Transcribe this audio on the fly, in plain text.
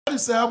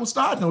didn't say I was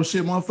starting no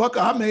shit,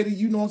 motherfucker. I made it,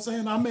 you know what I'm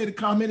saying? I made a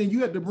comment and you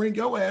had to bring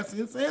your ass in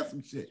and say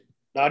some shit.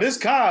 Now this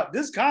calm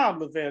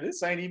Lavelle.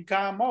 This ain't even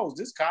calm Mose.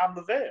 This calm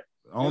Lavelle.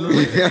 On the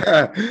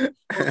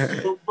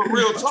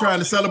real talk. I'm trying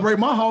to celebrate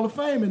my Hall of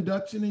Fame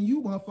induction and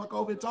you motherfucker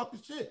over here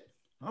talking shit.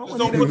 Just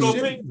don't put no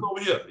things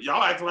over here.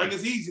 Y'all acting like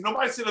it's easy.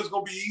 Nobody said it's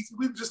gonna be easy.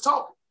 We just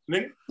talking,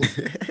 nigga.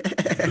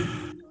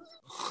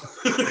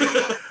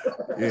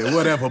 Yeah,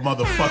 whatever,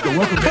 motherfucker.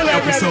 Welcome to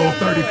episode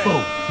 34.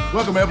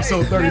 Welcome to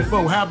episode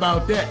 34. How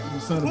about that, you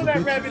son of a bitch? Pull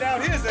that rabbit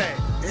out his ass.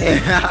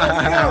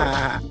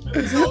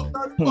 Episode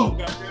 34,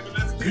 goddammit.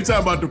 Let's get You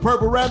talking about the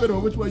purple rabbit or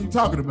which one you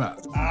talking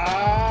about?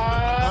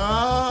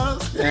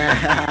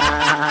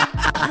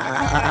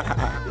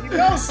 You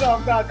know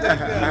something about that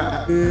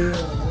guy. Yeah.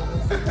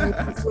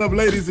 What's up,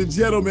 ladies and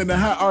gentlemen? The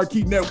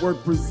Hierarchy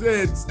Network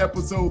presents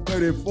episode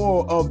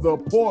 34 of the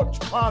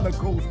Porch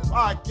Chronicles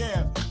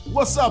podcast.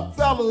 What's up,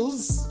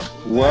 fellas?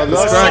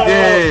 What's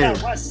cracking?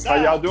 How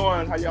y'all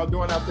doing? How y'all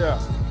doing out there?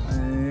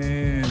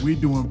 Man, we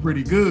doing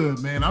pretty good,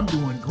 man. I'm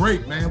doing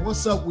great, man.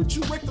 What's up with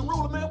you, Rick the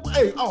Ruler, man?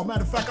 Hey,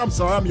 matter of fact, I'm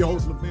sorry. I'm your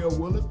host, Lavelle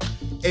Willis,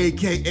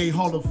 a.k.a.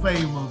 Hall of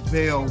Famer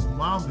Vel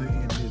Mamba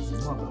in this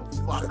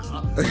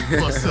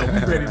motherfucker. What's up? We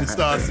ready to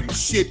start some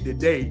shit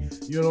today.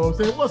 You know what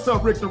I'm saying? What's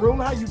up, Rick the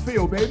Ruler? How you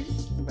feel, baby?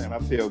 Man, I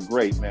feel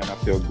great, man. I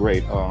feel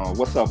great.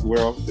 What's up,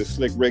 world? This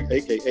Slick Rick,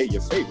 a.k.a.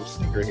 your favorite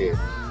sneakerhead,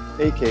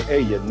 a.k.a.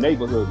 your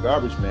neighborhood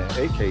garbage man,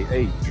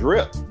 a.k.a.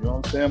 Drip. You know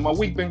what I'm saying? My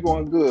week been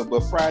going good,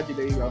 but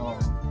Friday,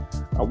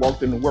 I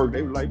walked into work.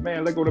 They were like,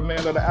 man, let's go to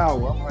Man of the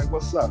Hour. I'm like,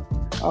 what's up?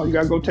 Oh, you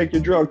got to go take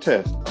your drug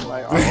test. I'm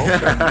like, oh, okay.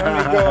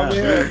 Let me go in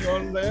here. You know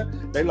what I'm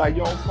saying? They like,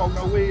 you don't smoke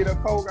no weed or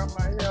coke? I'm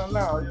like, hell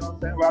no. You know what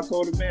I'm saying? But I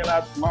told the man,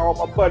 all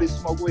my buddies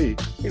smoke weed.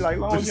 He like,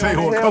 long as you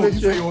don't inhale this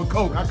shit. You say on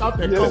coke. I got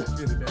that coke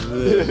shit in there.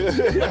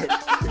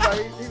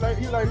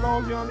 He like,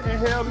 long as you don't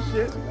inhale the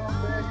shit, you know what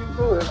I'm saying? You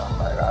good. I'm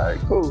like, all right,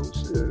 cool.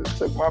 Shit.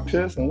 Took my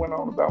piss and went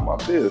on about my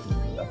business.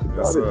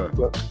 That's about it.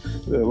 But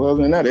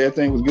other than that,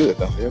 everything was good,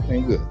 though.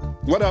 Everything good.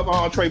 What up,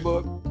 Trey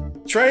Boog?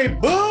 Trey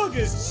Boog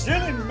is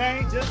chilling,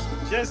 man.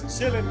 Just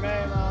chilling,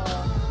 man.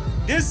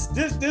 This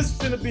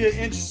finna be an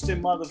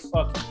interesting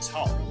motherfucking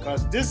talk,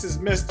 because this is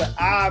Mr.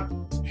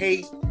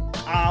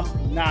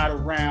 I'm not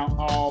around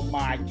all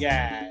my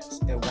guys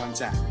at one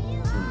time.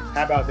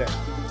 How about that?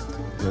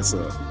 Yes,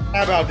 sir.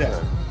 How about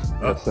that?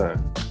 Yes,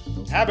 sir.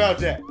 How about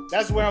that?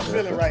 That's where I'm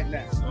feeling right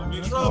now.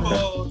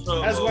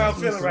 That's where I'm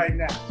feeling right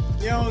now.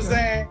 You know what I'm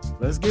saying?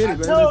 Let's get it,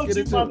 man. I told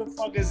you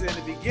motherfuckers in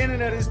the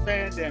beginning of this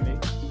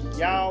pandemic,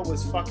 y'all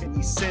was fucking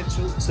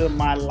essential to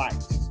my life.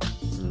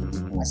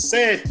 Mm-hmm. I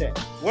said that.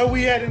 Where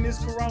we at in this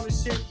corona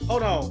shit?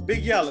 Hold on,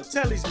 Big Yellow,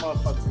 tell these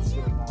motherfuckers what's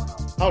really going on.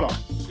 Hold on.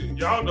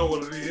 Y'all know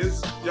what it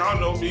is. Y'all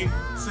know me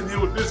sitting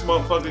here with this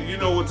motherfucker. You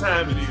know what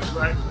time it is,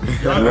 right?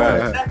 Y'all know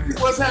exactly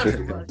what's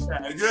happening right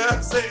now. You know what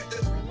I'm saying?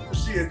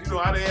 Shit, you know,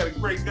 I done had a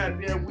great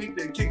goddamn week.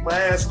 They kicked my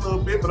ass a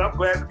little bit, but I'm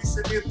glad to be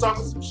sitting here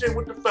talking some shit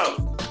with the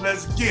fellas.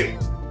 Let's get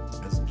it.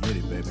 Let's get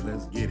it, baby.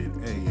 Let's get it.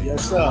 Hey,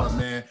 yes, sir.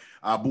 Man.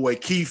 Our boy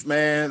Keith,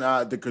 man,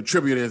 the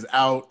contributor is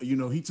out. You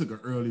know, he took an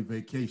early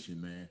vacation,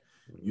 man.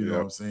 You know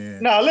what I'm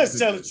saying? No, let's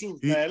tell the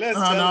truth, man.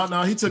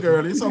 No, he took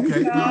early. It's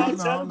okay. No,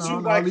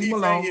 leave him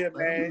alone. Here,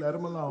 man. Let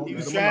him alone. He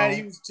was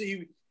trying.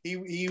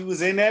 He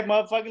was in that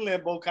motherfucking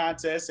limbo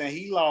contest and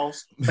he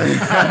lost.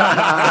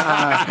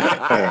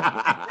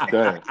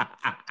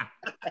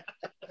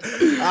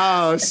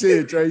 Oh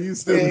shit, Trey, you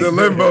still in the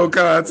limbo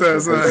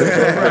contest.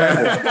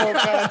 Limbo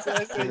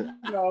contest, and,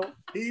 you know,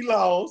 he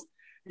lost.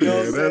 You know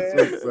what I'm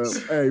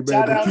saying? Hey, man,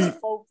 shout out to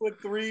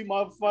 4'3"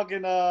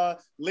 motherfucking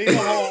Lena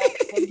Horn.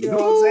 You know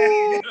what I'm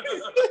saying?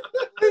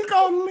 He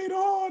called Lena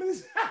Horn.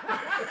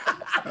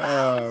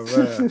 Oh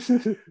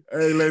man.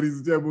 Hey, ladies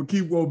and gentlemen,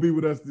 Keith won't be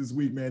with us this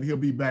week, man. He'll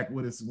be back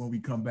with us when we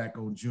come back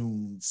on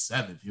June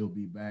 7th. He'll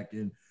be back.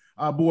 And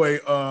our boy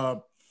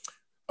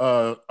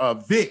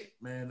Vic,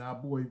 man, our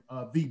boy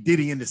Vic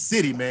Diddy in the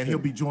city, man. He'll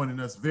be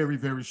joining us very,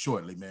 very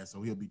shortly, man.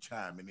 So he'll be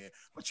chiming in.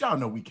 But y'all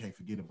know we can't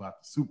forget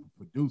about the super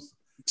producer.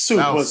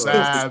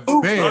 Southside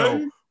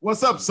Bell.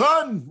 What's up,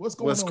 son?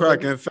 What's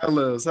cracking,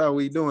 fellas? How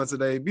we doing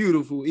today?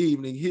 Beautiful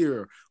evening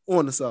here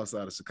on the south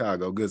side of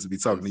Chicago. Good to be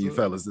talking to you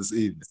fellas this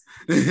evening.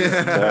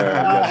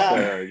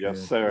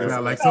 Yes, sir.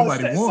 Sound like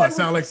somebody won.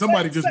 Sound like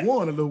somebody just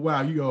won a little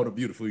while. You all the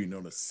beautiful evening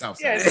on the south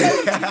side.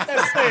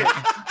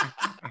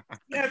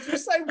 Yeah,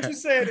 just say what you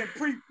said in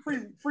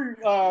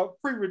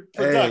pre-production.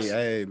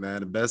 Hey, man,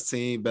 the best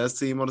team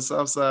on the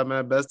south side,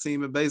 man. Best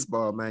team in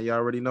baseball, man. Y'all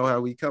already know how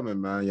we coming,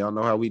 man. Y'all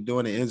know how we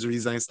doing it.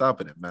 Injuries ain't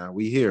stopping it, man.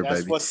 We here,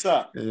 That's baby. What's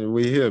up?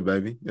 We here,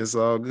 baby. It's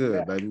all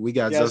good, baby. We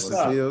got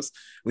Justin Fields.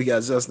 We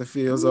got Justin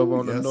Fields over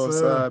on the north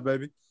side,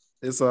 baby.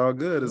 It's all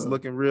good. It's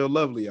looking real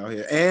lovely out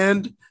here.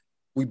 And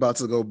we about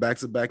to go back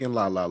to back in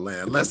La La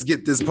Land. Let's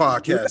get this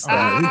podcast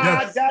started.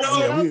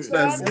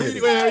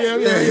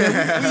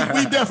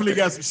 We definitely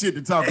got some shit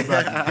to talk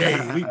about today.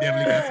 We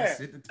definitely got some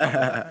shit to talk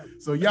about.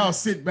 So y'all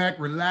sit back,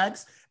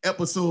 relax.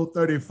 Episode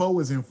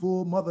 34 is in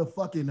full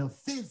motherfucking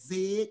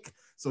physics.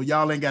 So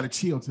y'all ain't got to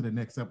chill to the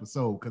next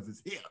episode because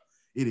it's here.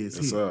 It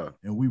is here,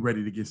 and we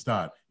ready to get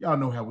started. Y'all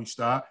know how we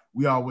start.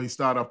 We always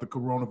start off the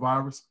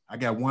coronavirus. I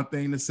got one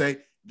thing to say: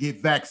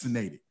 get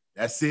vaccinated.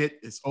 That's it.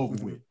 It's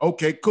over with.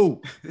 Okay,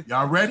 cool.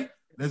 Y'all ready?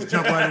 Let's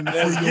jump right into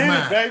free your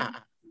mind. Baby.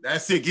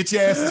 That's it. Get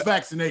your asses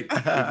vaccinated.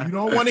 If you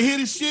don't want to hear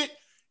this shit,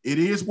 it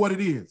is what it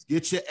is.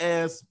 Get your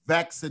ass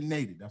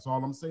vaccinated. That's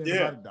all I'm saying.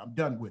 Yeah. I'm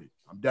done with it.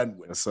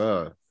 Yes,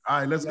 sir. All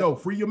right, let's go.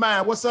 Free your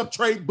mind. What's up,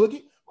 Trey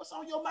Boogie? What's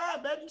on your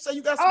mind, man? You say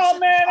you got some shit. Oh,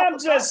 man, I'm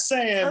just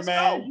saying, let's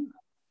man. Go.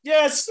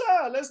 Yes,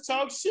 sir. Let's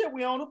talk shit.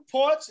 We on the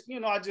porch.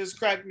 You know, I just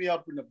cracked me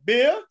up in the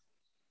beer.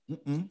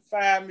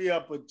 Fired me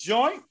up a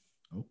joint.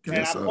 Okay.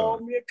 And I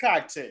poured me a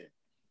cocktail.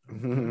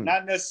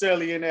 Not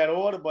necessarily in that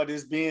order, but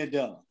it's being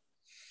done.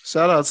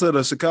 Shout out to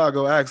the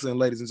Chicago accent,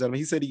 ladies and gentlemen.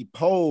 He said he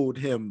polled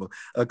him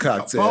a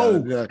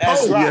cocktail.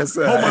 That's right. Yes,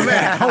 sir.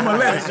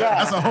 Homiletic.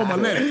 That's a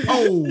homiletic.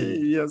 Oh,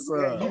 yes,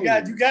 sir.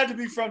 You got to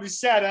be from the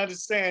shot to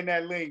understand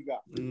that lingo.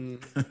 You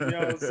know what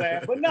I'm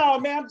saying? But no,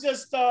 man, I'm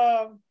just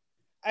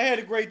I had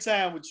a great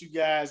time with you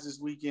guys this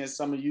weekend.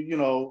 Some of you, you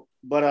know,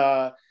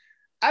 but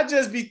I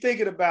just be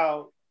thinking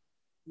about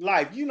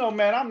life. You know,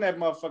 man, I'm that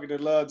motherfucker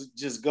that loves to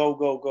just go,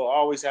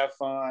 always have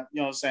fun.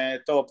 You know what I'm saying?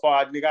 Throw a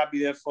party, nigga. I'll be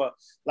there for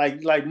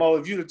like Mo.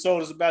 If you'd have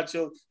told us about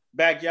your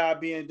backyard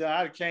being done,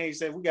 I'd have came and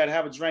said we got to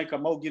have a drink or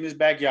Mo getting his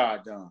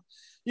backyard done.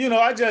 You know,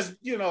 I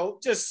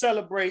just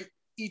celebrate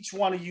each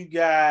one of you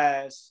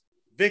guys'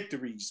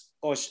 victories,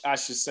 or I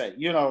should say,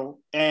 you know.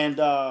 And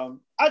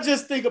I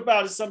just think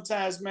about it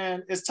sometimes,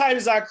 man. As tight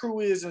as our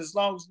crew is, and as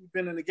long as we've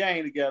been in the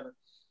game together,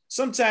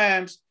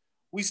 sometimes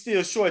we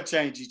still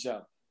shortchange each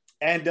other.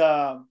 And,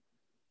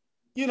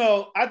 you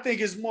know, I think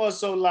it's more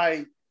so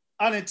like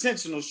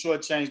unintentional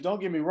shortchange.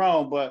 Don't get me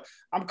wrong, but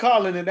I'm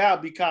calling it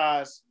out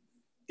because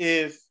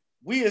if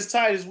we as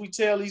tight as we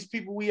tell these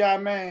people we are,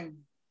 man,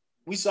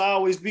 we should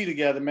always be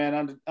together,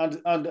 man.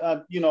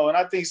 Under you know, and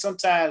I think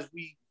sometimes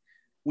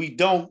we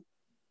don't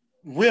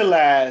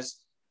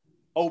realize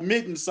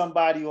omitting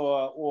somebody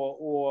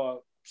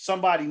or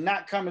somebody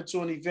not coming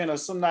to an event or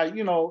somebody,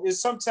 you know, it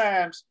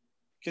sometimes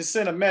can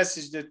send a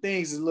message that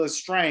things are a little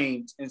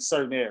strange in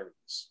certain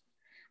areas.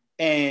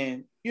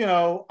 And, you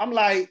know, I'm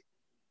like,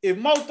 if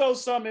Mo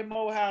throws something at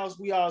Mo house,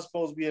 we all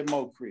supposed to be at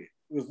Mo crib.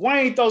 If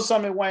Wayne throws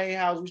something at Wayne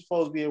house, we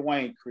supposed to be at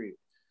Wayne crib.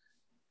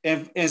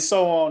 And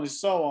so on and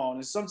so on.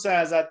 And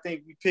sometimes I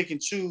think we pick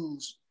and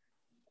choose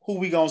who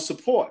we gonna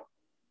support.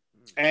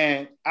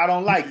 And I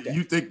don't like that.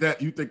 You think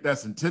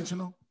that's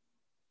intentional?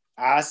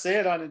 I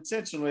said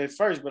unintentional at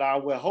first, but I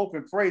will hope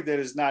and pray that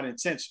it's not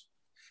intentional.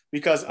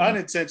 Because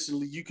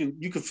unintentionally, you can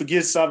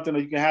forget something, or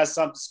you can have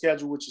something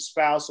scheduled with your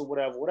spouse or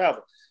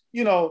whatever.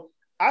 You know,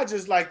 I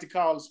just like to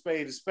call a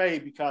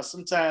spade because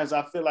sometimes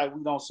I feel like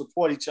we don't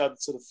support each other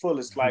to the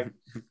fullest like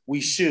we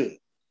should.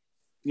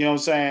 You know what I'm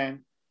saying?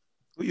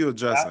 Who you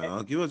addressing,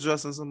 Unc? You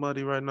addressing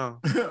somebody right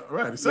now?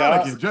 Right. It sounds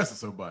like you're addressing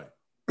somebody.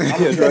 He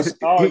addressing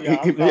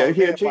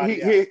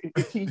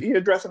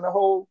the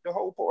whole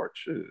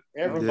porch.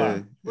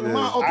 Everybody.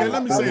 Yeah. Okay,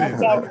 let me say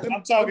this.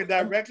 I'm talking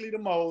directly to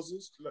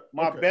Moses,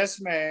 my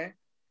best man,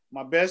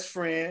 my best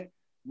friend,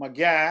 my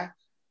guy,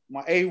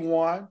 my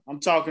A1. I'm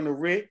talking to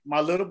Rick, my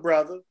little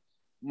brother,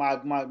 my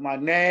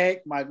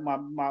nag, my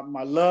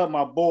love,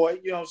 my boy.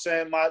 You know what I'm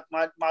saying? My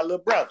little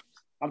brother.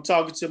 I'm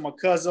talking to my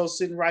cousin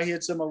sitting right here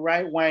to my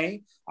right,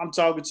 Wayne. I'm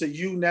talking to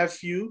you,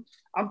 nephew.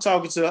 I'm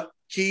talking to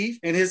Keith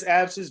in his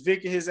absence,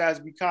 Vic in his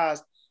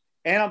absence,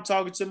 and I'm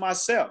talking to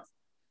myself.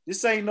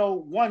 This ain't no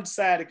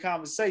one-sided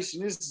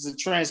conversation. This is a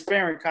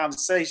transparent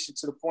conversation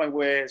to the point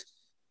where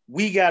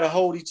we got to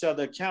hold each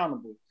other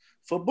accountable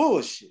for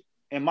bullshit,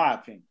 in my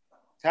opinion.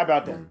 How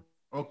about that?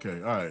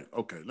 Okay, all right.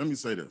 Okay, let me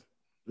say this.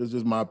 This is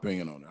just my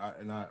opinion on it.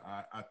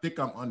 I think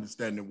I'm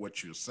understanding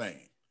what you're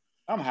saying.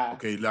 I'm high.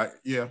 Okay,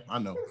 yeah, I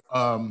know.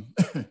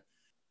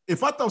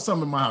 If I throw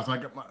something in my house,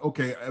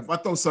 if I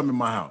throw something in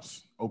my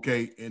house,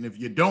 okay, and if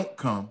you don't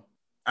come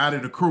out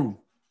of the crew,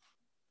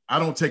 I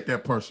don't take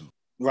that personal.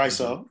 Right,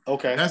 so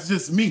okay. That's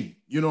just me.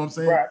 You know what I'm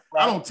saying? Right.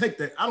 I don't take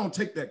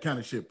that kind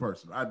of shit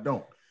personal. I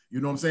don't. You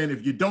know what I'm saying?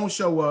 If you don't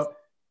show up,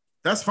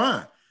 that's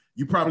fine.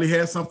 You probably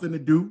had something to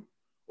do,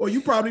 or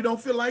you probably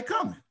don't feel like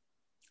coming.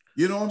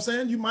 You know what I'm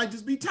saying? You might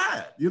just be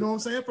tired. You know what I'm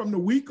saying? From the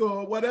week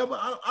or whatever.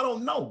 I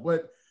don't know.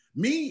 But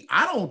me,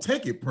 I don't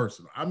take it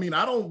personal. I mean,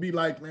 I don't be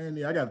like, man,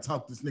 I got to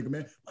talk to this nigga,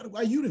 man.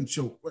 Why you didn't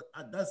show?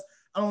 I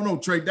don't know,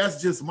 Trey.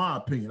 That's just my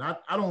opinion. I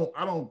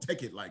don't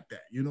take it like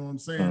that. You know what I'm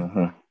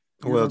saying?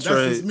 Well, that's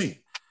Trey, just me.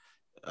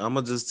 I'm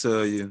gonna just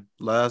tell you.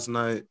 Last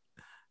night,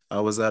 I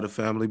was at a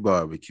family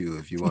barbecue.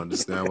 If you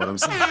understand what I'm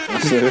saying.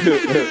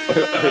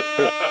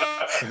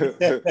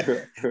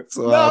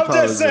 So no, I'm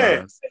just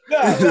saying.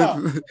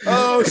 No.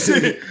 Oh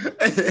shit.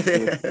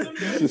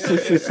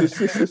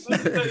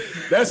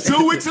 That's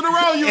 2 weeks in a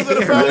row you was at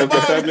a family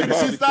barbecue.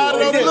 She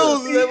started on the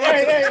losers.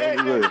 Hey,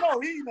 no,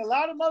 he eating a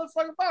lot of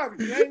motherfucking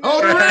barbecue.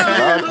 Oh, really?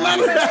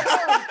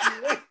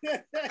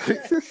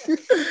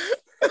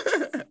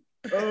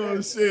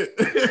 Oh shit.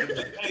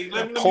 Hey,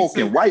 let me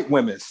Poking white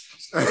women.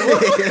 I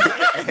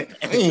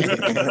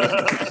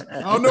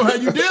don't know how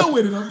you deal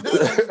with it. I'm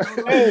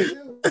telling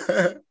you.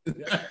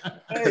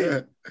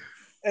 Hey.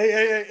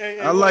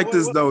 I like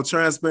this though.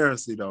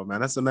 Transparency though,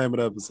 man. That's the name of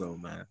the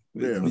episode, man.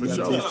 Yeah, we got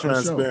to be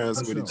transparent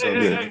with each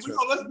other.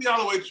 Let's be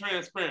all the way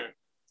transparent.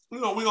 We're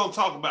gonna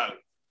talk about it.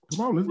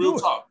 Come on, let's real do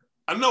it. talk.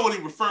 I know what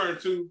he's referring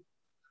to.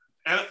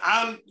 And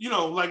I,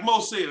 like Mo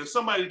said, if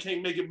somebody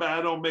can't make it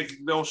by,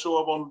 don't show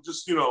up on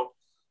just,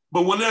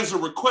 but when there's a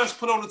request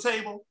put on the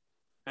table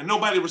and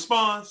nobody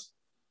responds,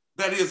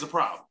 that is a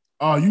problem.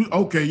 Oh, you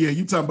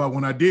talking about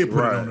when I did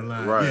put it on the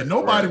line. Right, yeah,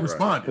 nobody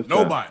responded.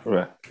 Nobody.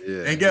 Right.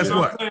 Yeah. And guess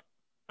what?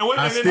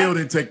 I still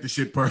didn't take the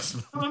shit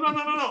personal.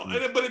 No.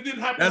 But it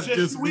didn't happen That's to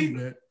just you me, either.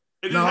 man.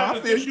 It didn't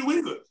happen to you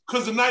either.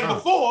 Because the night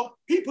before,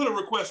 he put a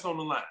request on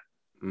the line.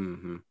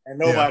 Mm-hmm. And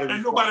nobody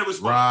Right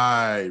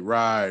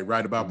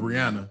responded. about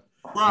Brianna.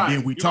 Right. And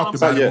then we talked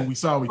about it when we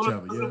saw each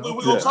other. Yeah.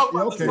 We're going to talk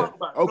about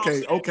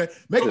it. Okay.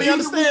 Make me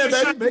understand,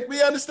 baby. Make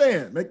me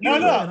understand. I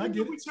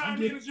get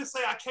it. And just say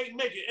I can't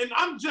make it. And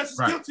I'm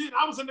just as guilty. And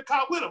I was in the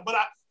car with him. But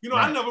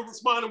I never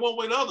responded one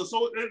way or the other.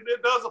 So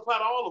it does apply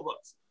to all of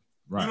us.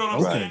 Right. You know what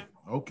I'm saying? Okay.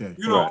 Okay,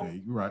 you're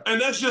right.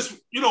 And that's just,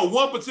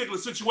 one particular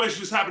situation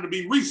just happened to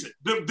be recent.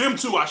 Them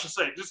two, I should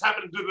say, just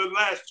happened to the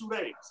last 2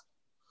 days.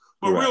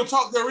 But real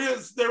talk, there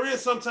is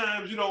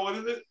sometimes,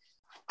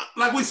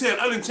 like we said,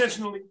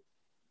 unintentionally,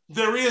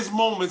 there is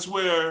moments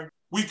where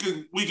we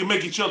can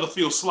make each other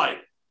feel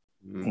slighted.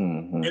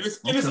 Mm-hmm. And it's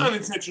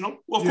unintentional.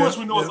 Well, of course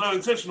we know it's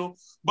unintentional,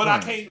 but I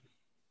can't,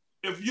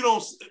 if you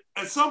don't,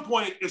 at some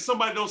point, if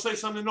somebody don't say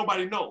something,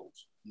 nobody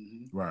knows.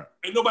 Mm-hmm. Right.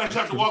 And nobody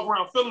have to walk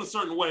around feeling a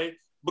certain way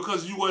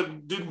because you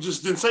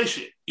didn't say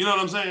shit. You know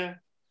what I'm saying?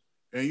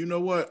 And you know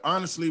what?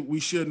 Honestly, we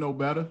should know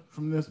better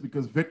from this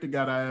because Victor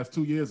got our ass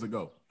 2 years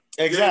ago.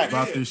 Exactly.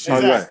 About this shit.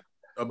 Exactly.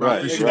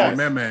 About this shit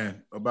with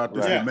Man. About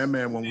this with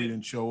Man when we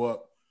didn't show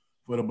up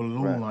for the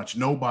balloon launch.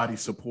 Nobody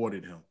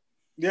supported him.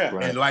 Yeah.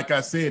 And like I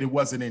said, it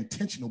wasn't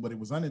intentional, but it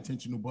was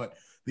unintentional. But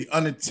the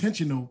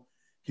unintentional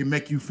can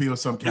make you feel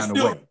some kind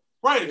of way.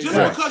 Right. Just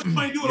because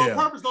you ain't do it on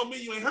purpose don't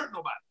mean you ain't hurt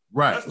nobody.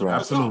 Right.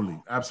 Absolutely.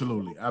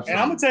 And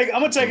I'm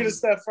gonna take it a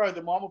step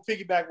further, Mo. I'm gonna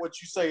piggyback what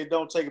you say.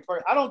 Don't take it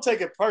personal. I don't take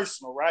it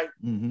personal, right?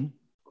 Mm-hmm.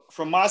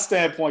 From my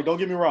standpoint, don't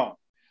get me wrong.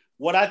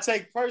 What I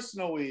take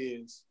personal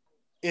is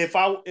if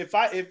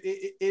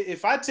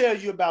I tell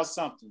you about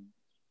something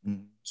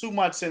 2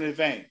 months in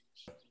advance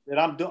that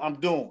I'm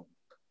doing,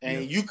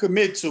 and you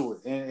commit to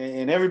it,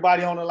 and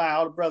everybody on the line,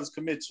 all the brothers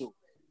commit to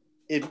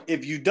it.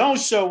 If you don't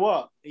show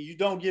up and you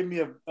don't give me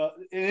and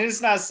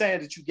it's not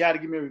saying that you got to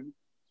give me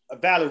a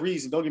valid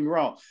reason, don't get me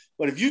wrong.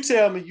 But if you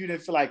tell me you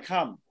didn't feel like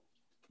coming,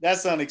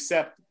 that's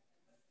unacceptable.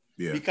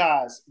 Yeah.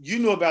 Because you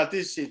knew about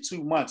this shit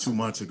 2 months ago. 2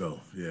 months ago.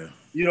 Yeah.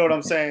 You know what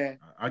I'm saying?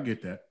 I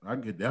get that. I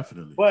get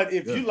definitely. But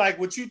if you like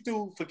what you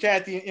threw for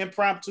Kathy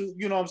impromptu,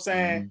 you know what I'm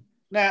saying?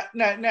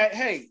 Mm-hmm. Now,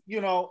 hey,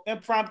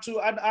 impromptu,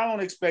 I don't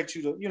expect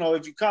you to,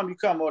 if you come, you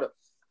come.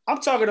 I'm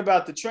talking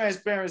about the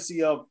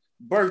transparency of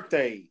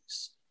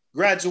birthdays,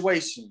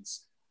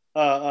 graduations,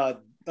 I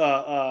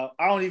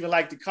don't even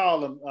like to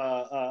call them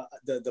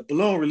the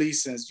balloon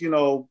releases.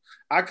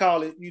 I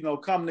call it,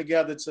 coming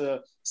together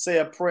to say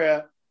a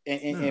prayer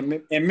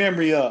in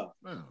memory of.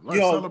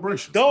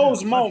 Celebration.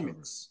 Those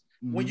moments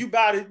when you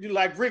bought it,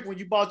 like Rick, when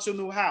you bought your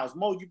new house,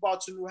 Mo, you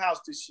bought your new house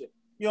this year.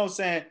 You know what I'm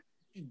saying?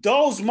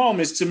 Those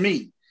moments to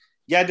me,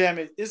 goddamn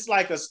it, it's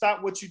like a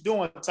stop what you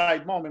doing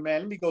type moment,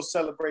 man. Let me go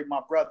celebrate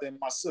my brother and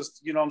my sister.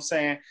 You know what I'm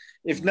saying?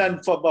 If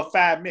nothing for but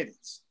 5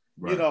 minutes,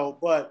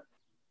 but.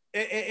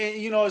 And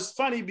it's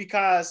funny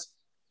because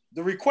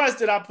the request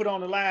that I put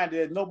on the line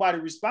that nobody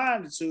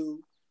responded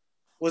to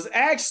was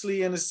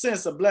actually, in a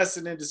sense, a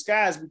blessing in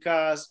disguise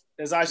because,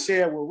 as I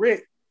shared with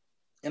Rick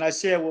and I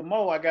shared with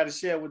Mo, I got to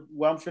share with,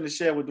 I'm finna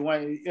share with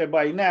Dwayne,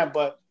 everybody now.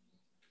 But,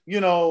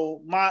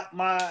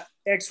 my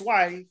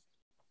ex-wife,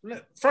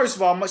 first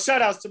of all, my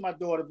shout outs to my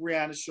daughter,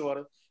 Brianna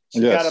Shorter. She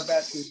got a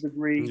bachelor's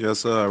degree. Yes,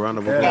 sir. Round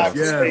of applause.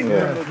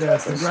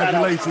 Yes.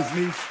 Congratulations,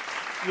 niece.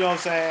 You know what I'm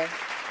saying?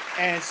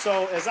 And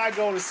so as I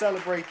go to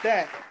celebrate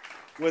that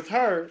with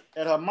her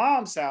at her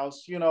mom's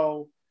house,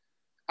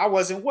 I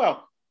wasn't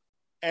welcome.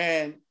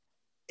 And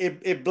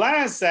it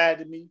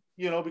blindsided me,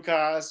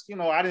 because,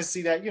 I didn't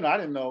see that, I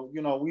didn't know,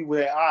 we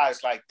were at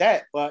odds like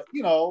that. But,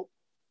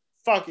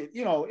 fuck it,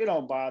 it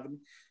don't bother me.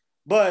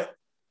 But,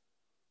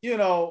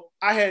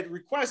 I had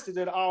requested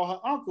that all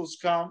her uncles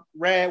come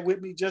ride with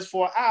me just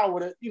for an hour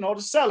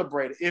to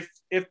celebrate it,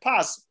 if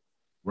possible.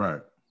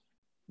 Right.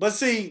 But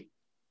see,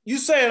 you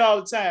say it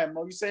all the time,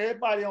 Mo. You say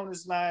everybody on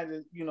this line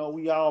that,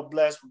 we all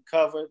blessed, we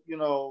covered,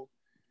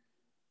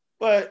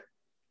 But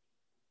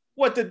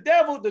what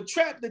the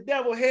trap the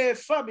devil had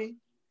for me,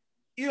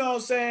 you know what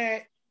I'm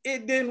saying,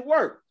 it didn't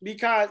work.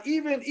 Because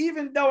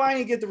even though I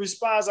didn't get the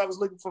response I was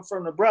looking for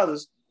from the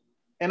brothers,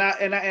 and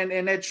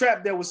that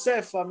trap that was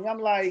set for me, I'm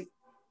like,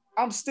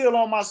 I'm still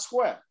on my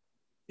square.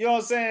 You know what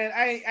I'm saying?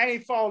 I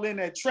ain't fall in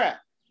that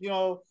trap,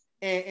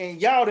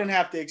 And y'all didn't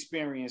have to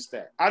experience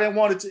that. I didn't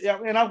want it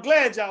to, and I'm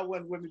glad y'all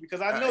wasn't with me because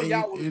I know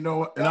y'all.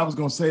 And I was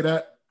gonna say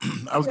that.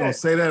 Gonna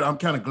say that. I'm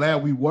kind of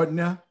glad we wasn't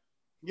there.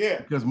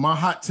 Yeah. Because my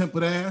hot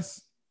tempered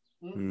ass,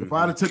 if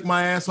I'd have took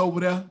my ass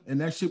over there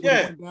and that shit would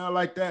have went down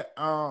like that,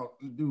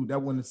 dude,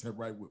 that wouldn't have sat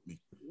right with me.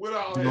 With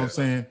all you know what I'm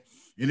saying?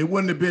 And it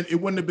wouldn't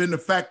have been the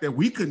fact that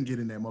we couldn't get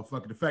in there,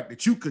 motherfucker. The fact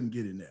that you couldn't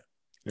get in there.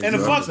 And the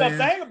fucked up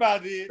thing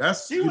about it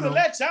is, she would have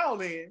let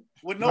y'all in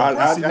with no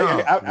pussy.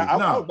 I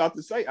was about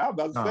to say,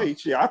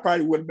 shit, I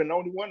probably would have been the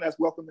only one that's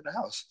welcome in the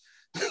house.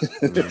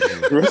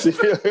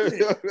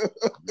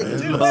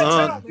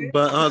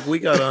 But we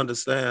gotta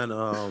understand,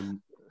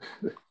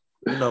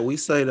 you know, we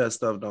say that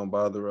stuff don't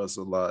bother us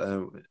a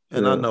lot,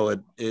 and I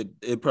know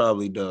it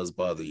probably does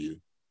bother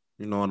you.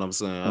 You know what I'm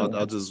saying?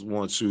 I just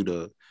want you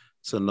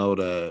to know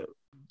that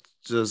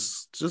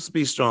just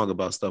be strong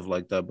about stuff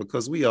like that,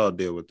 because we all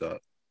deal with that.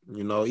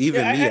 You know,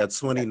 even me at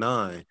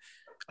 29,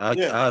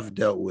 I've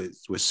dealt with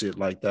shit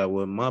like that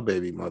with my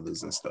baby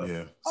mothers and stuff.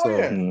 Yeah.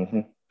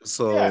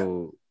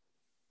 So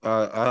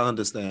I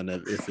understand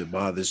that if it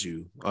bothers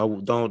you,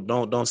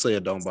 don't say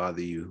it don't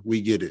bother you.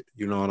 We get it.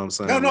 You know what I'm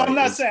saying? No, I'm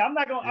not saying. I'm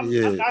not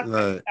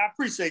gonna. I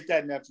appreciate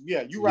that, nephew.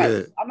 Yeah, you're right.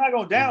 Yeah. I'm not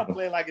gonna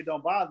downplay it like it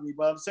don't bother me,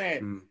 but I'm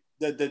saying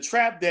the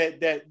trap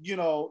that you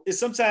know is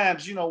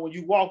sometimes, you know, when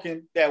you walk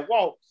in that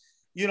walk,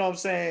 you know what I'm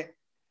saying.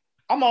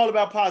 I'm all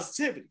about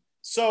positivity.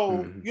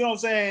 So, you know what I'm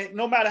saying?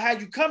 No matter how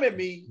you come at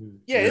me,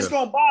 it's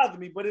going to bother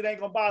me, but it ain't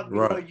going to bother me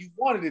the way you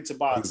wanted it to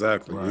bother me.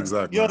 Exactly. You know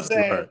what I'm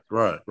saying?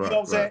 Right. You know what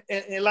I'm saying?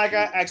 And like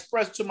I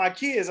expressed to my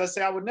kids, I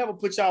say, I would never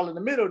put y'all in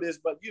the middle of this,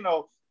 but you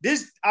know,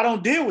 this, I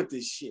don't deal with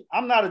this shit.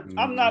 I'm not a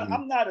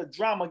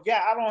drama guy.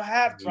 I don't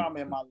have drama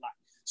in my life.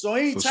 So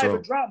any type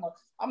of drama,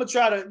 I'm going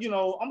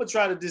to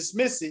try to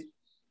dismiss it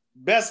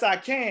best I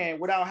can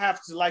without having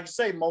to, like you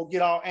say, Mo,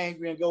 get all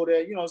angry and go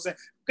there, you know what I'm saying?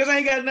 Because I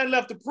ain't got nothing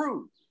left to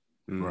prove.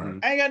 Right.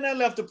 I ain't got nothing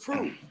left to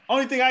prove.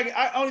 Only thing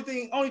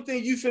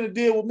you finna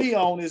deal with me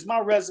on is my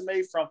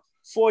resume from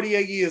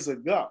 48 years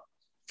ago,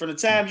 from the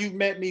time you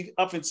met me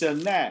up until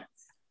now.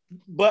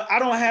 But I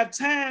don't have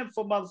time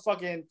for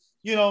motherfucking,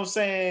 you know what I'm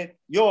saying,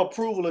 your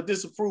approval or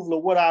disapproval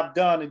of what I've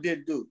done and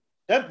didn't do.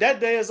 That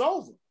day is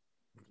over.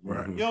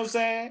 Right. You know what I'm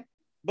saying?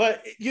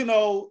 But you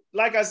know,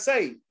 like I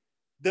say,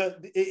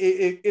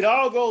 it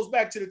all goes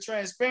back to the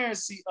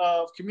transparency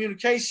of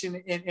communication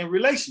in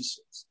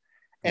relationships.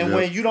 And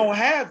when you don't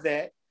have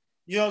that,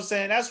 you know what I'm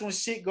saying, that's when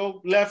shit go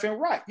left and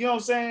right. You know what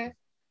I'm saying?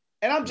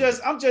 And I'm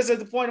just at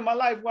the point in my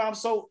life where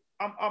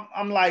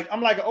I'm like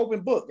an open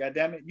book,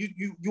 goddammit.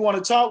 You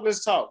want to talk,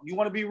 let's talk. You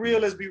want to be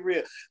real, let's be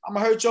real. I'm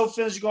gonna hurt your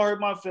feelings, you're gonna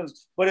hurt my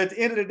feelings. But at the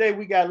end of the day,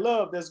 we got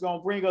love that's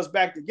gonna bring us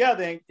back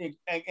together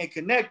and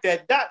connect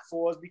that dot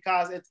for us,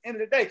 because at the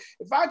end of the day,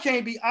 if I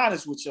can't be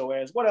honest with your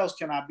ass, what else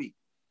can I be?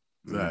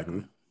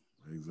 Exactly.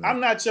 I'm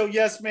not your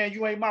yes man,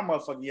 you ain't my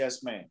motherfucking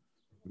yes man.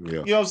 Yeah.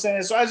 You know what I'm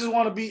saying? So I just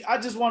want to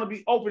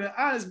be open and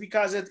honest,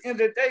 because at the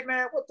end of the day,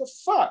 man, what the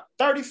fuck?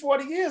 30,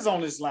 40 years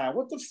on this line.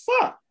 What the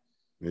fuck?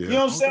 Yeah. You know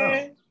what I'm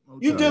saying?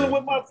 You dealing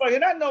with motherfuckers.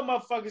 And I know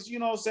motherfuckers, you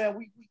know what I'm saying?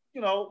 We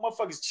you know,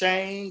 motherfuckers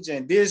change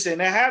and this and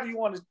that. However you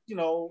want to, you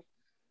know,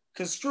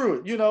 construe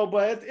it, you know,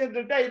 but at the end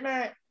of the day,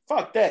 man,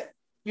 fuck that.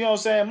 You know what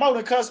I'm saying? Mo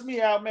done cussed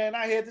me out, man.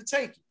 I had to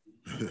take it.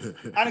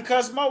 I done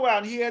cussed Mo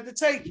out and he had to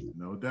take it.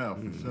 No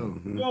doubt, for sure.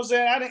 You know what I'm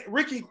saying?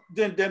 Ricky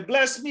then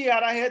blessed me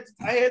out. I had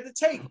to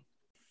take it.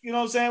 You know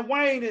what I'm saying?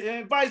 Wayne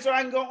and vice versa,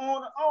 I can go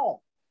on and on.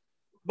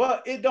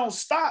 But it don't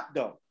stop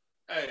though.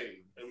 Hey,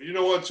 you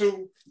know what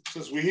too?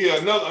 Since we're here,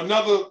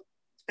 another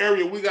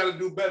area we got to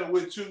do better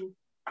with too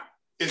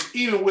is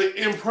even with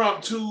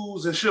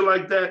impromptus and shit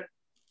like that,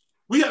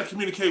 we got to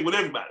communicate with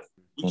everybody.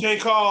 We can't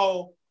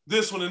call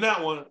this one and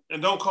that one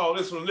and don't call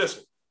this one and this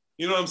one.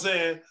 You know what I'm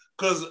saying?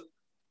 Because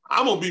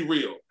I'm going to be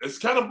real. It's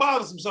kind of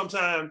bothersome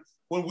sometimes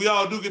when we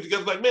all do get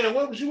together like, man,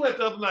 where was you at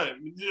the other night?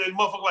 And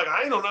motherfucker like,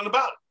 I ain't know nothing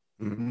about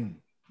it. Mm-hmm.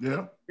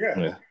 Yeah.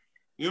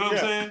 You know what I'm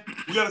saying?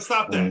 We got to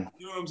stop that.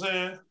 You know what I'm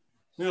saying?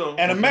 You know.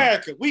 And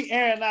America, we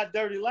airing our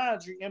dirty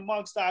laundry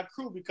amongst our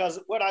crew, because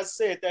what I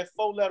said, that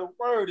 4-letter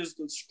word is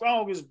the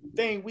strongest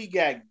thing we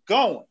got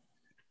going,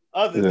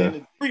 other than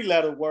the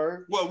 3-letter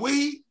word. What,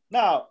 we?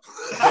 No.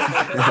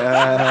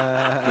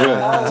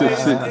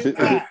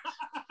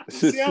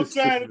 See, I'm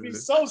trying to be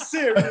so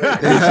serious.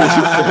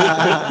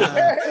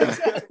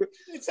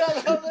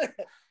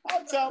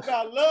 I'm talking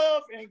about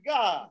love and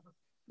God.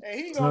 And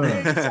he gonna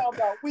make you talk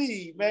about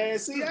weed, man.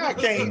 See, I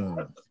can't,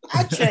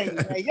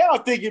 man. Y'all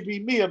think it be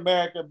me,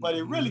 America, but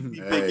it really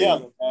be Big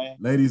Yellow, man.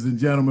 Ladies and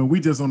gentlemen,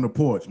 we just on the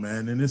porch,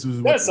 man. And this is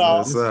what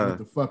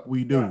the fuck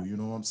we do. You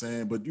know what I'm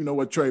saying? But you know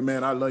what, Trey,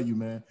 man, I love you,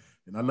 man.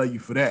 And I love you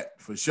for that,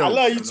 for sure. I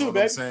love you too,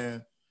 baby. I'm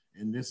saying?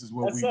 And this is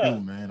what we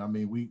do, man. I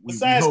mean,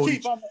 besides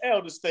Keith, I'm the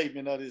elder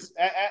statement of this.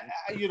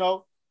 I you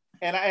know,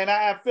 and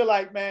I feel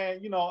like,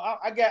 man, you know,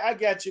 I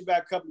got you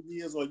about a couple of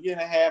years or a year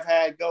and a half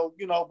how it go,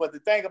 you know. But the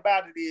thing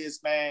about it is,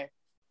 man,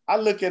 I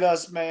look at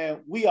us, man.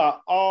 We are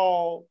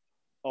all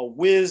a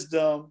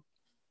wisdom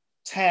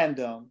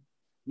tandem.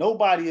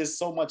 Nobody is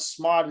so much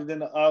smarter than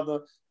the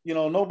other. You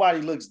know, nobody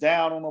looks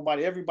down on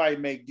nobody. Everybody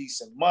make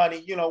decent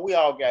money. You know, we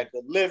all got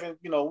good living.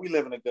 You know, we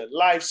living a good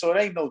life. So it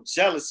ain't no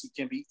jealousy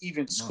can be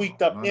even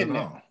squeaked up in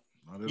there.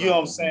 You know what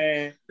I'm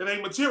saying? It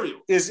ain't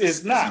material.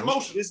 It's not.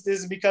 This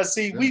is because,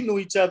 see, we knew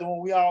each other when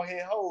we all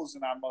had holes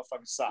in our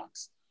motherfucking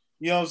socks.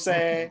 You know what I'm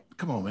saying?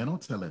 Come on, man.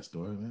 Don't tell that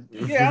story, man.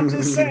 Yeah, I'm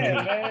just saying,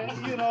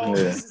 man. You know,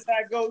 this is how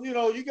it goes. You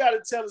know, you got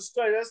to tell the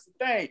story. That's the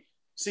thing.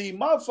 See,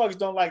 motherfuckers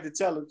don't like to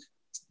tell it.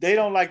 They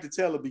don't like to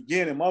tell the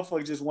beginning.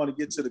 Motherfuckers just want to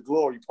get to the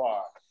glory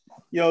part.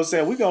 You know what I'm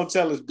saying? We're going to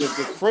tell us the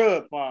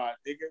crud part,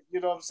 nigga. You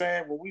know what I'm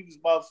saying? When we was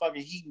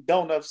motherfucking heating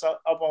donuts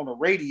up on the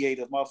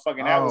radiator,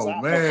 motherfucking. That was our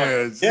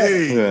man.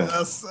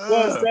 Yes,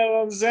 what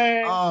I'm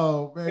saying?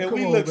 Oh, man. And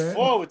we look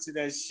forward to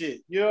that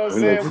shit. You know what I'm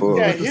saying? We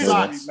got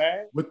history,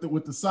 man.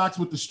 With the socks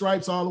with the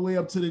stripes all the way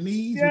up to the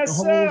knees, yes,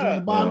 with the holes in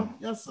the bottom.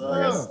 Yes,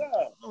 sir. Yes, sir. They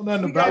don't know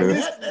nothing about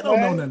that. They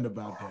don't know nothing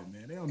about that,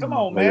 man. They don't Come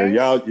on, man.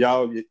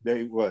 Y'all,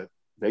 they what?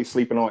 They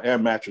sleeping on air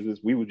mattresses.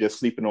 We were just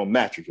sleeping on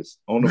mattresses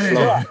on the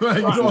floor.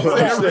 You know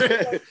what I'm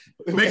saying?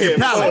 Making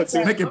pallets.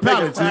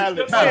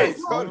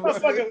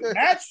 Motherfucking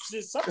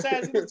mattresses.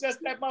 Sometimes it was just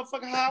that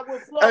motherfucking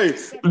hardwood floor. Hey,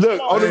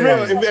 look, on the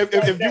real,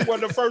 if you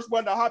weren't the first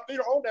one to hop in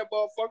on that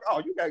motherfucker,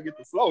 oh, you gotta get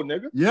the flow,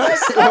 nigga.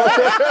 Yes.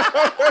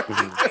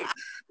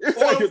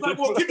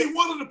 Well, give me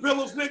one of the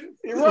pillows, nigga.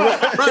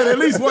 Right, at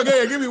least one.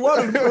 Yeah, give me one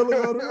of the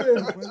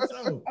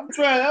pillows. I'm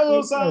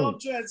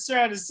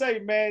trying to say,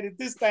 man, that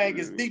this thing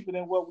is deeper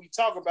than what we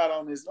talk about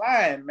on this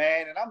line,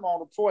 man. And I'm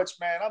on the porch,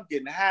 man. I'm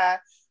getting high,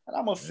 and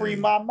I'm gonna free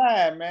my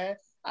mind, man.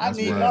 I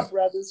need my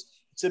brothers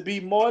to be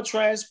more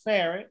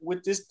transparent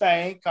with this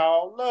thing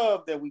called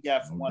love that we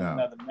got for one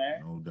another,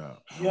 man. No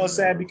doubt. You know what I'm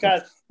saying?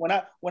 Because when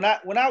I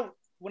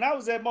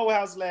was at Mo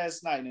House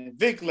last night and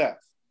Vic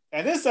left,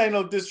 and this ain't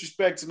no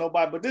disrespect to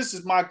nobody, but this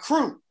is my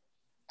crew.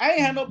 I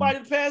ain't had nobody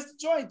to pass the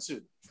joint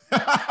to.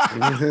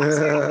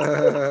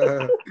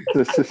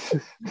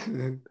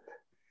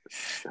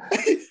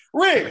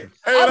 Rick,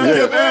 I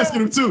kept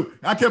asking him too.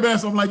 I kept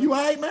asking him, like, you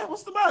all right, man?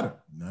 What's the matter?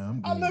 No,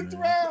 I'm good, I looked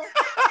around.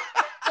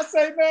 I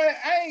say, man,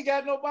 I ain't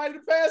got nobody to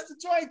pass the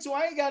joint to.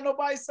 I ain't got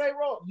nobody to say,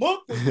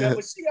 Mook was there,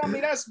 but she, I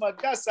mean, that's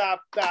our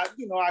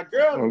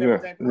girl and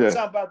everything. I'm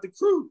talking about the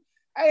crew.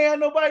 I ain't had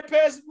nobody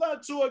pass the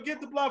blunt to or get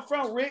the blunt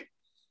from Rick.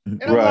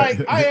 And I'm like,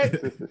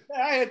 that's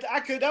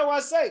what I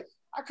say.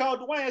 I called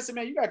Dwayne. I said,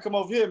 man, you gotta come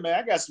over here, man.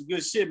 I got some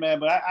good shit, man.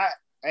 But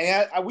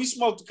we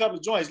smoked a couple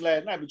of joints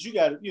last night, but you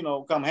gotta,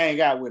 come hang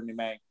out with me,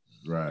 man.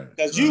 Right.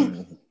 Because you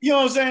know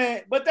what I'm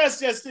saying? But that's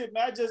just it,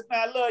 man.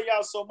 I love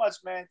y'all so much,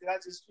 man. That I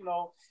just,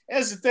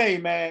 that's the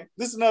thing, man.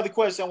 This is another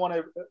question I want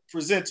to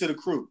present to the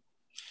crew.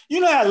 You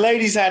know how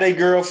ladies have their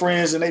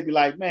girlfriends and they be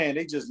like, man,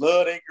 they just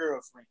love their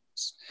girlfriends.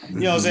 You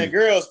know what I'm saying?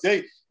 Girls,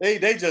 they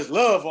just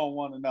love on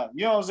one another.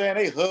 You know what I'm saying?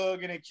 They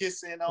hugging and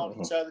kissing on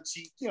each other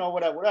cheek,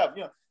 whatever.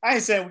 I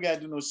ain't saying we gotta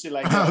do no shit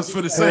like that. I was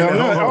for the same.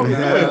 Don't get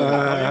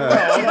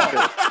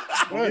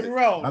me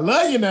wrong. I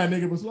love you now,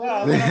 nigga.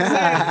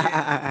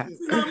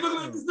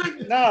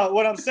 No,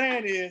 what I'm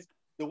saying is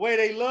the way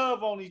they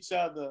love on each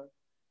other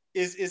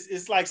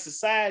is like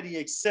society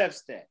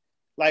accepts that.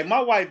 Like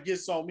my wife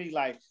gets on me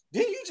like,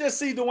 didn't you just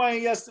see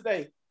Dwayne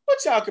yesterday? What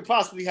y'all could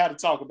possibly have to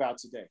talk about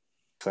today?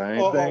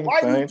 Same thing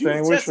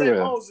with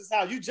Moses'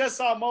 house. You just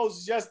saw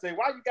Moses yesterday.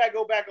 Why you gotta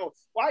go back over?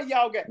 Why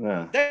y'all got?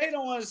 Yeah. They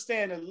don't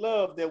understand the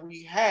love that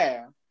we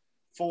have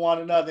for one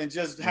another and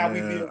just how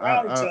we be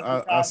around each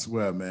other. I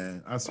swear,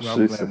 man. I'm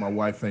glad my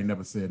wife ain't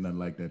never said nothing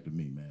like that to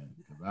me, man.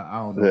 I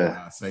don't know what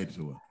I say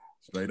to her.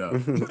 Straight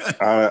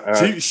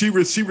up.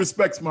 She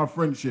respects my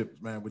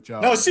friendships, man, with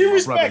y'all. No, she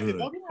respects it.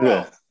 Don't get me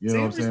wrong. You know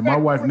what I'm saying? My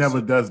wife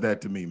never does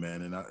that to me,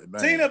 man. And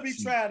Tina be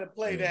trying to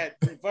play that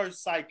reverse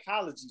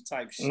psychology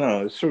type shit.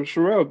 No,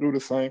 Sherelle do the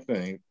same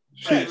thing.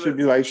 She'd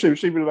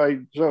be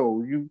like,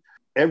 Joe, you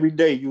every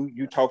day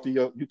you talk to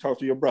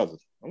your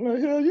brothers. I'm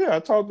like, hell yeah, I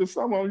talk to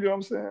someone, you know what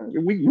I'm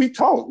saying? We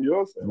talk, you know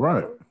what I'm saying?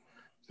 Right.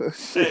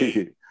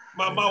 Hey,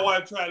 my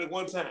wife tried it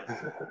one time.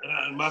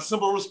 And my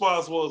simple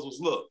response was,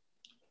 look,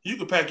 you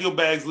can pack your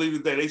bags, leave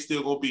it there. They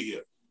still gonna be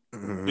here.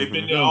 Mm-hmm. They've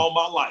been there all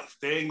my life.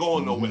 They ain't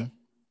going nowhere.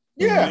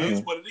 Yeah, it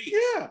is what it is.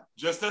 Yeah,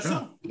 just that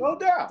simple. No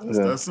doubt. It's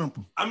that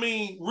simple. I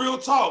mean, real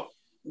talk.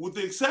 With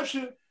the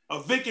exception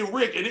of Vic and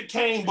Rick, and it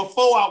came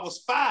before I was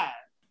 5.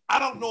 I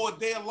don't know a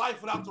day of life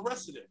without the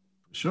rest of them.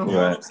 Sure. You know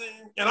what I'm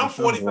saying? And I'm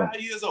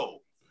 45 years old.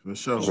 For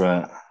sure.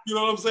 Right. You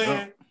know what I'm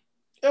saying?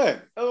 Yeah,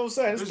 that's what I'm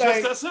saying. It's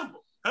just that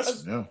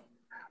simple.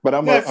 But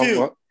I'm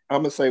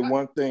gonna say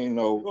one thing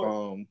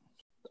though.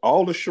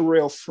 All the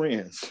Sherelle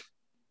friends,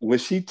 when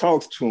she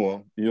talks to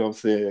them, you know what I'm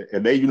saying,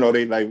 and they,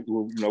 they like,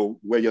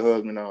 where your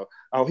husband are?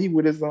 Oh, he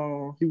with his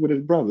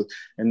brothers,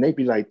 and they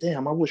be like,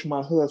 damn, I wish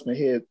my husband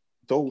had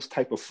those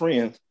type of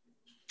friends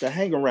to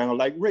hang around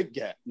like Rick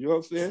got. You know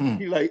what I'm saying?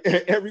 He like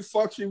every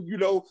function,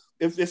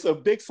 if it's a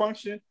big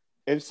function.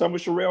 And some of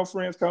Sherelle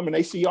friends come and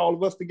they see all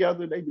of us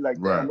together, they be like,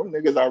 damn, them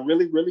niggas are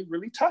really, really,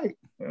 really tight.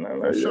 And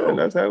I'm like, yeah,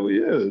 that's how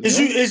we is.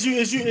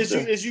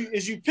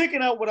 Is you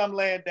picking up what I'm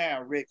laying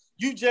down, Rick?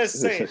 You just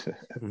said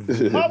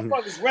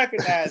motherfuckers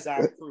recognize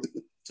our crew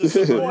to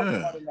support one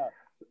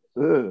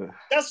another.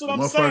 That's what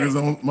I'm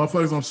saying.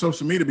 Motherfuckers on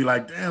social media be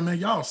like, damn, man,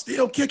 y'all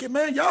still kicking,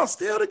 man. Y'all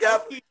still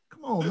together.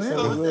 Come on, man.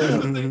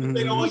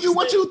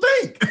 What you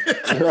think?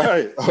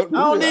 Right. I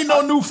don't need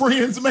no new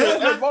friends,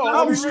 man.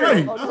 I'm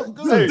straight.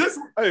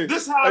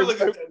 This is how I look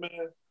at that,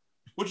 man.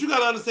 What you got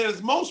to understand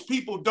is most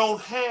people don't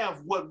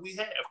have what we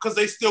have because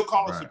they still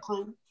call us a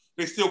crew.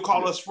 They still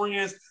call us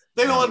friends.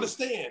 They don't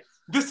understand.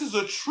 This is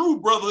a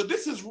true brother.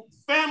 This is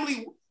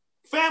family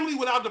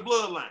without the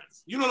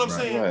bloodlines. You know what I'm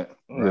saying?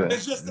 Right.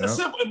 It's just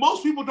simple. And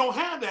most people don't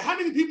have that. How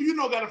many people you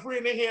know got a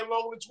friend they had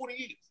longer than 20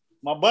 years?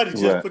 My buddy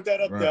just put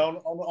that up there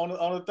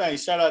on the thing.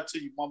 Shout out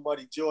to you, my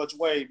buddy George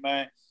Wade,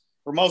 man.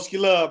 Ramoski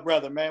Love,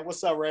 brother, man.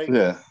 What's up, Ray?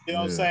 Yeah. You know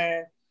what I'm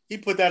saying? He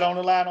put that on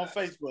the line on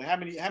Facebook. How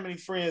many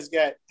friends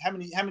got? How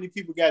many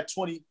people got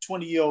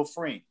 20-year-old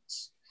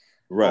friends?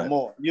 Right. Or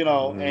more, you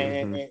know,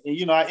 and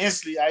you know, I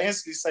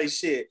instantly say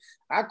shit.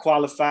 I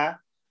qualify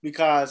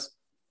because,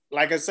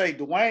 like I say,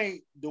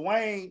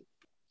 Dwayne,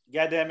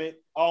 goddamn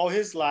it, all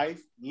his life,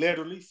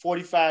 literally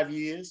 45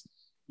 years.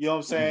 You know what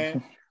I'm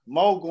saying?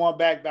 Mo going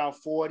back about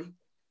 40.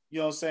 You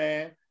know what I'm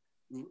saying?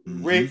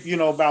 Rick, you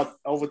know, about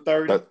over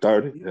 30.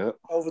 30, yeah.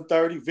 Over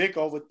 30. Vic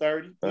over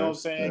 30. You know what I'm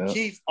saying? Yeah.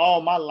 Keith,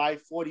 all my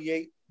life,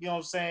 48. You know what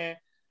I'm saying?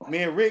 Me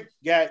and Rick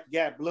got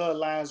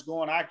bloodlines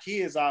going. Our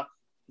kids are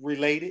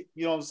related.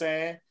 You know what I'm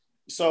saying?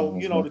 So,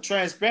 you know, the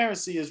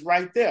transparency is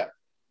right there.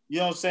 You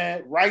know what I'm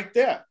saying? Right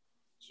there.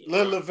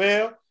 Little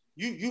Lavelle,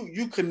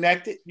 you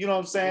connected. You know what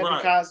I'm saying? Right.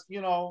 Because,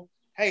 you know,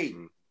 hey,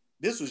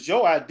 this was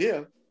your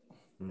idea.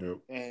 Yep.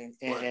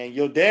 And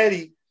your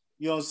daddy,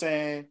 you know what I'm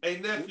saying? Hey,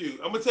 nephew,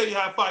 I'm going to tell you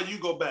how far you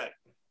go back.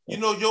 You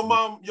know, your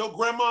mom, your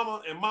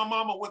grandmama and my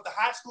mama went to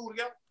high school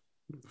together?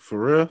 For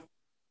real?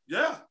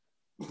 Yeah.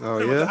 Oh,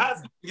 they yeah? went to high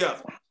school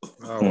together.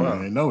 Oh, wow. I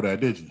didn't know that,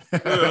 did you? They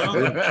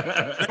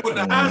went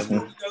to high school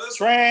together.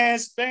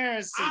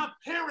 Transparency. Our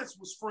parents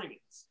was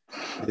friends.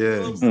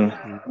 Yeah. You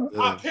know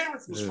our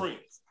parents was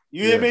friends.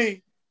 You hear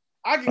me?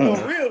 I can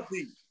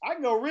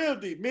go real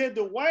deep. Me and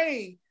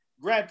Dwayne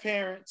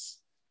grandparents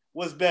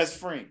was best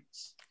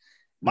friends.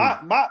 My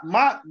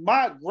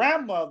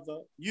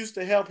grandmother used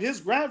to help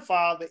his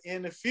grandfather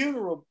in the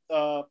funeral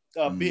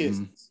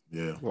business.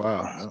 Yeah.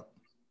 Wow.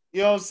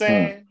 You know what I'm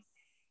saying?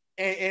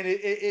 And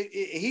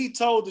he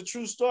told the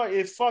true story.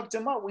 It fucked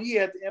him up when he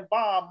had to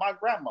embalm my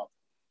grandmother.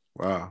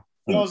 Wow.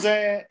 You know what I'm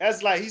saying?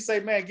 That's like, he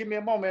say, man, give me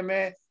a moment,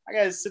 man. I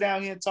got to sit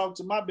down here and talk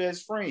to my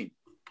best friend.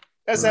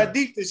 That's how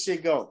deep this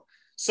shit go.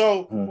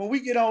 So when we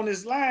get on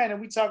this line and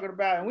we talking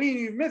about, and we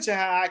didn't even mention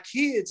how our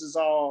kids is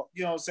all,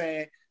 you know what I'm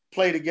saying,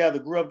 play together,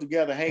 grew up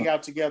together, hang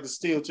out together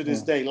still to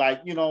this day.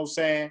 Like, you know what I'm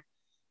saying?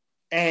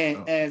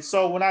 And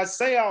so when I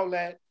say all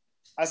that,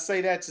 I say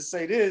that to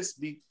say this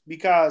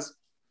because,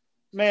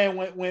 man,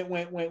 when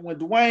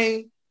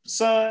Dwayne's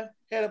son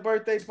had a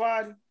birthday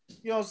party,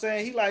 you know what I'm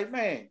saying? He like,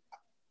 man,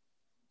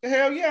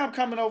 hell yeah, I'm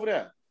coming over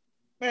there.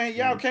 Man,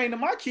 y'all came to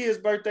my kids'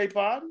 birthday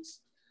parties.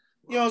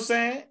 You know what I'm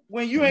saying?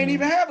 When you ain't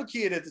even have a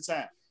kid at the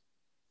time.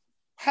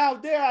 How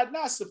dare I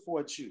not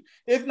support you?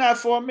 If not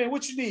for me,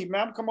 what you need,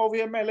 man? I'm come over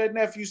here, man. Let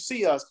nephew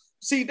see us.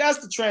 See, that's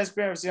the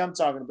transparency I'm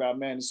talking about,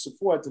 man. The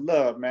support, the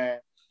love, man.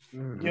 You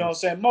know what I'm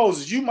saying?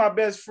 Moses, you my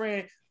best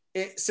friend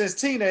since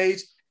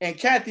teenage, and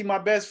Kathy my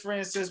best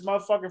friend since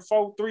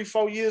motherfucking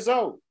 4 years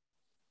old.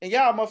 And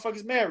y'all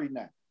motherfuckers married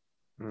now.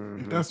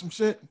 That's some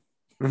shit.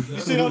 You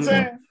see what I'm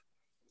saying?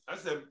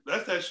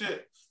 That's that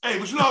shit. Hey,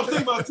 but you know what I'm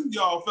thinking about too,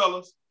 y'all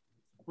fellas?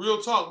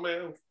 Real talk,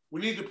 man. We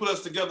need to put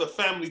us together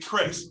family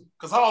crest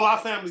because all our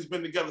families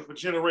been together for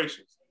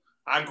generations.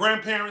 Our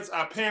grandparents,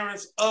 our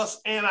parents, us,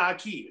 and our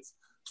kids.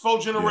 It's 4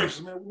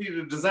 generations, man. We need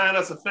to design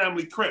us a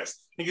family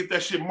crest and get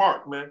that shit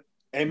marked, man.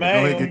 Hey,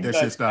 man. Go ahead and get that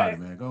shit started,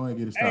 man. Go ahead and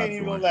get it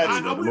started.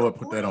 Lord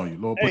put that on you.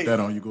 Lord put that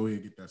on you. Go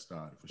ahead and get that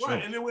started. For sure.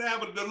 And then we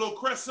have the little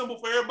crest symbol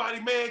for everybody,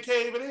 man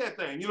cave and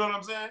everything. You know what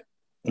I'm saying?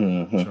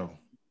 Mm-hmm. Sure.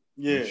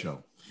 Yeah.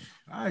 Sure.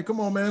 All right, come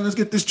on, man. Let's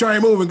get this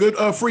train moving. Good.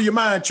 Free your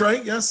mind,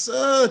 Trey. Yes,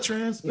 sir.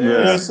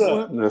 Transparent. Yes,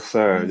 sir. Yes,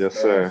 sir. Yes,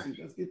 sir.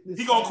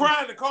 He gonna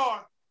cry in the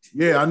car.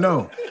 Yeah, I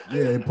know.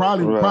 Yeah,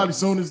 probably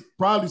soon as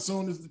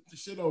the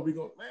shit over, we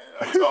go, man.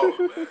 I told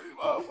him, man,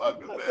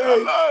 motherfucker, man.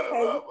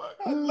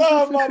 I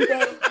love my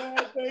brother,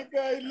 man. Thank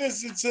God he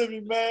listen to me,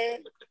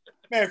 man.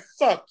 Man,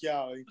 fuck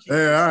y'all.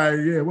 Yeah, all right,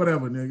 yeah,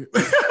 whatever, nigga.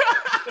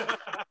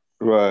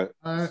 Right.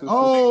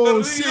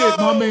 Oh, shit,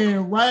 my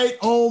man, right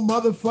on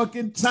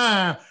motherfucking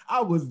time.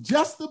 I was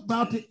just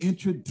about to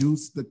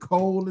introduce the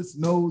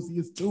coldest,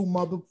 nosiest 2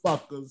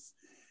 motherfuckers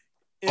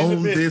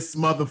on this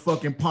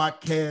motherfucking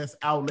podcast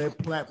outlet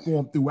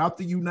platform throughout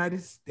the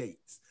United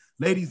States.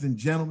 Ladies and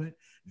gentlemen,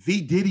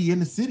 V. Diddy in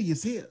the city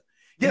is here.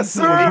 Yes,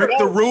 sir. Rick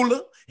the Ruler.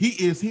 He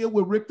is here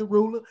with Rick the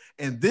Ruler,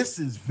 and this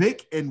is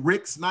Vic and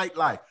Rick's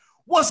Nightlife.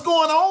 What's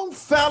going on,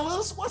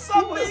 fellas? What's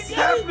up, What's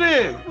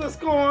happening? What's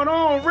going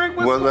on, Rick?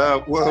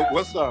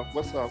 What's up,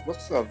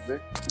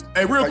 Vic?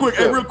 Hey, real quick.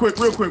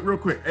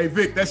 Hey,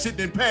 Vic, that shit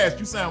didn't pass.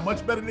 You sound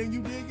much better than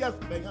you did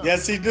yesterday, huh?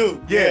 Yes, he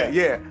do.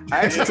 Yeah. I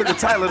actually took a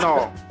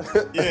Tylenol.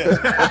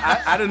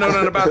 Yeah. I didn't know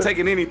nothing about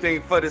taking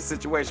anything for this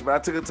situation, but I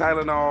took a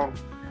Tylenol,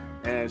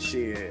 and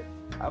shit,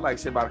 I like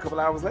shit. About a couple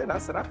hours later, I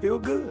said, I feel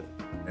good.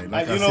 Hey,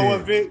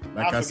 what, Vic?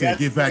 Like I said,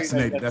 get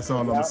vaccinated. That's all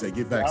I'm going to say.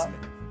 Get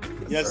vaccinated.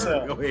 Yes,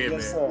 sir. Go ahead, yes,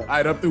 man. Sir. All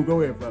right, up through.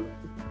 Go ahead, brother.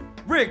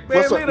 Rick,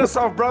 man, lead us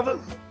off, brother.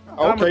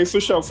 Okay, for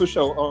sure.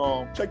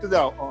 Check this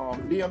out.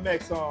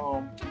 DMX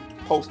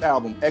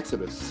post-album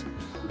Exodus,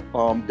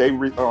 they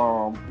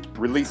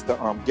released the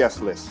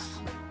guest list.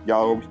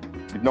 Y'all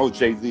know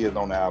Jay-Z is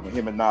on the album.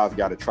 Him and Nas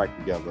got a track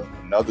together.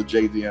 Another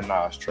Jay-Z and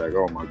Nas track.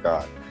 Oh my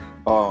God.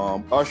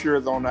 Usher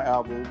is on the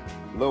album.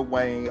 Lil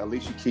Wayne,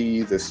 Alicia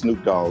Keys, and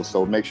Snoop Dogg.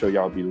 So make sure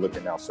y'all be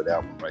looking out for that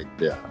one right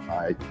there. All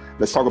right.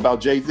 Let's talk about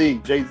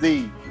Jay-Z.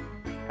 Jay-Z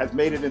has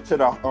made it into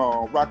the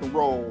Rock and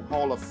Roll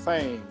Hall of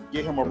Fame.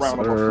 Give him a round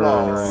of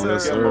applause.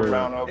 Yes, Give him a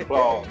round of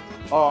applause.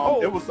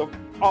 It was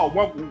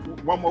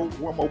one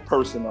more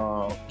person.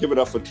 Give it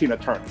up for Tina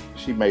Turner.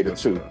 She made it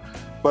too.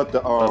 But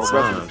the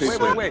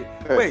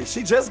wait.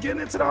 She just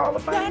getting into the Hall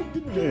of Fame?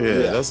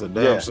 Yeah, that's a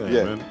damn shame,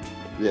 man.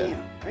 Yeah.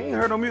 I ain't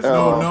heard no music.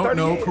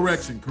 No,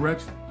 correction.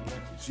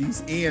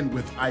 She's in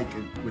with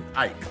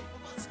Ike.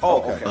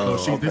 Oh,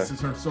 okay. This is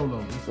her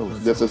solo.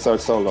 This is her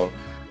solo.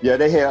 Yeah,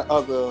 they had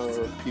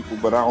other people,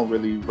 but I don't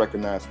really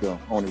recognize them.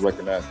 I only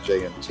recognize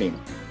Jay and Tina.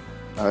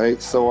 All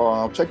right,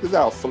 so check this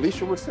out.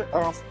 Felicia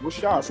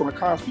Rashad from The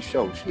Cosby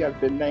Show. She has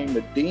been named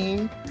the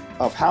Dean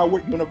of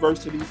Howard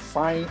University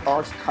Fine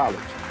Arts College.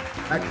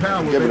 Black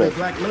power, baby.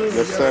 Black love.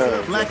 Yes,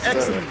 sir. Black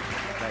excellence.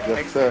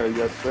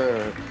 Yes,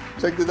 sir.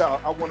 Check this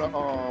out. I want to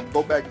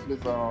go back to this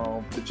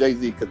to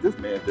Jay-Z because this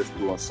man just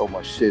doing so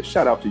much shit.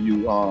 Shout out to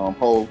you,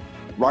 Ho.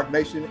 Rock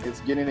Nation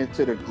is getting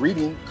into the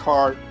greeting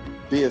card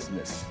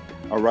business.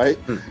 All right,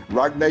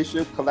 Rock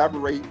Nation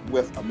collaborate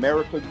with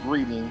America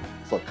Greeting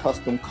for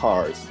custom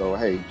cards. So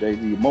hey,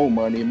 Jay-Z, more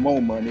money.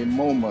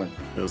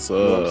 Yes,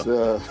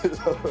 sir.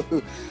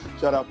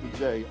 Shout out to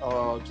Jay.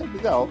 Check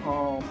this out.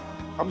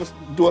 I'm just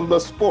doing a little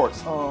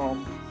sports.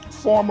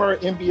 Former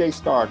NBA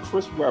star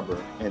Chris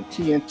Webber and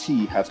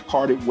TNT has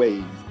parted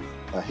ways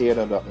ahead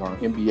of the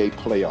NBA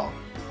playoff.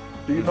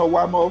 Do you know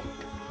why, Mo?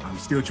 I'm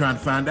still trying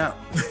to find out.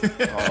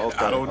 Okay,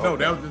 I don't know.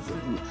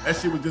 That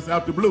shit was just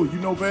out the blue. You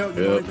know, Val?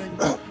 You know anything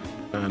about it?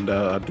 And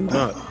I do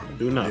not.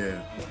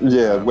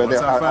 Yeah. Once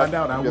I find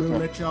out, I will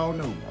let y'all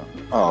know.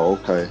 Oh,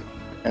 okay.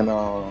 And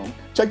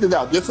check this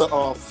out. This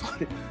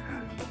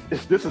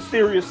is a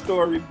serious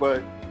story,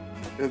 but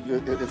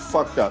it's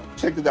fucked up.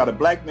 Check this out. A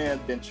black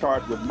man's been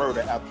charged with murder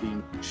after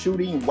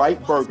shooting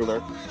white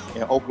burglar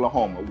in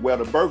Oklahoma, where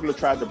the burglar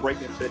tried to break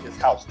into his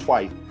house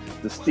twice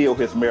to steal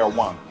his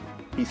marijuana.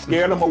 He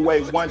scared him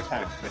away one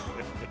time,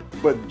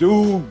 but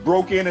dude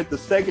broke in at the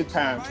second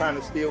time trying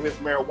to steal his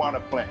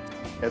marijuana plant.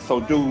 And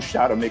so dude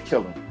shot him and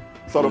killed him.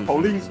 So the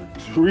police,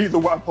 the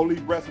reason why police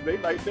arrested him,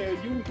 they like, man,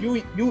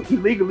 you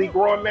illegally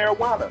growing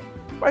marijuana.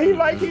 But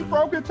he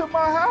broke into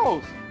my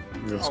house.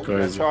 That's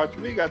crazy.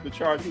 We got to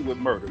charge you with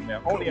murder,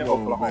 man. Only in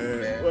Oklahoma,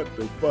 man. What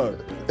the fuck?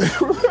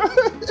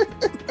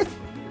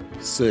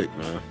 Sick,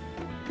 man.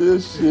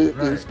 This shit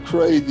is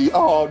crazy.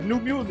 Oh, new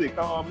music.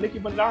 Nicki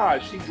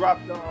Minaj, she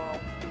dropped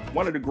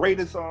one of the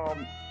greatest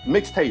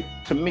mixtape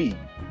to me,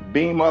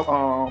 Beam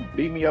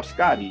Me Up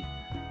Scotty.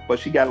 But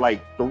she got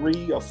like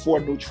 3 or 4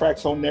 new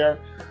tracks on there.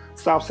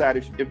 Southside,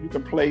 if you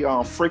can play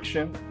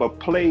Friction, but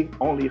play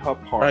only her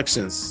part.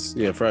 Fractions.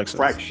 Yeah, Fractions.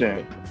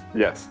 Fraction.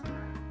 Yes.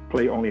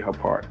 Play only her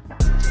part.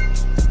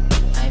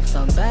 I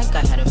fell back,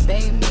 I had a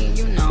baby,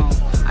 you know.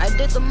 I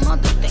did the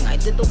mother thing, I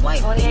did the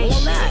white thing,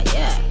 all that,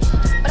 yeah.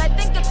 But I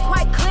think it's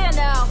quite clear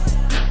now.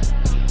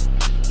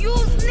 You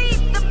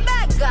need the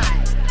bad guy.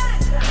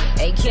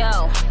 Hey,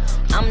 yo.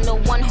 I'm the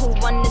one who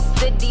run the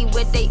city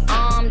where they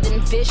armed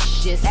and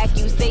vicious.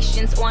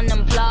 Accusations on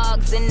them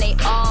blogs and they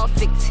all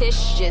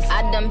fictitious.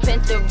 I done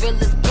bent the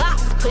realest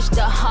blocks, push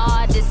the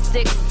hardest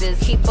 6s.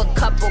 Keep a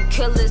couple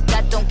killers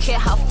that don't care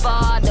how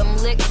far them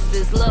licks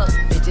is. Look,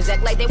 bitches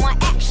act like they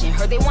want action,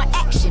 heard they want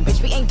action. Bitch,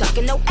 we ain't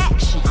ducking no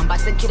action. I'm about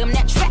to get them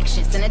that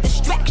traction, send a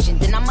distraction.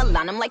 Then I'ma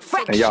line them like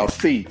fraction. And y'all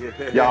see.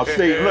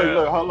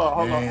 Look, hold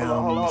on.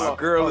 My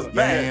girl is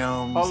back.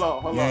 Hold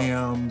on.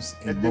 Yams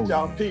and did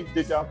y'all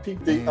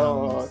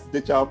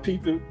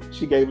peep it?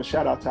 She gave a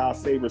shout out to our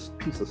favorite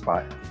pizza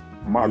spot,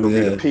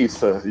 Margarita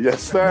Pizza.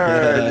 Yes, sir.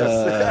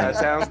 That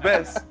sounds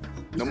best.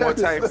 No more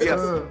time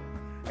fiesta.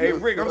 Hey,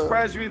 Rick, I'm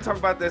surprised you didn't talk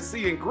about that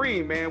Sea and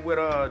Green, man, with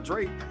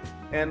Drake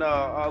and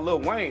Lil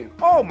Wayne.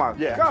 Oh my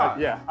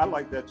God. I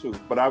like that too.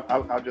 But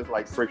I just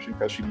like Friction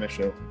because she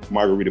mentioned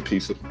Margarita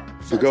Pizza.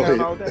 So go ahead.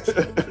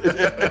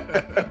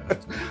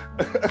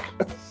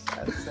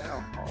 That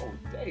sound all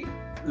day.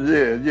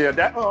 Yeah.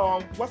 That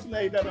what's the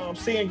name? That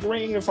Sea and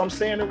Green, if I'm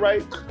saying it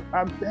right.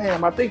 I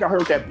think I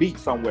heard that beat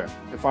somewhere.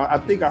 I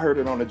think I heard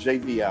it on a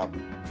Jay-Z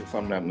album, if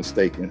I'm not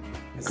mistaken.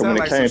 It sounds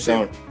like some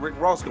shit Rick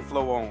Ross can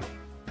flow on.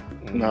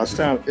 No,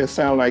 it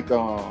sound like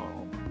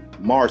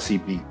Marcy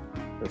beat,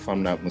 if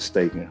I'm not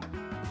mistaken.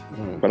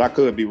 But I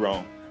could be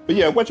wrong. But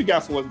yeah, what you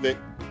got for us, Vic?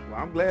 Well,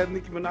 I'm glad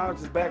Nicki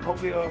Minaj is back.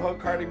 Hopefully, her,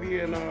 Cardi B,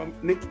 and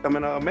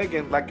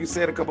Megan, like you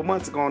said a couple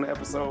months ago on the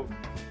episode.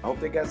 I hope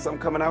they got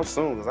something coming out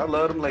soon, because I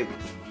love them ladies.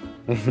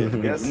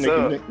 Yes,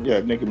 sir.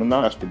 Nicki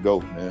Minaj the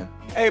GOAT, man.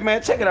 Hey,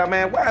 man, check it out,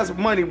 man. Why is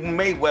Money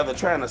Mayweather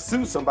trying to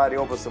sue somebody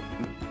over some...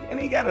 And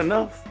he got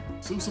enough.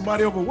 Sue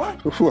somebody over what?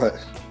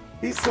 What?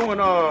 He's suing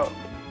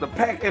the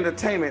Pack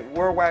Entertainment,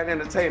 Worldwide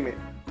Entertainment,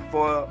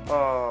 for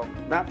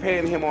not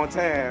paying him on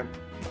time.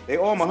 They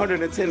owe him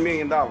 $110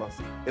 million.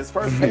 His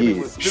first payment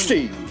was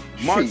due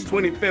March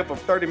 25th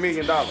of $30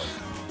 million.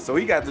 So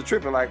he got to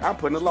tripping like, I'm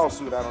putting a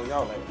lawsuit out on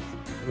y'all ass.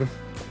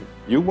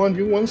 You won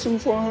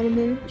suit for $100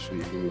 million?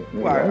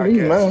 Well, I guess,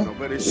 you know,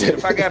 but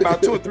if I got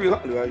about 200 or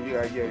 300,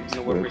 yeah, you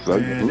know what?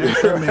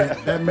 Man,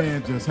 that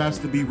man just has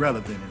to be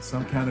relevant in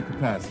some kind of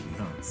capacity,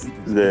 huh? He's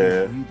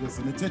just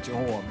an attention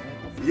whore, man.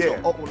 Yeah.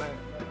 I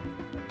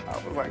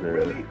was like,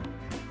 really?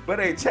 But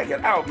hey, check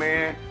it out,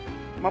 man.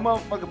 My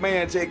motherfucking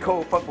man J.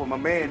 Cole fuck with my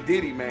man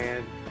Diddy,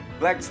 man.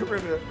 Black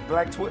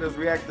Twitter's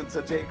reacting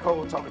to J.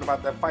 Cole talking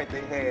about that fight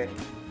they had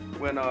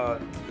when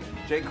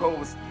J. Cole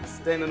was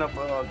standing up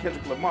for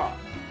Kendrick Lamar.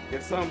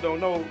 If some don't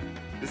know,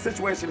 the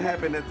situation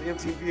happened at the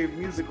MTV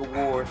Music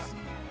Awards.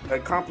 A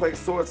complex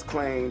source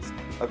claims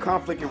a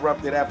conflict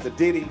erupted after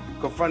Diddy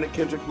confronted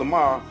Kendrick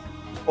Lamar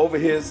over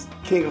his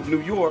King of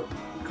New York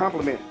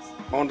compliments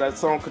on that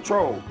song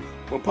Control.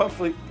 When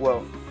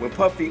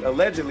Puffy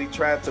allegedly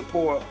tried to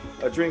pour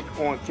a drink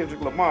on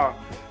Kendrick Lamar,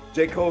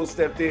 J. Cole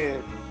stepped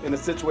in and the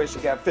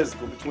situation got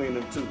physical between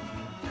them two.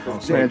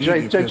 Man,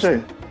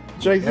 Jay-Z,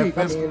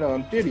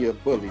 Diddy a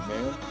bully,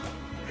 man.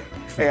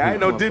 Hey, I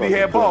didn't know Diddy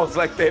had balls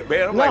like that,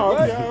 man. I'm like,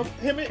 what?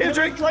 Him and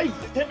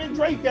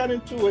Drake got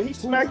into it. He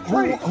smacked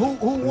Drake.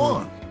 Who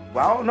won?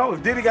 Well, I don't know.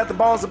 If Diddy got the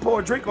balls to pour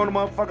a drink on the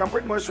motherfucker, I'm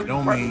pretty much sure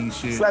don't mean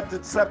shit.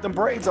 Slapped them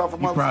braids off of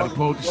motherfucker. He probably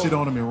pulled the shit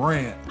on him and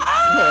ran.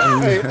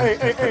 Hey,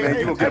 man,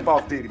 you gonna get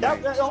off Diddy,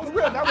 man. That's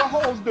what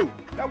hoes do.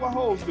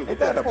 Ain't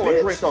that a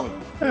bitch? Drink on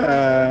him.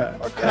 Man.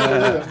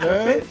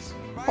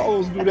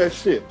 Hoes do that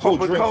shit.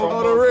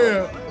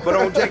 But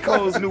on J.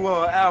 Cole's new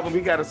album,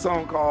 he got a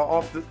song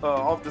called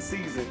Off the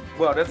Season.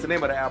 Well, that's the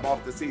name of the album,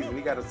 Off the Season.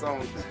 He got a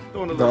song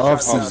doing a little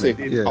off season.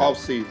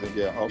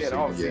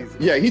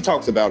 Yeah, he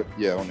talks about it.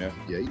 Yeah, on there.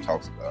 Yeah, he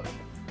talks about it.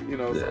 You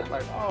know, so it's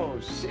like, oh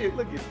shit,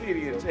 look at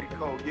Diddy and J.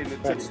 Cole getting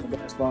into it.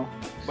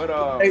 But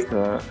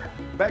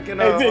back in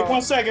hey Vic,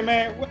 1 second,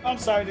 man. I'm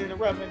sorry to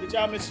interrupt, man. Did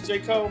y'all mention J.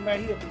 Cole,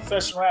 man? He a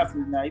professional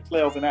athlete now. He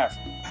play over in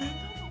Africa.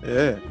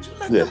 Yeah.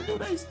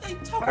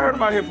 I heard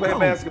about him playing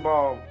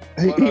basketball.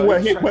 He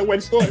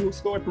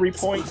scored 3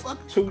 points,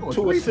 two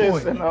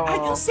assists, and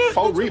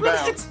 4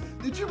 rebounds.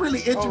 Did you really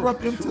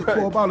interrupt him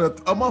for about a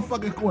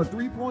motherfucker scoring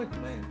 3 points,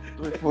 man?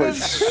 3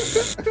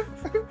 points.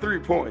 3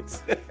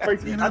 points.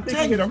 And I'm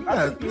telling you, you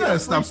gotta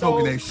stop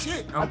smoking that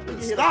shit.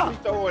 Stop. He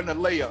throw in a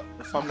layup,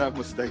 if I'm not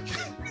mistaken.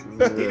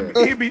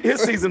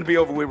 His season will be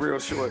over with real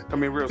short. I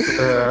mean, real soon.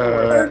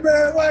 Hey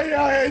man, why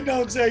y'all hating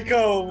on J.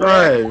 Cole, man?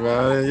 Right,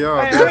 man. Y'all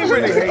I ain't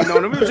really hating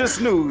on him. It was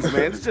just news,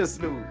 man. It's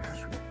just news.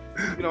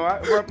 You know,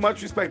 I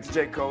much respect to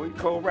J. Cole. He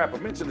Cole rapper.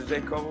 Mention to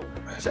J. Cole.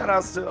 Shout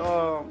outs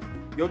to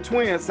your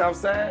twin,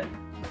 Southside.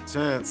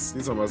 Chance.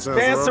 You talking about Chance?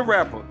 Chance the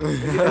Rapper.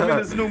 He's in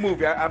this new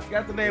movie. I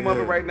forgot the name of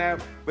it right now,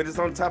 but it's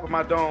on top of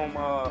my dome.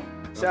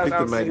 Shout out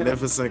to the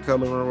Magnificent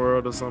Coloring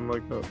World or something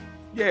like that.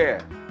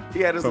 Yeah. He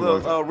had his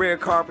little red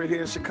carpet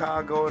here in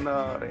Chicago in the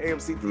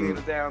AMC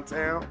Theater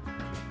downtown.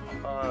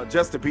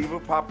 Justin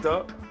Bieber popped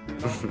up.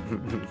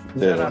 You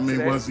know? I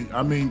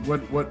mean,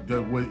 what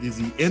is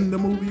he in the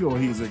movie or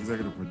he's an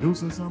executive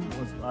producer or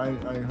something? I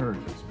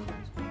heard this.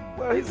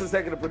 Well, he's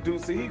executive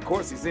producer. Of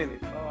course, he's in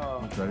it.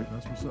 Okay,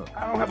 that's what's up.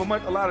 I don't have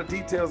a lot of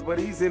details, but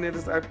he's in it.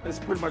 It's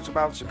pretty much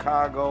about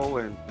Chicago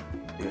and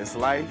his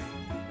life.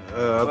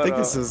 I think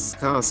it's his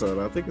concert.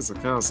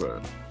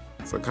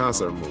 It's a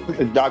concert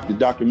movie.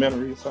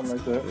 Documentary or something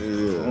like that.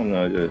 Yeah. I don't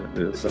know.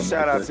 Yeah. So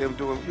shout out to him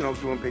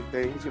doing big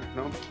things,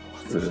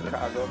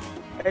 Chicago.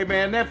 Hey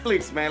man,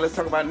 Netflix, man. Let's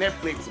talk about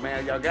Netflix,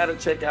 man. Y'all gotta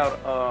check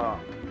out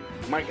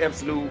Mike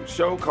Epps' new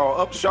show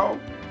called Upshaw.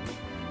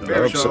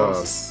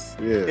 Upshaws.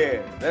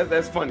 Yeah,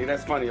 that's funny.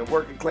 That's funny. A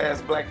working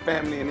class black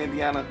family in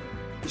Indiana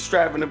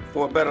striving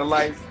for a better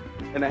life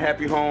and a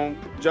happy home,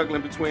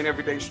 juggling between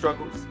everyday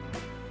struggles.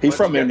 He's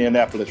from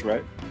Indianapolis,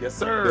 right? Yes,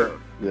 sir.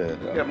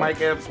 Yeah. Mike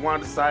Epps,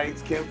 Wanda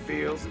Sykes, Kim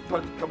Fields, a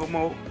couple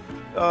more.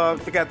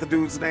 Forgot the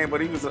dude's name, but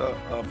he was a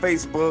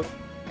Facebook,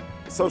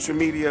 social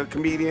media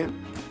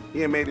comedian. He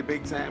had made it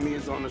big time. He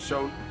is on the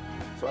show.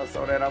 So I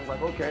saw that. I was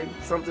like, okay,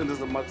 something is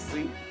a must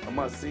see.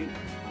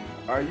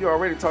 You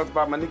already talked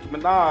about my Nicki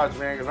Minaj,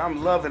 man, because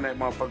I'm loving that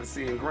motherfucker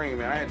Seeing Green,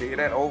 man. I had to hear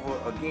that over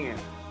again.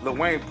 Lil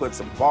Wayne put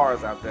some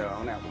bars out there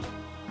on that one.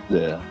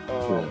 Yeah.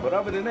 But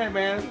other than that,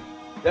 man,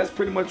 that's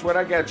pretty much what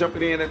I got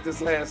jumping in at this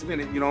last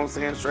minute, you know what I'm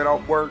saying? Straight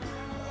off work,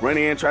 run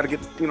in, try to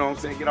get,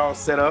 get all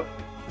set up.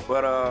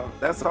 But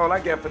that's all I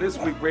got for this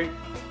week, Rick.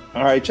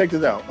 All right, check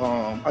this out.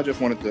 I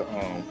just wanted to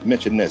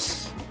mention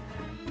this.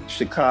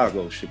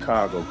 Chicago,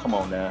 come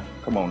on now.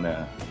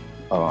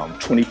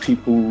 20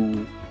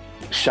 people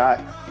shot,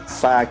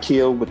 5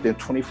 killed within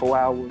 24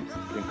 hours,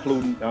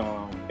 including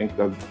a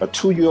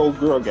 2-year-old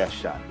girl got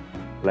shot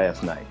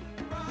last night.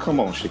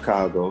 Come on,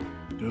 Chicago.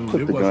 Dude,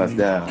 put the guns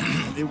down.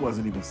 It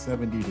wasn't even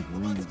 70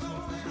 degrees.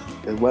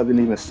 It wasn't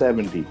even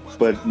 70.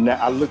 But now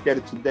I looked at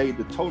it today,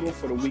 the total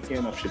for the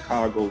weekend of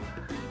Chicago,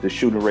 the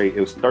shooting rate, it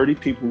was 30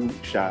 people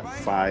shot,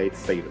 5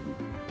 fatally.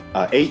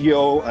 An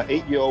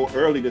 8-year-old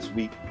early this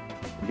week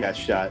got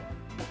shot,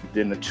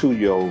 then the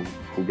 2-year-old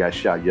who got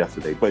shot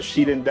yesterday. But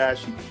she didn't die.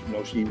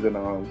 She's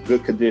in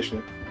good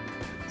condition.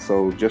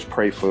 So just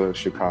pray for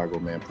Chicago,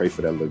 man. Pray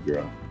for that little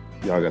girl.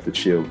 Y'all got to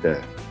chill with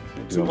that.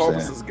 You Two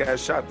officers got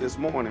shot this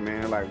morning,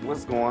 man. Like,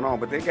 what's going on?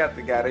 But they got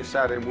the guy they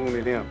shot and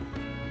wounded him.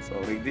 So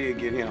they did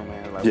get him,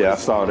 man. Like, yeah, I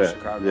saw that.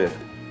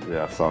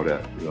 Yeah, I saw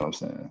that. You know what I'm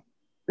saying?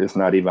 It's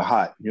not even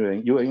hot. You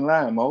ain't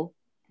lying, Mo.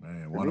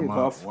 Man,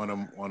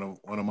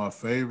 one of my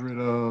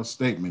favorite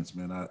statements,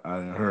 man, I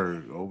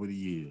heard over the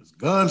years.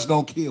 Guns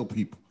don't kill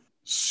people.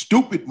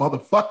 Stupid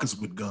motherfuckers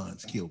with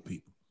guns kill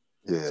people.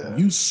 Yeah. So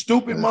you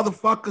stupid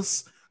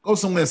motherfuckers, go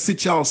somewhere and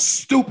sit y'all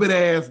stupid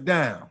ass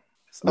down.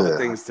 There's other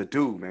things to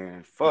do,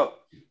 man. Fuck.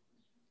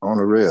 On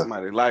the real.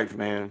 Somebody's life,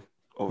 man.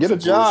 Get a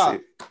job.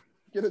 Bullshit.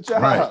 Get a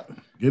job. Right.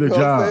 Get a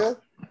job.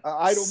 An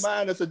idle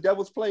mind is a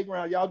devil's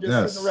playground. Y'all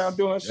just sitting around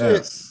doing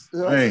shit. You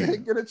know hey.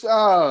 Get a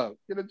job.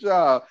 Get a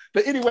job.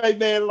 But anyway,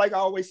 man, like I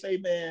always say,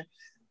 man,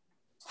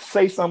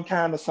 say some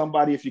kind to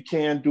somebody. If you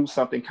can do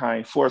something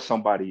kind for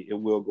somebody, it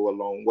will go a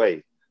long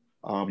way.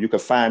 You can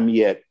find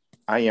me at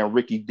I am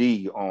Ricky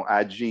D on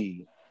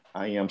IG.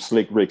 I am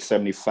Slick Rick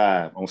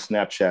 75 on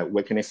Snapchat.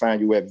 Where can they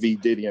find you at V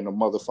Diddy in the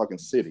motherfucking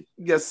city?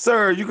 Yes,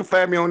 sir. You can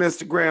find me on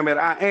Instagram at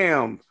I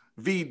am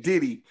V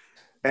Diddy.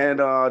 And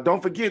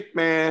don't forget,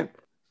 man,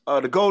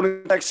 the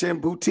Golden Collection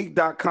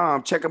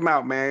Boutique.com. Check them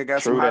out, man.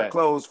 Got some hot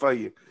clothes for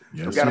you.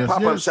 Yes, we got a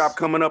pop-up shop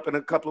coming up in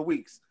a couple of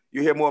weeks.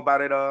 You'll hear more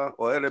about it, or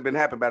it'll have been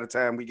happening by the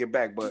time we get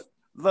back. But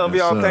love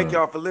y'all. Sir. Thank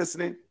y'all for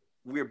listening.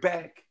 We're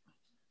back.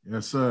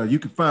 Yes, sir. You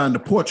can find the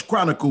Porch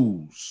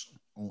Chronicles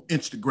on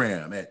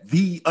Instagram at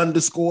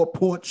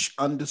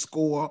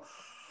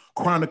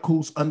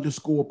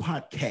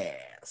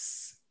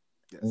the_Porch_Chronicles_podcast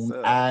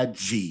on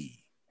IG.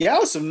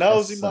 Y'all some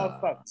nosy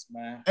motherfuckers,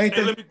 man. Hey,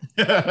 let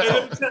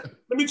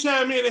me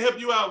chime in and help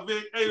you out,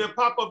 Vic. Hey, the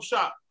pop-up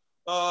shop,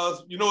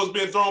 it's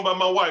being thrown by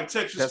my wife,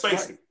 Texas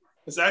Space. Right.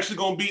 It's actually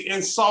going to be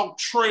in Salt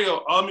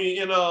Trail.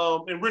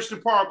 In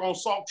Richland Park on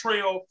Salt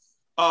Trail,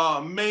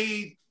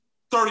 May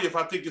 30th,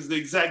 I think is the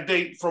exact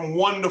date, from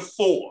 1 to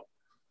 4.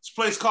 It's a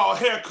place called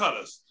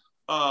Haircutters.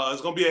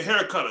 It's going to be a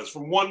Haircutters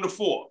from 1 to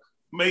 4,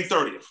 May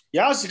 30th.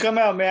 Y'all should come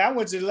out, man. I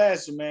went to the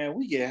last one, man.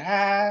 We get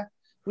high,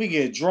 we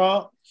get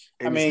drunk.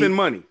 And you spend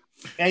money.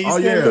 And you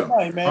spend good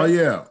money, man. Oh,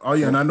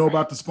 yeah. And I know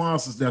about the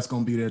sponsors that's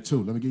going to be there,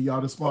 too. Let me give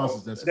y'all the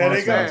sponsors that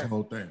sponsor this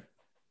whole thing.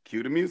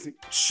 Cue the music.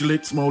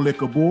 Schlitz Mo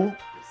Liquor Bull. Yes,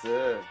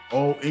 sir.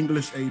 Old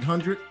English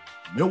 800.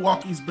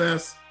 Milwaukee's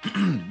Best.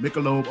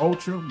 Michelob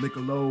Ultra.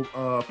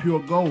 Michelob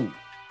Pure Gold.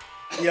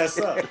 Yes,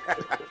 sir.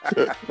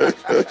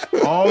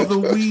 all the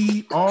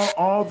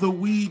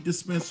weed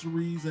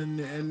dispensaries and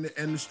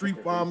the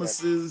street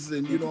pharmacists,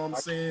 and you know what I'm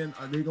saying,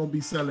 they're gonna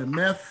be selling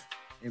meth,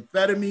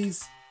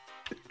 amphetamines,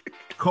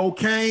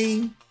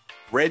 cocaine,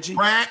 Reggie,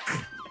 crack,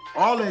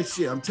 all that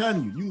shit. I'm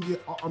telling you,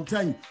 I'm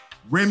telling you,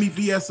 Remy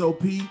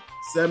VSOP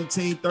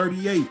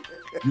 1738.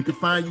 You can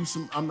find you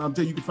some. I'm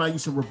telling you, can find you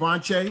some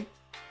Revanche.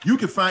 You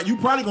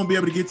probably gonna be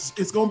able to get.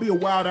 It's gonna be a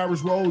Wild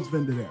Irish Rose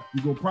vendor there.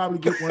 You gonna probably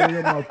get one of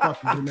them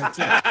motherfuckers in that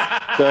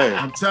chain.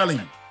 I'm telling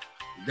you,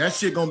 that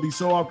shit gonna be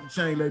so off the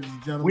chain, ladies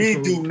and gentlemen. We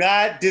do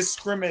not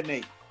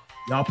discriminate.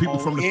 Y'all people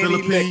from the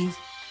Philippines,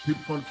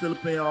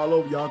 all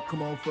over. Y'all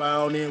come on, fly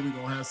on in. We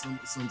gonna have some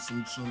of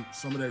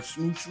that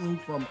shmoo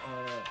from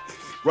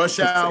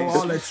Rush Hour,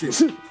 all that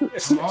shit.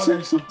 All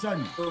that shit, I'm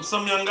telling you.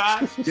 Some young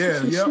guys?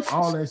 Yeah,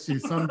 all that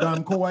shit. Some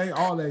Don Koi,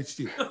 all that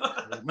shit.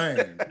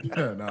 Man,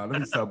 let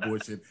me stop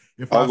bullshit.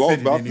 If I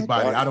offended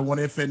anybody, I don't want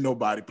to offend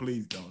nobody.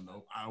 Please don't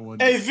know.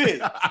 Hey, Vic.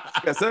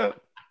 Yes, sir.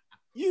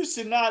 You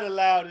should not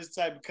allow this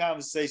type of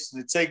conversation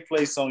to take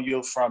place on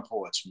your front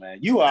porch, man.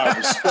 You are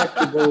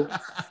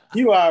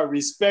a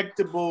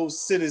respectable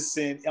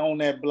citizen on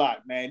that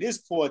block, man. This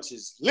porch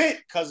is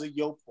lit because of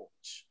your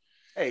porch.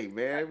 Hey,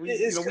 man,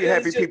 we're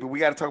happy people. We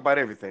got to talk about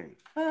everything.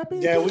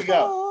 There we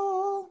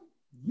go.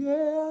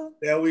 Yeah.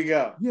 There we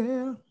go.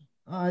 Yeah.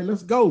 All right,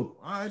 let's go.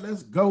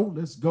 Let's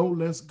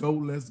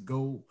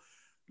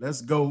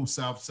go,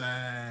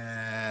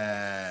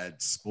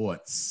 Southside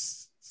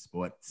Sports.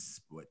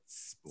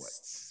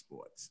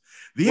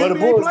 The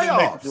NBA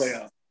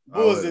playoffs.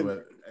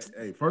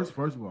 Hey, first of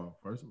all,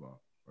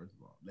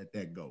 let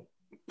that go.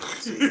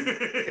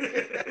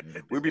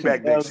 We'll be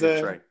back next week,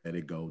 Trey. Let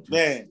it go.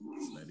 Man.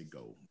 Let it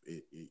go.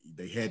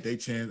 They had their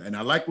chance, and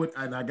I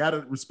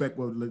gotta respect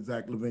what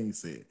Zach LaVine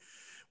said.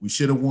 We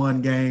should have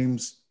won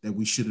games that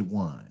we should have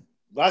won.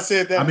 I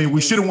said that. I mean, we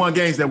should have won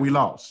games that we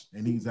lost,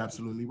 and he's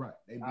absolutely right.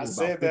 I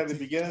said that at the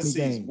beginning of the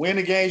season. Win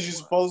the games you're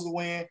supposed to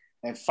win,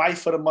 and fight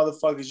for the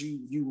motherfuckers you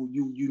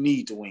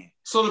need to win.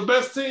 So the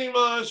best team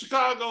in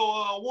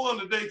Chicago won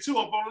today too,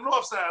 up on the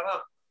north side,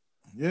 huh?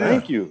 Yeah.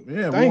 Thank you.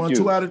 Yeah, we won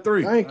 2 out of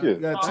 3. Thank you.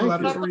 Got 2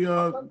 out of 3.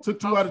 Took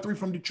 2 out of 3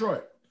 from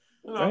Detroit.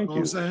 Thank you. What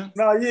I'm saying?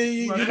 No,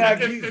 you're not.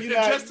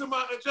 Just to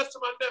my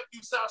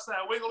nephew Southside,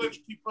 we ain't gonna let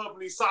you keep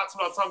pumping these socks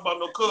without talking about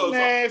no cubs.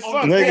 Man,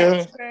 fuck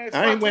nigga. that.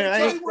 I ain't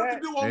wearing.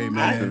 Hey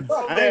man,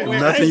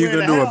 nothing you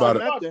can do about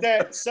it.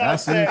 That's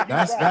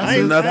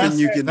nothing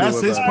you can do about it.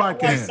 That's his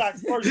podcast.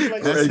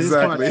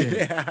 Exactly.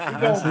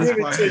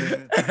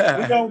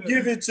 We're gonna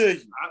give it to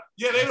you.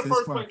 Yeah, they the That's first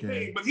his place podcast.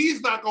 team, but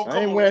he's not gonna. I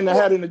ain't wearing the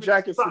hat and the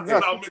jacket for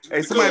nothing.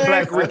 Hey, somebody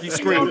black Ricky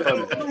scream for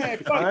me.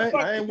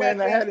 I ain't wearing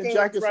the hat and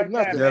jacket for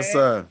nothing. Yes,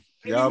 sir.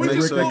 Y'all we make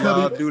just sure Rick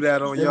y'all Cubby- do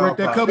that on They y'all Rick,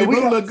 that podcast. Cubby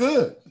Blue look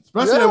good.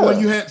 Especially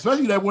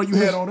that one you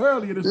had on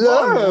earlier this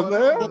morning. Yeah, boy.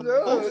 man.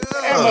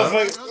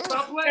 That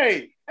Stop motherfucker, playing.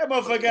 hey, that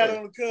motherfucker got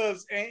on the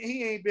Cubs and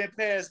he ain't been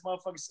past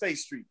motherfucking State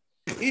Street.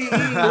 He Hey,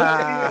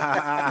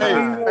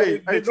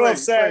 the north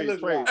side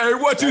look like. Hey,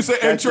 what you say?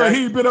 Hey, Trey,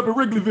 he ain't been up in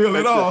Wrigleyville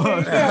at all.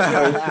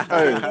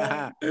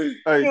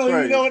 Hey, You know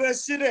Trey. where that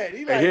shit at.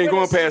 He, like, Hey, he ain't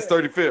where going that past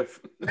shit 35th.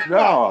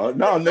 No,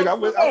 nigga.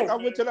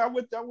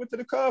 I went to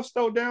the Cubs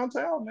store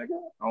downtown, nigga.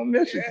 On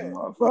Michigan, at?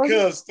 motherfucker.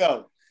 Cubs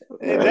stuff.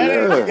 Yeah, That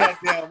ain't the yeah.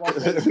 goddamn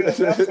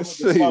motherfucker.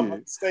 Shit.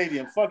 Motherfucking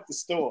stadium. Fuck the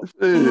store.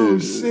 Oh,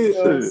 shit. You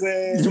know what I'm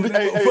saying? You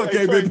Hey, fuck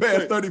ain't Trey, been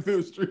past Trey.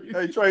 35th Street.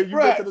 Hey, Trey, you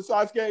Right. been to the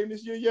Sox game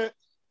this year yet?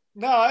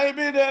 No, I ain't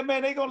been there,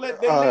 man. They gonna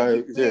let All let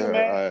right, you in,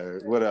 man. all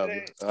right,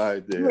 whatever. All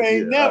right, You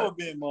ain't never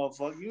been,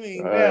 motherfucker. You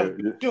ain't never.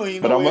 You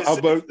ain't know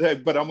where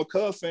But I'm a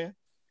Cubs fan.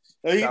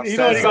 you know what he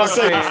gonna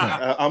say?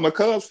 I'm a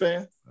Cubs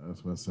fan.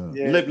 That's what's up.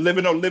 Yeah.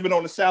 Living on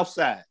the South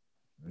Side,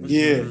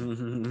 Yeah.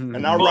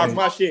 and I rock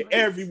my shit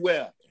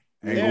everywhere.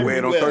 Hey,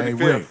 We're on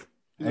Everywhere. 35th.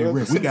 Hey,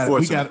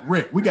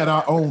 Rick, we got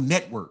our own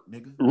network,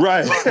 nigga.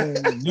 Right.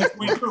 Own network.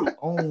 We do.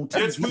 Own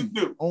Yes, we TV.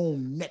 do.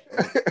 Own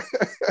network.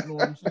 You know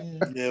what I'm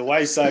saying? Yeah,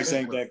 White Sox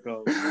ain't that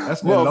cold.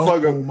 That's that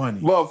local money.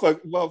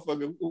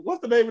 Motherfucker.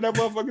 What's the name of that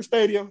motherfucking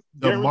stadium?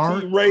 The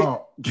mark. Rate.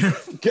 Oh.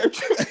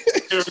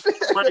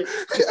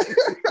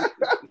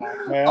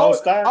 Man, don't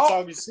start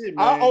talking shit,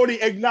 man. I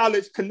only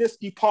acknowledge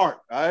Comiskey Park.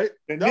 All right,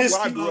 that's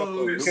where I grew up.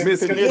 I'm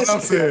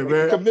saying,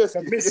 man.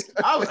 Comiskey.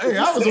 I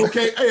was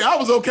okay. Hey, I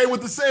was okay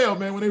with the sale,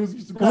 man. When they was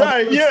used to call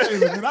Right, it yeah. sale,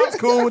 man. I was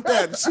cool with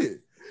that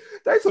shit.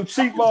 They some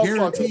cheap motherfuckers,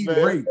 Guaranteed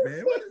man. rate,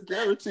 man.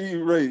 Guaranteed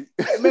rate.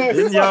 Man,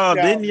 Didn't fuck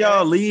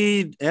y'all man.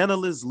 lead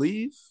analysts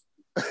leave?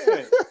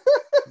 Yeah.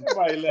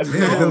 Nobody left me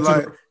Man,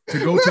 alone. to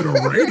go to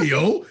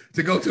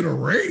the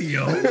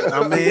radio.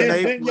 I mean,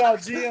 Didn't y'all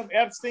GM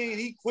Epstein?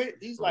 He quit.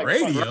 He's like,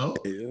 radio.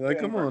 like,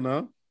 come on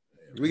now.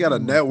 We got a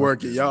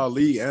network and y'all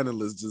lead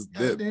analysts just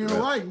dip. Damn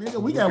right,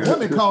 nigga. We got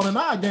women calling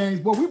our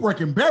games, boy. We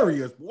breaking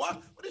barriers.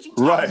 What is you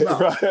talking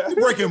about? Right. We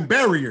breaking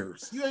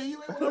barriers. You know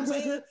what I'm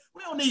saying?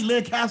 We don't need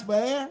Lynn Casper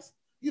ass.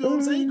 You know what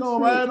I'm saying? You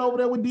going right over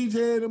there with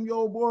DJ and them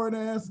your boring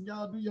ass and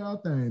y'all do y'all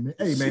thing, man.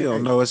 Hey, man. She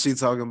don't know what she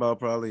talking about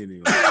probably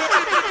anyway.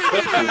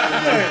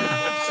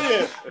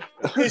 shit.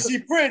 Is she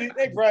pretty?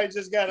 They probably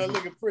just got her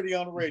looking pretty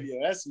on the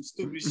radio. That's some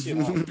stupid shit.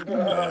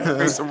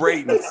 There's some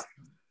ratings.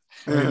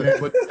 Hey, man,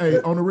 but hey,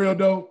 on the real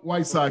though,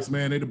 White Sox,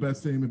 man, they the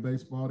best team in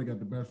baseball. They got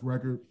the best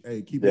record.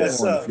 Hey, keep it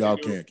Yes, going sir. if y'all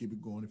can. Keep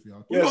it going if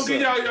y'all can. We gonna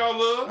give y'all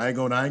love. I ain't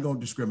gonna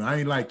discriminate. I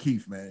ain't like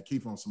Keith, man.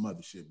 Keith on some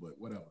other shit, but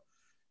whatever.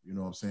 You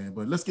know what I'm saying?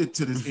 But let's get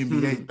to this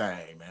NBA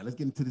thing, man. Let's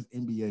get into this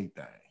NBA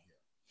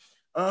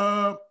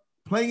thing.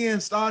 Play-in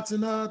starts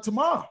in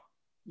tomorrow.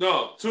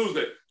 No,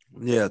 Tuesday.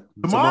 Yeah,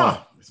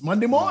 Tomorrow. It's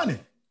Monday morning.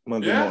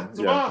 Monday Yeah, morning.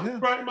 tomorrow. Yeah.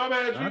 Right, my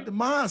bad. Not G.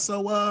 tomorrow.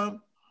 So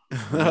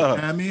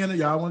chime in.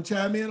 Y'all want to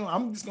chime in?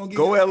 I'm just gonna get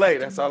Go LA.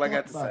 That's all I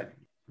got to say.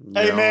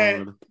 Hey,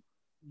 man.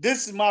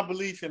 This is my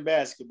belief in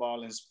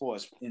basketball and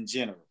sports in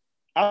general.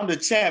 I'm the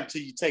champ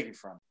till you take it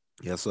from me.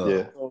 Yes, sir.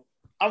 Yeah. So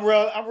I'm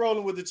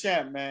rolling with the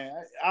champ, man.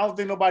 I don't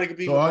think nobody could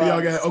beat So all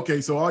y'all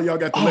LeBron. so all y'all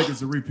got the Lakers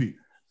to repeat.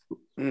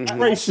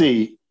 Great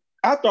seed.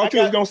 I thought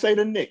you was gonna say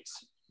the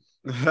Knicks.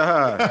 I'm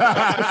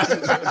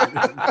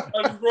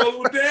just rolling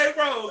with Derrick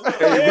Rose.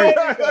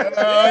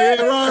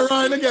 Yeah,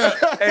 right. Look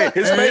at Hey,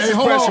 his face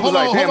expression was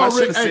like, damn, I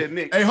should have said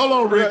Nick. Hey, hold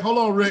on,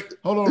 Rick.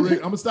 I'm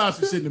gonna start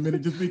some shit in a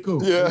minute. Just be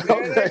cool. Yeah.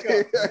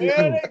 There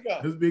they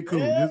go. Just be cool.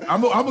 Yeah.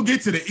 I'm gonna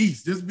get to the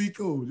East. Just be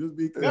cool. Go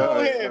Go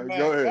ahead, man.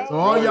 Go ahead. So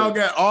all y'all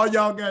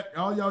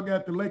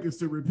got the Lakers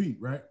to repeat,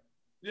 right?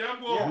 Yeah, I'm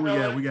Who going. we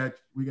LA. got?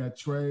 We got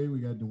Trey, we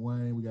got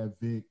Dwayne, we got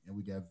Vic, and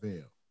we got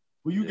Vail.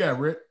 Who you got,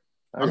 Rick?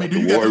 I mean, do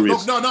you got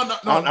Warriors? no?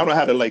 I don't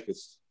have the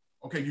Lakers.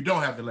 Okay, you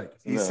don't have the Lakers.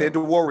 He said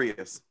the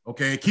Warriors.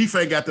 Okay, Keith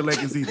ain't got the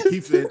Lakers either.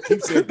 Keith said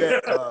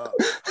that.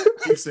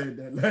 Keith said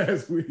that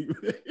last week.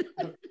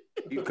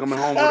 He's coming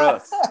home with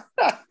us.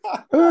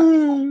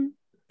 And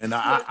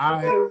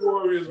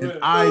Warriors, man.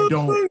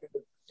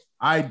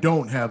 I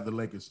don't have the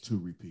Lakers to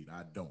repeat.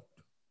 I don't.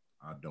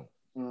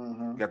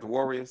 Mhm. You got the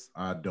Warriors.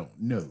 I don't.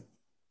 No.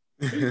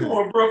 Come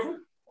on,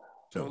 Brooklyn.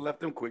 Joe left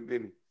them quick,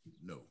 didn't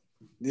No.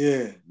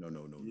 Yeah. No.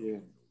 Yeah.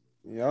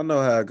 Y'all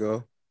know how it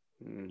go.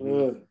 he? Mhm.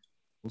 Good.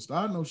 Don't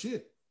start no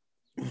shit.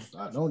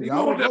 Don't You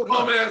y'all going don't that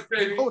bum go there. ass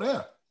baby.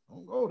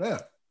 Don't go there.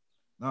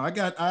 No, I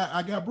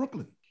got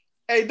Brooklyn.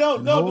 Hey, don't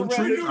I've been you holding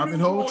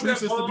on true that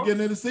since the bum?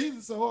 beginning of the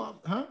season. So,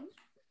 huh?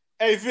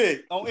 Hey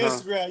Vic, on Uh-huh.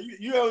 Instagram,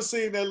 you ever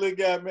seen that little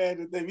guy, man,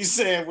 that they be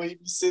saying when he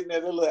be sitting there,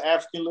 that little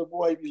African little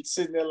boy, he be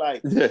sitting there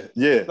like,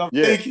 Yeah. don't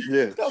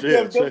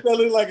that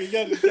look like a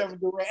younger Kevin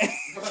Durant.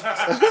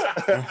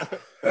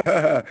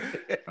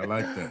 I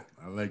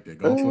like that.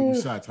 Go throw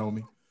your shots,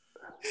 homie.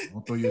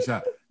 Don't throw your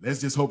shot.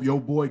 Let's just hope your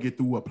boy get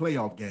through a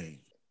playoff game.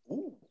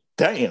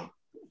 Damn.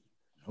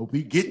 Hope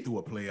he get through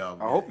a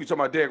playoff. I hope you're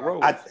talking about Derrick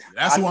Rose.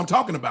 That's who I'm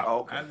talking about.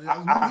 Okay.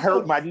 I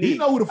hurt my knee. You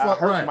know who the fuck,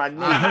 right? My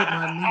knee. I hurt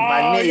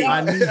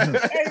my knee.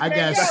 I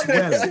got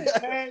swelling.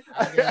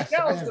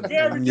 That was the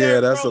very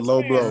that's a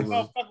low blow,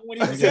 man. When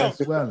he was young.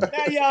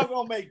 Now y'all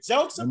gonna make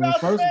jokes about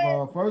it.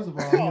 First of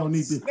all, he don't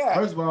need to.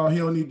 First of all, he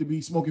don't need to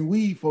be smoking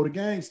weed for the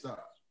game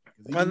starts.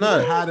 Why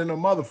not? High than a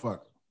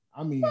motherfucker.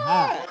 I mean,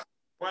 high.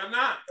 Why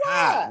not?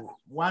 High.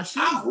 Why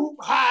should I hoop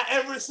high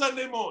every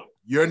Sunday morning.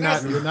 You're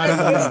not in the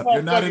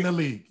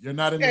league. You're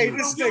not in the league.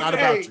 It's not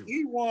about you.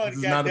 He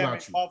won, goddamn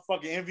it,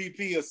 motherfucking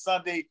MVP of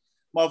Sunday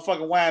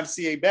motherfucking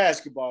YMCA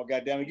basketball,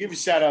 goddamn it. Give a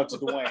shout out to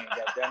Dwayne,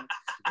 goddamn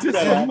it. You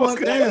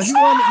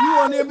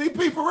won the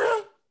MVP for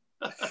real?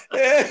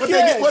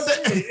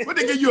 What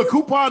they give you a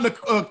coupon to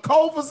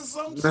Culver's or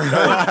something?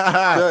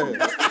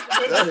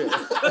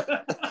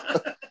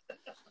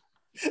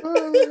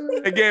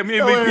 They gave me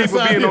MVP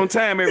for being on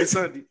time every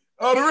Sunday.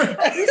 Oh, the real?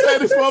 You say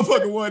this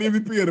motherfucker won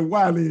MVP of the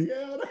Y League.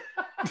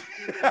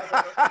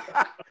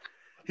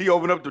 He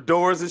opened up the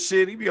doors and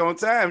shit. He be on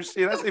time.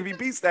 Shit, that's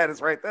MVP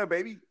status right there,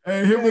 baby.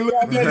 Hey, him and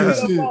Lil D and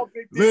shit.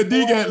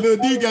 Lil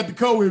D got the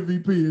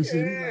co-MVP and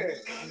shit.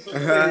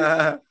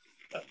 That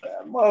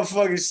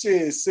motherfucking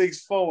shit is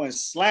 6'4" and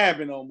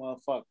slamming on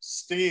motherfuckers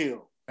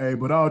still. Hey,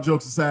 but all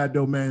jokes aside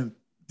though, man,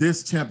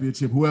 this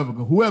championship,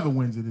 whoever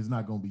wins it is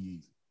not gonna be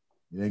easy.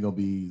 It ain't gonna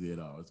be easy at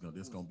all.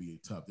 It's gonna be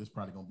tough. This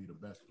probably gonna be the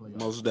best playoff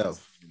most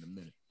definitely in a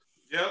minute.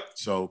 Yep.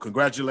 So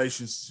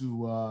congratulations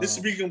to this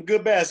should be some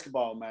good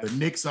basketball, man. The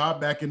Knicks are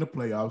back in the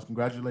playoffs.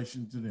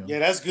 Congratulations to them. Yeah,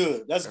 that's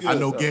good. That's good.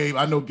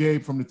 I know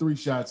Gabe from the 3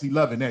 shots. He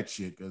loving that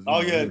shit. Gabe.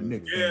 Loving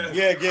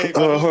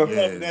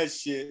that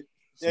shit.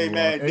 So, hey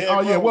man.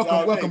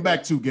 Welcome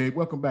back to Gabe.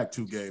 Welcome back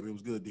to Gabe. It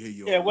was good to hear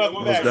you. Yeah,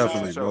 welcome back. Most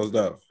definitely.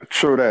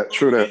 True that.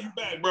 You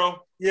back,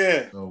 bro.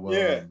 Yeah. So,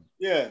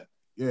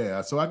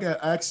 yeah. So I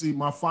got actually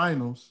my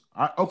finals.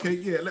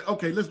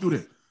 Let's do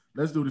this.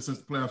 Let's do this since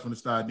the playoffs when it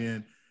start.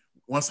 Then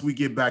once we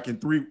get back in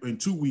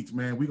 2 weeks,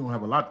 man, we're gonna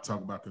have a lot to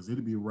talk about because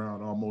it'll be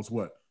around almost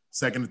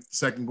second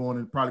going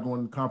and probably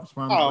going to the conference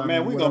finals. Oh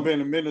man, we're gonna be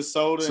in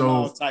Minnesota and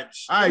all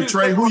types of shit. All right,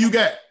 Trey, who you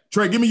got?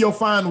 Trey, give me your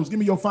finals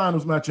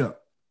matchup.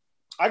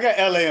 I got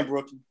LA and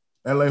Brooklyn.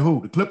 LA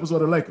who? The Clippers or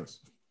the Lakers?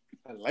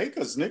 The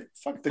Lakers, nigga.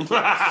 Fuck the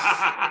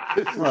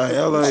Clippers. Right,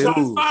 LA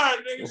who?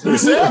 You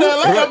said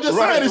LA? I'm just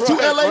saying it's 2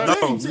 LA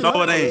teams.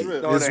 No, it ain't.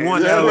 It's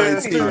one LA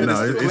team.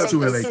 No, it's 2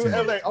 LA teams.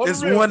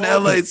 It's one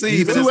LA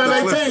team. It's 2 LA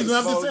teams.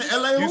 I'm just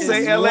saying LA. You say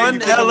LA. One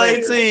LA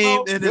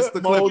team, and it's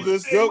the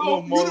Clippers. Hey,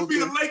 Mo, you to be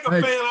a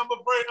Laker fan,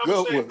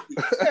 I'm saying.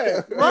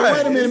 Right.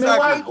 Wait a minute, man.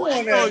 Why you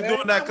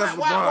doing that? Because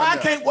why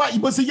can't?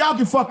 But see, y'all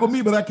can fuck with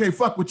me, but I can't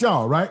fuck with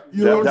y'all, right?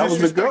 You know That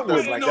was a good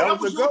one. That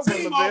was your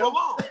team all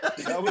along.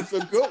 That was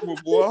a good one,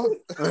 boy.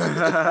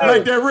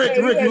 Like that, Rick.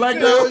 You like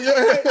that?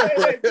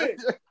 Hey,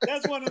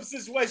 that's one of them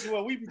situations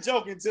where we be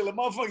joking till the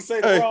motherfucker say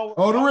the wrong.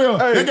 Oh, the real.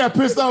 They got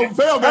pissed off.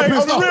 Vail got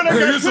pissed off.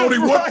 There's only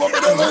one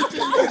fucking LA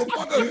team,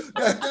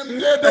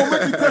 motherfucker. Don't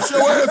make me push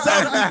your ass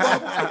out of me,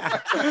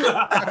 motherfucker.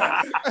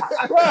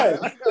 Right.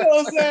 You know what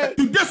I'm saying?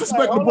 You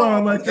disrespect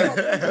LeBron like that.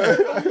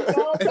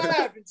 All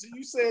that until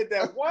you said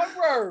that one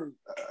word.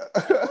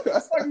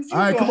 All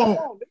right,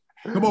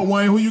 come on,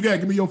 Wayne. Who you got?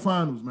 Give me your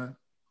finals, man.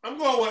 I'm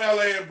going with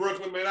LA and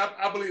Brooklyn, man.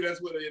 I believe that's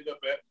where they end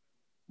up at.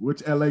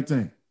 Which LA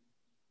team?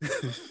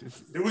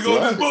 Here we go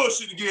with this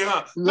bullshit again,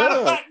 huh? Matter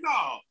of fact,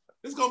 no.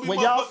 It's gonna be when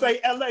y'all say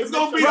LA. It's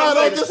gonna be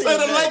don't just say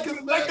the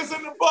Lakers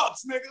and the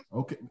Bucks, nigga.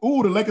 Okay.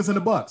 Ooh, the Lakers and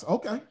the Bucks.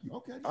 Okay.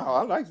 Oh,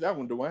 I like that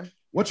one, Dwayne.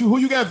 Who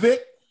you got,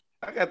 Vic?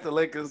 I got the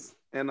Lakers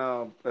and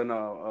how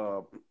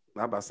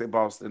about to say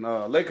Boston?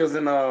 Lakers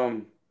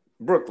and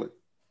Brooklyn.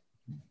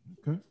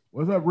 Okay.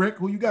 What's up, Rick?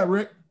 Who you got,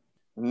 Rick?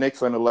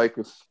 Knicks and the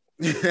Lakers.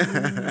 What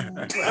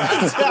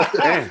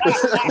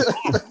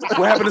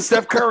happened to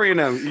Steph Curry and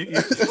them?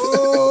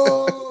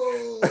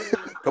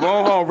 Come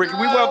on home, Rick.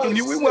 We welcome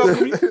you.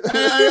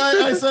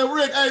 Hey, so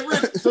Rick.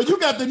 So you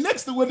got the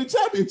Knicks to win the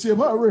championship,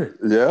 huh, Rick?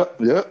 Yeah.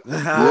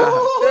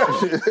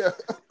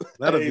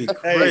 That'll be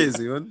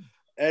crazy, wouldn't it?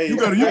 Hey, you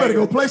better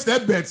go place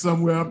that bet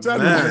somewhere. I'm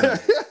telling you.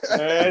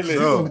 Hey, you're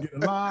gonna get a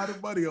lot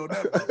of money on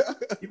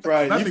that. You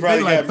probably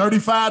like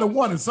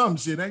 35-1 or some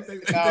shit, ain't they?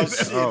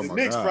 The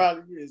Knicks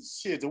probably is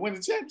shit to win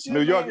the championship.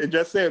 New York, it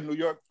just said New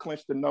York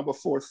clinched the number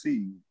 4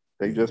 seed.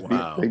 They just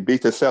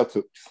beat the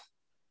Celtics.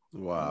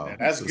 Wow,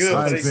 that's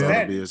good. It's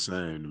gonna be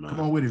ashamed, man.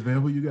 Come on with it,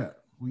 man. Who you got?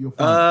 Who your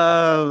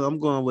finals? I'm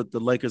going with the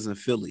Lakers and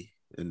Philly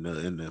in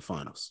the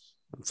finals.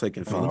 I'm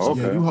taking Philly.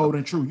 Okay. Yeah, you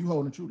holding true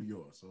to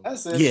yours. So. I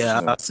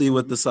see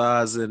with the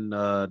size and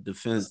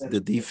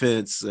the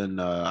defense, and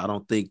I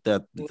don't think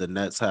that the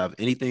Nets have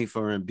anything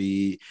for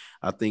Embiid.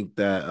 I think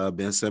that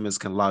Ben Simmons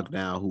can lock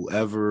down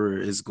whoever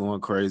is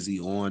going crazy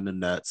on the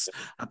Nets.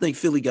 I think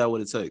Philly got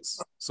what it takes,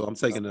 so I'm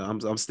taking.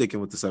 I'm sticking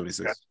with the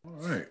 76ers. All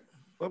right.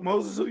 But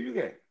Moses, who you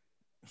got?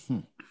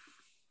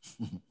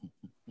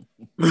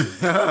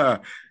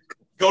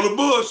 Go to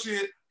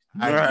bullshit.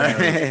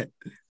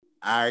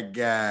 I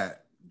got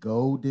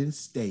Golden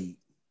State.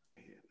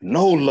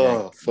 No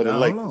love for the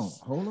Lakers.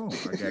 Hold on.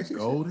 I got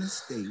Golden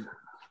State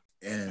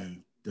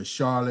and the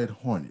Charlotte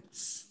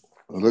Hornets.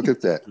 Look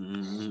at that.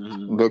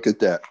 Look at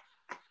that.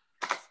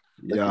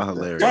 Y'all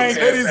hilarious.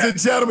 Ladies and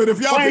gentlemen, if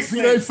y'all can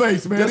see their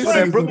face, man, this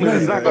is Brooklyn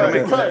is not going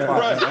to make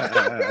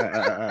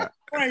it.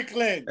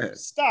 Franklin,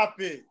 stop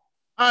it.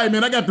 All right,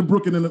 man. I got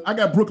Brooklyn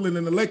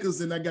and the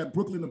Lakers, and I got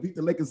Brooklyn to beat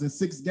the Lakers in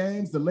 6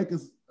 games. The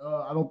Lakers,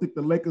 I don't think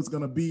the Lakers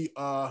gonna be.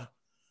 I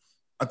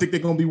think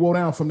they're gonna be wore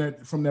down from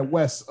that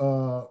West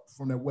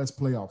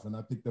playoff, and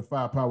I think the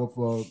firepower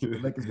for the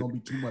Lakers gonna be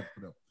too much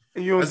for them.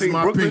 And you don't think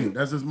Brooklyn?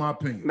 That's just my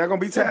opinion. Not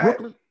gonna be tied.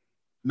 Brooklyn?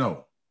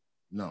 No,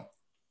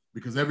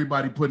 because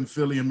everybody putting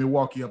Philly and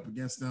Milwaukee up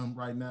against them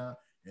right now,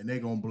 and they're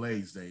gonna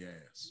blaze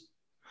their ass.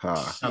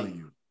 I'm telling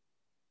you.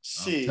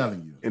 Shit. I'm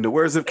telling you. In the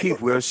words of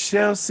Keith, we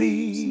shall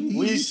see.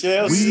 We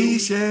shall see.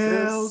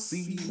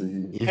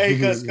 Hey,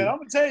 cause I'm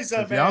gonna tell you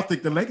something, man. Y'all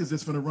think the Lakers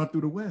just gonna run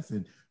through the West,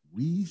 and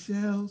we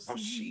shall see. Oh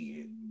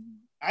shit!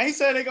 I ain't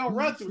saying they gonna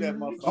run through that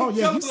motherfucker. Oh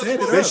yeah, you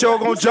said it. They sure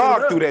gonna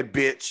jog through that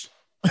bitch.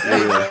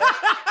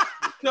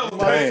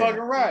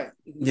 Motherfucking right.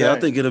 Yeah, I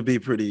think it'll be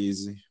pretty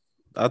easy.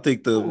 I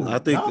think Y'all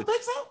think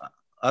so?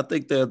 I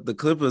think that the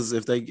Clippers,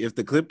 if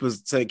the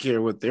Clippers take care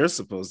of what they're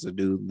supposed to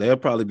do, they'll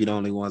probably be the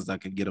only ones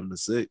that can get them to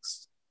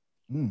 6.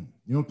 You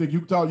don't think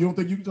Utah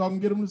can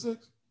get them to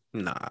 6?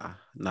 Nah.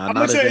 I'm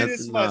gonna tell you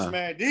this much,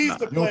 man. The you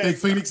don't think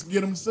Phoenix can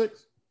get them to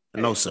 6?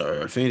 No,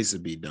 sir. Phoenix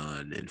would be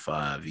done in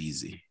 5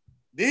 easy.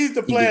 These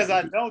the players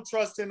I don't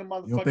trust in the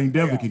motherfucking. You don't think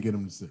Denver can get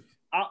them to 6?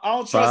 I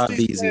don't trust 5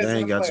 these easy. players They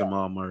ain't in the got playoffs.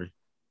 Jamal Murray.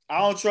 I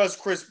don't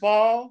trust Chris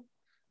Paul.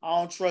 I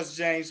don't trust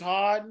James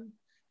Harden.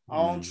 I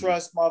don't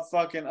trust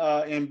motherfucking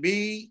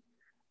Embiid.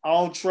 I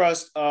don't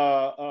trust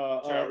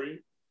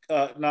Kyrie.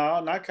 No,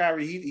 not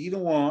Kyrie. He the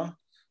one.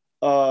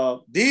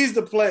 These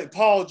the play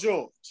Paul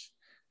George.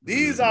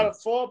 These are the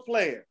 4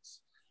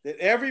 players that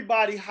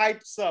everybody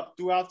hypes up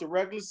throughout the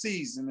regular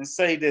season and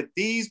say that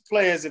these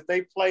players, if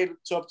they play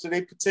up to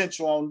their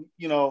potential, on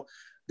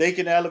they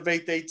can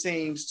elevate their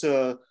teams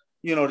to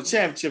the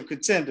championship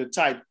contender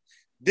type.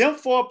 Them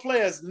 4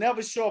 players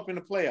never show up in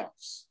the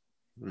playoffs.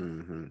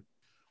 Mm-hmm.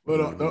 But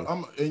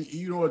and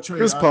you know what, Trey?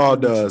 Chris Paul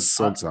does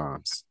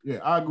sometimes.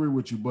 I agree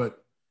with you,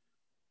 but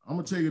I'm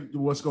gonna tell you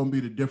what's gonna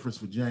be the difference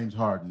for James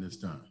Harden this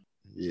time.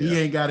 Yeah. He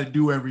ain't got to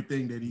do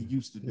everything that he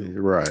used to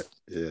do. Right.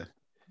 Yeah.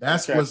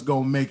 That's what's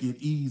gonna make it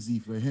easy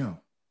for him.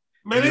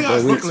 Man, they got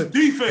some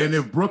defense. And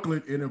if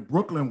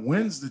Brooklyn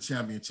wins the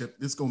championship,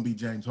 this gonna be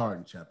James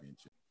Harden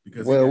championship.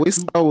 Because we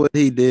saw what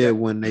he did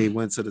when they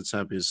went to the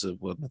championship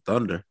with the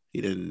Thunder. He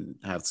didn't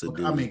have to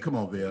do. I mean, come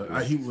on, Bill.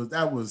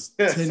 That was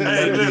 10,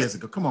 11 years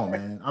ago. Come on,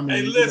 man. I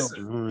mean,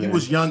 he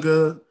was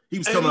younger. He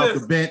was coming off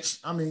the bench.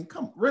 I mean,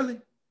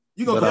 really?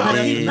 You gonna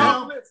go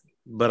now?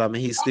 But I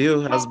mean, he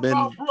still has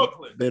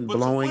been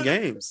blowing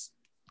games.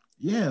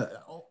 Yeah.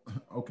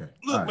 Okay.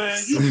 Look,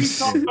 man, you keep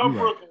talking about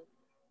Brooklyn,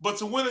 but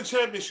to win a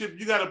championship,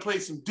 you got to play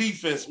some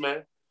defense,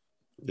 man.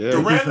 Yeah,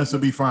 defense will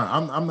be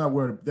fine. I'm not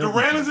worried.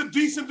 Durant is a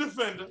decent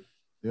defender.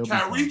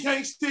 Kyrie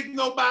can't stick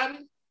nobody.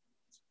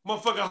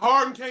 Motherfucking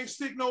Harden can't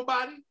stick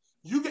nobody.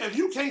 If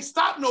you can't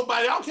stop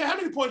nobody, I don't care how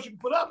many points you can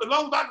put up. As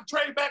long as I can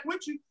trade back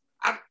with you,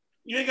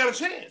 you ain't got a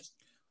chance.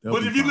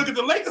 But if you look at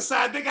the Lakers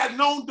side, they got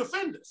known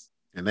defenders.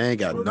 And they ain't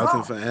got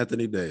nothing for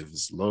Anthony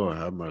Davis. Lord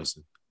have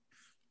mercy.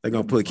 They're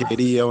going to put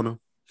KD on him.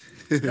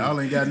 Y'all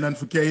ain't got nothing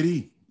for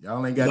KD.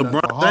 Y'all ain't got LeBron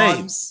nothing for Harden.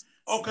 James.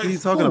 Okay. What are you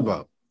talking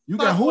about? You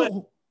got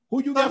who?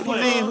 Who you got for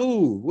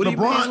who? What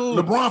LeBron, do you mean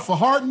who? LeBron for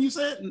Harden, you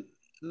said?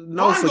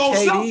 No, for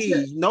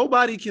KD.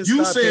 Nobody can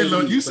you stop said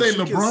KD. You say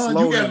LeBron.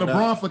 You got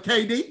LeBron for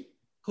KD?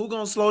 Who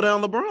going to slow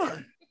down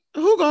LeBron?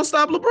 Who going to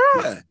stop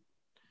LeBron?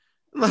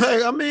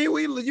 Like, I mean,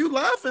 you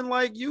laughing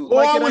like you. Oh,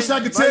 like I wish I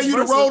could tell you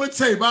to roll the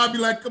tape. I'd be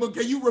like, come on,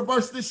 can you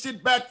reverse this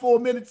shit back for a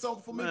minute for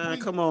me,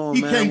 please? Come on,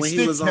 man. Can't when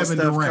he was on Kevin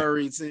Steph Durant.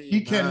 Curry team,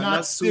 he cannot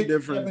that's two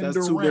different. Kevin That's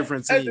Durant. two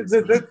different teams.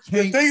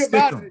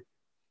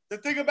 The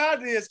thing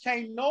about it is,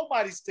 can't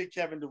nobody stick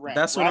Kevin Durant.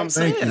 That's what I'm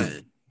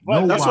saying.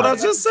 But that's what I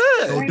just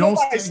said. So don't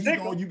say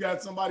you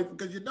got somebody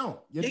because you don't.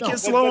 He can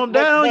slow him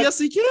down. Yes,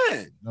 he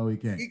can. No, he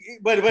can't.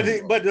 But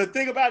the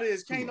thing about it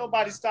is, can't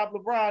nobody stop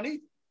LeBron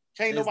either.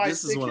 Can't nobody.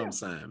 This is what I'm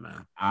saying,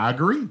 man. I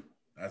agree.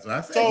 That's what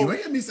I said. You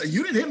ain't hear me say.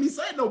 You didn't hear me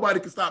say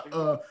nobody could stop.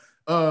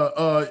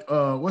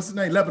 What's his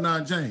name?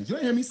 Lebanon James. You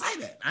ain't hear me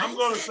say that. I'm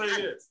gonna say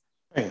this.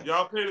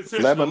 Y'all pay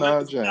attention.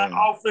 Lebanon James. Not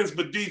offense,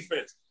 but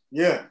defense.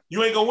 Yeah.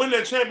 You ain't gonna win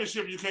that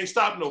championship. You can't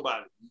stop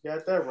nobody. You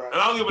got that right.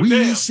 And I don't give a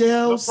damn.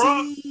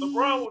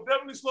 LeBron will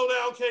definitely slow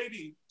down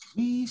KD.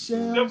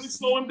 Definitely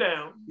slow him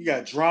down. You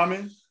got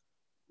Drummond.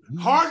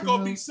 Harden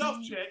gonna be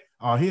self-checked.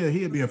 Oh,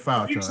 he'll be a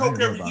foul He trouble. choke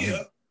every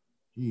year.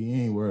 He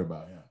ain't worried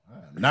about him.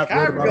 I'm not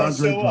worried about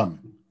Andre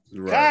Drummond.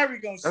 Right. Kyrie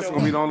gonna show That's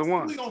gonna be the only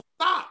one. He gonna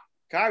stop.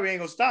 Kyrie ain't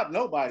gonna stop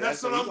nobody.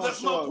 That's my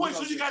point.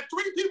 So you got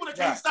 3 people that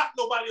can't stop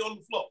nobody on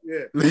the floor.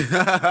 Yeah.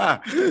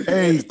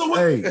 hey.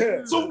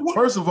 So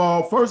first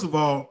of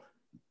all,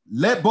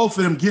 let both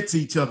of them get to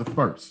each other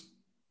first.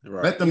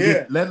 Right. Let them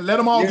let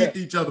them all get to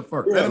each other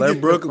first. Yeah. Let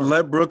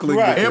Brooklyn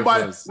get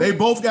everybody. First. They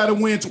both got to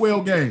win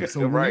 12 games.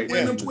 So when they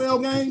win them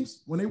 12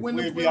 games, when they win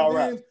them 12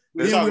 games,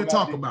 then we'll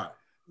talk about it.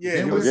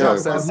 Yeah, Then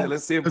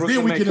let's see if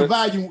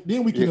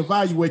then we can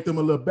evaluate them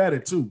a little better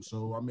too.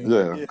 So I mean,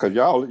 because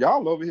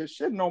y'all over here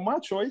shitting on my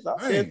choice. I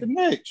said the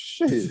Knicks.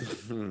 Shit.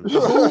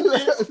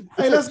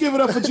 Hey, let's give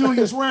it up for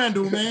Julius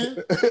Randle, man.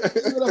 Give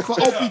it up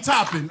for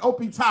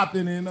Opie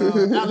Toppin, and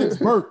Alex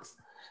Burks.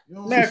 You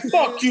know man,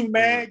 fuck you,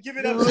 man. Give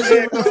it up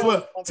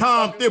for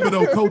Tom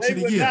Thibodeau, coach of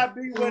the year. Not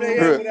be where they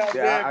at without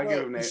I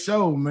give him that.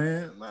 Show,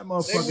 man. That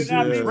motherfucker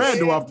Julius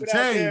Randle off the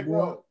chain,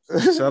 boy.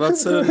 Shout out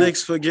to the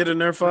Knicks for getting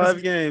their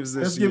 5 games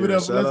this year.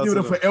 Let's give it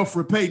up for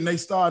Elfrid Payton. They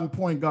starting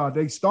point guard.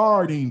 Hey,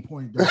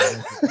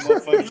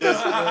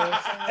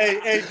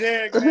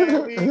 Derek,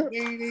 man, we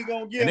ain't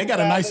gonna get. And they got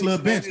a nice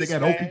little bench. They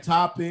got Opie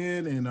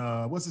Toppin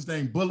and what's his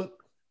name, Bullock.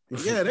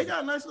 Yeah, they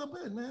got a nice little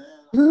bench, man.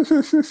 You know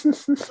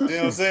what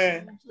I'm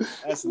saying?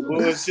 That's some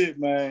bullshit,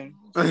 man.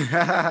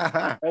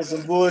 That's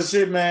some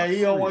bullshit, man.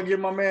 You don't want to give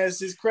my man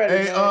his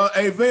credit.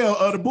 Hey,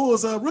 Vale, the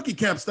Bulls rookie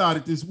camp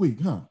started this week,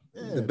 huh?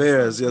 Yeah, the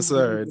Bears, yes,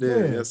 sir. It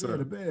did, yes, sir.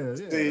 The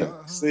Bears,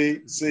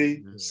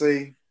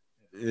 See.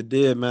 It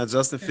did, man.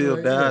 Justin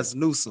Field, Daz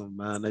Newsome,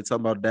 man. They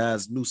talking about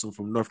Daz Newsome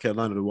from North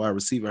Carolina, the wide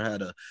receiver,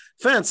 had a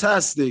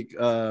fantastic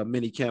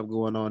mini camp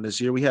going on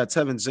this year. We had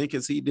Tevin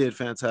Jenkins. He did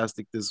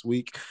fantastic this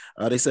week.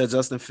 They said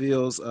Justin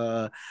Fields,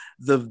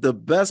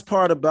 the best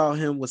part about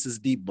him was his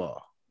deep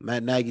ball.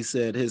 Matt Nagy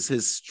said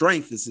his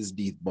strength is his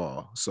deep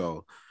ball.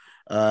 So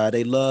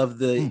they love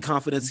the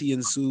confidence he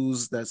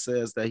ensues that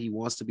says that he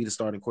wants to be the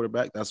starting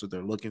quarterback. That's what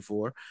they're looking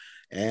for.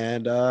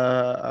 And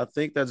I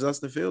think that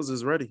Justin Fields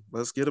is ready.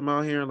 Let's get him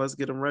out here and let's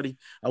get him ready.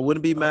 I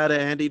wouldn't be mad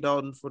at Andy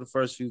Dalton for the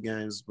first few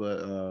games,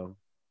 but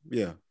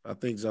yeah, I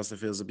think Justin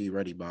Fields will be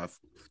ready by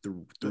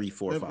 3,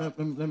 4, 5.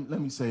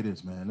 Let me say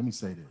this, man.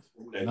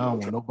 And I don't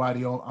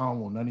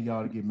want none of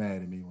y'all to get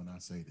mad at me when I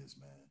say this,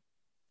 man.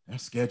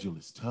 That schedule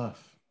is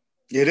tough.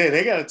 Yeah,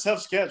 they got a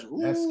tough schedule.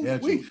 That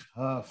schedule is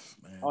tough,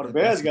 man. Oh, the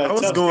Bears got. I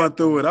was going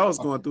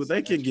through it.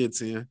 They can get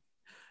 10.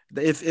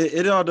 If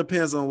it all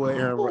depends on where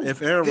Aaron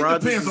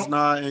Rodgers is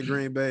not in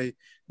Green Bay,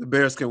 the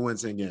Bears can win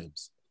 10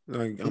 games.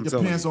 It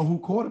depends on who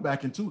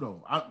quarterbacking too,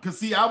 though. Because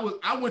see, I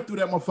went through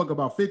that motherfucker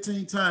about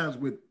 15 times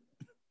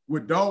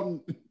with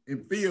Dalton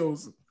and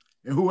Fields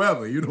and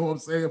whoever. You know what I'm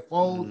saying?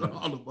 Foles and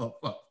all the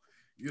motherfuckers.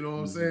 You know what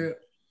I'm saying?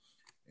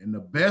 And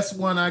the best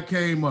one I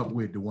came up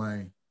with,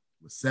 Dwayne,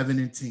 was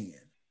 7-10.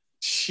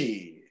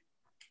 Shit.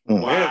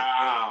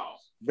 Wow.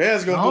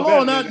 Bears gonna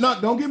hold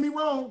on, don't get me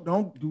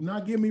wrong. Do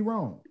not get me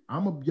wrong.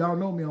 Y'all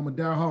know me, I'm a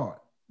diehard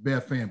Bear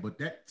fan, but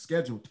that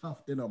schedule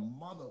tough than a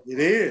mother. It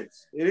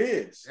is.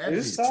 That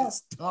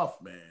is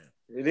tough, man.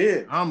 It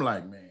is. I'm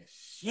like, man,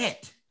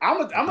 shit. I'm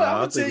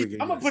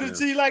gonna put it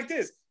to you like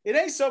this. It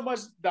ain't so much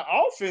the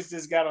offense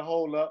that's got to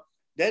hold up.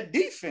 That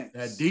defense.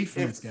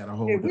 Got to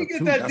hold up. If we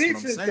get that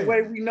defense the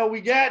way we know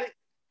we got it,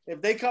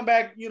 if they come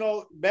back,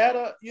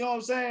 better, you know what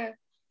I'm saying?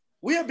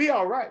 We'll be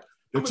all right.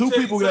 The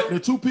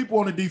two people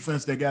on the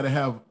defense that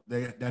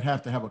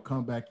have to have a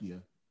comeback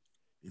year.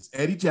 It's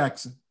Eddie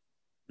Jackson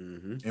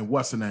and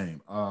what's the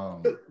name?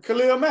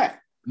 Khalil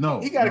Mack. No,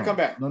 he got to come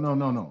back. No.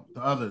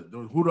 The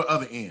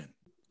other end?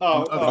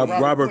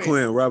 Robert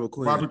Quinn. Robert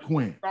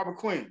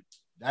Quinn.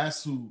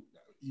 That's who.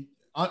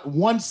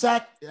 One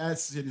sack. That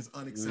shit is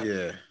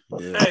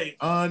unacceptable. Yeah. Hey,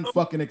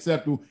 unfucking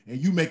acceptable. And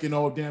you making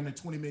all damn near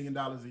 $20 million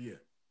a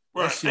year.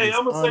 Right. Hey,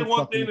 I'm gonna say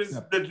one thing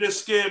that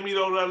just scared me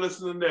though. When I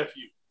listen to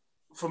nephew,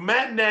 for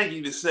Matt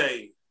Nagy to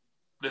say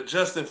that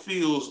Justin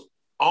Fields'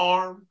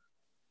 arm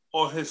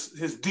or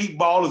his deep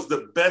ball is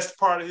the best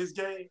part of his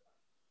game,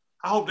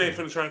 I hope they ain't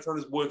finna try and turn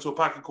this boy into a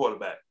pocket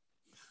quarterback.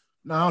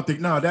 No, I don't think.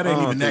 No, that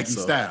ain't even Nagy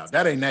style.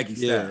 That ain't Nagy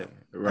style.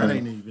 Right. That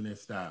ain't even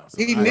his style. So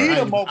he need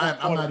a mobile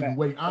I'm not even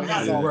waiting. I'm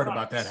not even worried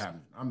about that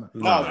happening. I'm not.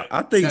 No,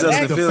 I think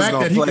Justin Fields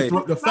gonna play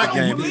the fact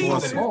that he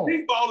his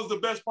deep ball is the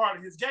best part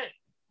of his game.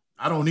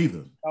 I don't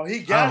either. Oh,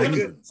 he got a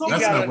good.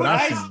 That's not what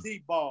I've seen.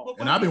 Deep ball.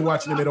 And I've been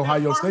watching him at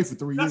Ohio State for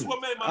 3 years.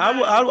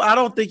 I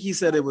don't think he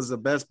said it was the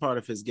best part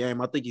of his game.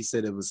 I think he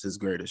said it was his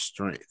greatest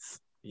strength.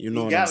 You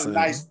know what I'm saying?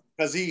 Nice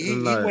because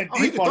he went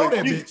deep on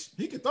that bitch.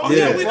 He could throw that.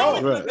 Yeah, we know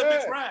the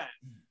bitch ride.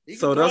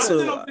 So I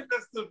don't think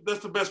that's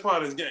the best part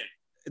of his game.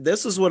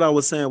 This is what I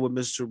was saying with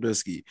Mr.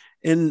 Trubisky.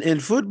 In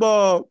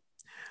football,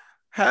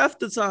 half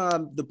the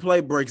time the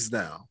play breaks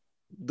down.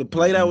 The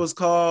play that was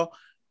called,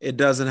 it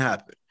doesn't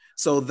happen.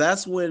 So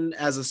that's when,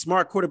 as a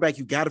smart quarterback,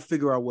 you got to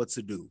figure out what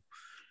to do.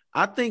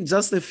 I think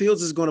Justin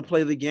Fields is going to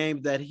play the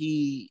game that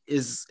he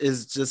is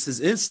just his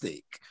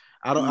instinct.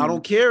 I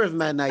don't care if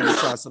Matt Nagy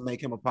tries to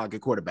make him a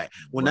pocket quarterback.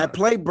 When that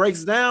play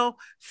breaks down,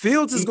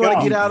 Fields is going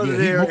to get out of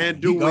there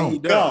and do what he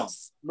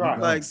does. Right.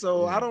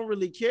 I don't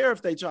really care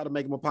if they try to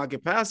make him a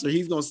pocket passer.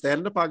 He's going to stand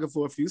in the pocket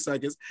for a few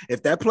seconds.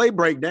 If that play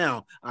break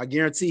down, I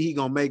guarantee he's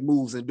going to make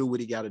moves and do what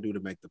he got to do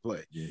to make the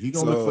play. Yeah, he's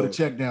going to look for the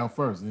check down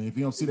first. And if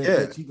you don't see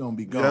that pitch, he's going to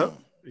be gone.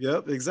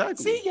 Yep,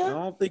 exactly. See ya. I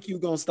don't think you're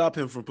going to stop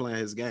him from playing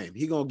his game.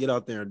 He's going to get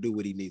out there and do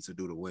what he needs to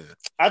do to win.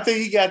 I think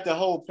he got the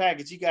whole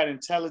package. He got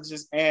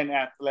intelligence and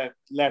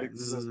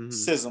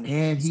athleticism.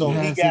 And he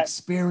has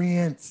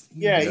experience.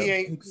 He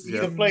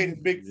done played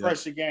in big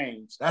pressure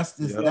games. That's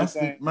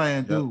the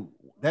man, dude.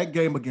 That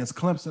game against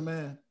Clemson,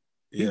 man.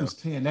 He was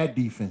tearing that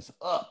defense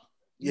up.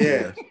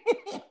 Yeah.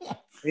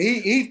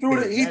 he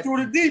threw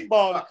the deep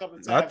ball a couple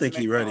of times. I think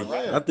he ready.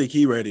 I think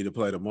he ready to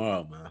play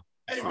tomorrow, man.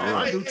 Hey,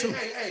 man,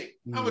 hey.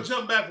 I'm gonna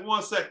jump back for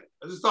 1 second.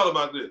 I just thought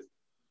about this.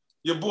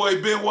 Your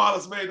boy Ben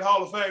Wallace made the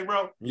Hall of Fame,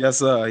 bro. Yes,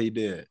 sir. He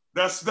did.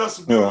 That's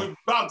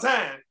about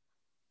time.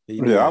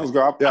 I was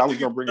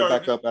gonna bring it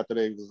back up after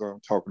they was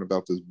talking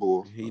about this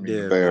bull. He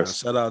did.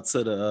 Shout out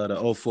to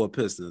the 04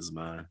 Pistons,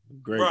 man.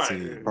 Great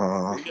team.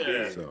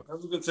 So, that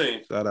was a good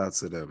team. Shout out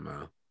to them,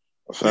 man.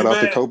 Shout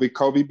out to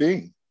Kobe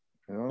Bean.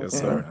 Yes,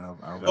 sir.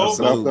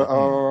 Absolutely.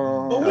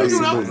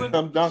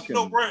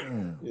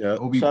 Duncan. Yeah.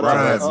 Kobe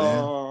Bryant,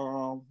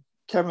 man.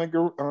 Kevin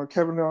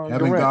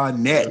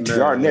Garnett.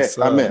 Garnett.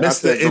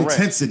 Mr.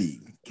 Intensity.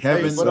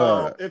 Kevin.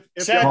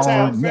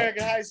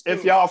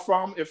 If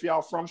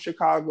y'all from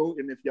Chicago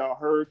and if y'all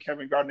heard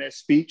Kevin Garnett's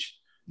speech,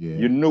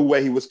 you knew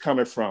where he was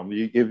coming from.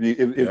 If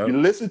you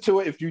listen to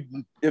it,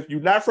 if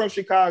you're not from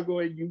Chicago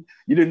and you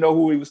didn't know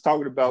who he was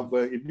talking about,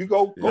 but if you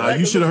go back,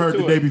 you should have heard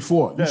the day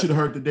before. You should have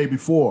heard the day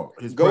before.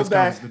 His press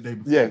conference the day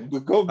before. Yeah,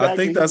 but go back. I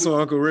think that's what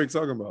Uncle Rick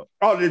talking about.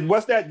 Oh,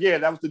 what's that? Yeah,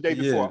 that was the day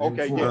before.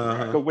 Okay,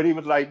 yeah. So when he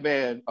was like,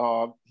 man,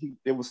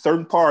 there was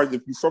certain parts.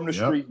 If you're from the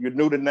street, you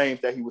knew the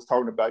names that he was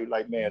talking about. You're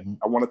like, man,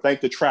 I want to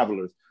thank the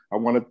Travelers. I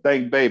want to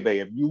thank Bebe.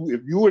 If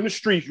you in the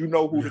streets, you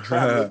know who the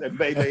Travelers and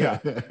Bebe are.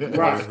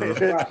 Right.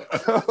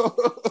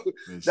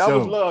 That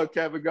was love,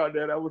 Kevin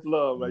Garnett. That was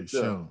love right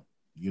there.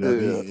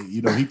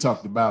 He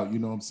talked about, you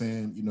know what I'm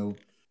saying,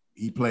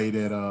 he played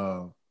at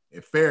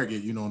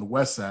Farragut, on the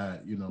west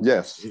side,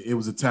 Yes. It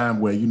was a time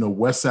where,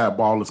 west side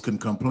ballers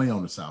couldn't come play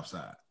on the south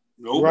side.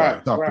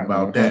 Right. Talked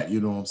about that, you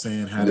know what I'm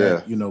saying? How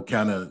that,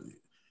 kind of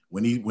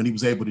when he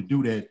was able to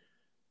do that,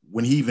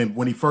 when he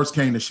first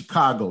came to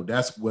Chicago,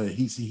 that's where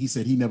he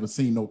said he never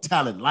seen no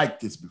talent like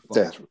this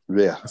before.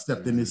 I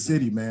stepped in this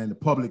city, man, the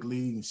public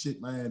league and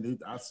shit, man.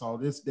 I saw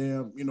this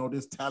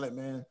this talent,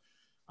 man.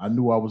 I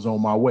knew I was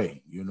on my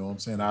way. You know what I'm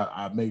saying?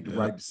 I made the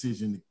right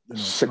decision.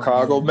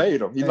 Chicago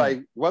made him. He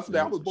what's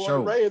that? I was born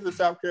and raised in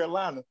South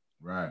Carolina.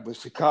 Right. But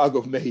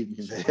Chicago made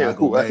me, man.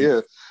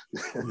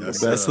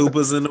 Best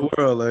hoopers in the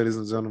world, ladies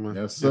and gentlemen.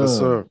 Yes, sir. Yes,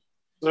 sir.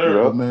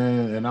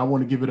 Man, and I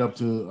want to give it up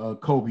to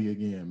Kobe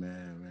again,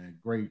 man.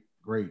 Great.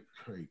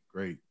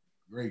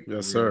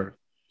 Yes, sir.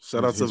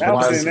 Shout out to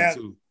Vanessa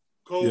too.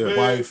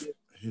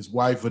 His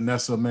wife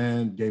Vanessa,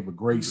 man, gave a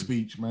great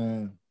speech,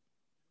 man.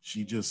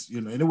 She just,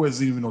 and it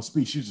wasn't even no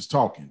speech. She was just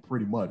talking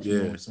pretty much. You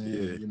know what I'm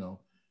saying? Yeah.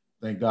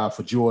 Thank God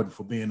for Jordan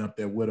for being up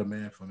there with her,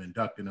 man, from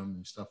inducting him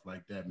and stuff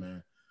like that,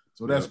 man.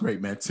 So that's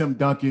great, man. Tim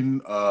Duncan,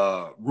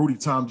 Rudy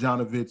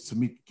Tomjanovich,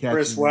 Tamika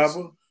Catchings. Chris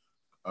Webber.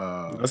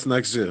 That's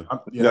next year.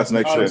 That's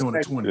next year.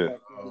 Doing 20. Yeah,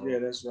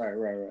 that's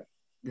right.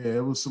 Yeah,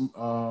 it was some.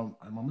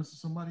 Am I missing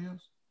somebody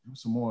else? It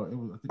was some more. It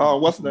was.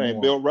 What's the name?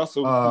 More. Bill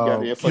Russell.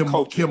 Got here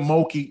for Kim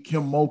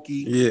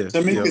Mulkey. Yeah.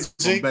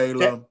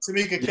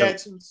 Tamika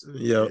Catchings.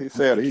 Yeah. He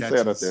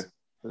said up there.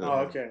 Oh,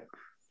 okay.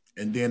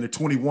 And then the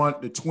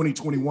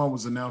 2021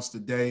 was announced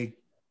today.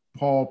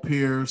 Paul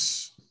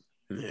Pierce,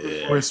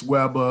 Chris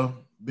Webber,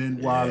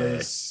 Ben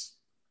Wallace.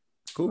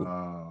 Cool.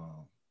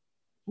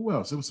 Who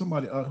else? It was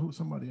somebody. Who's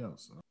somebody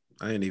else?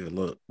 I ain't even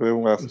look.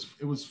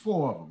 It was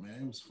 4 of them,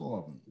 man. It was 4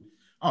 of them.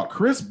 Oh,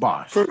 Chris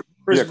Bosh.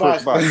 Chris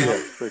Bosh.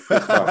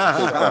 Shout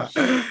out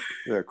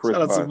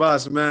to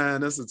Bosh,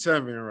 man. That's a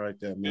champion right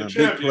there, man.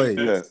 Big plays.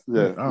 I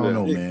don't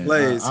know, man.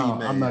 Plays,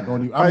 I'm not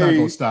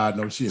gonna start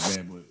no shit,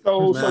 man.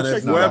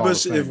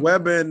 But if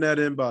Webber and that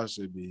in Bosh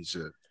should be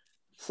shit.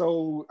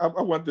 So I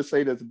wanted to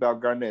say this about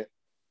Garnett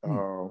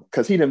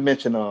because he didn't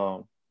mention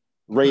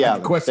Ray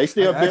Allen. They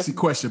still actually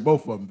question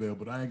both of them, Bill,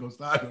 but I ain't gonna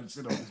start no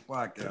shit on this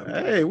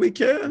podcast. Hey, we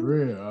can. For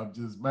real, I'm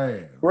just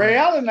mad. Ray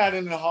Allen not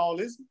in the hall,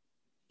 is he?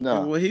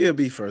 No. Well, he'll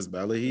be first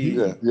ballot. He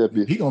gonna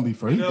be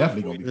first. He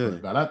definitely gonna be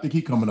first ballot. I think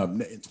he coming up in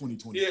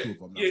 2022.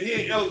 He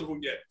ain't eligible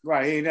yet.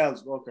 Right, he ain't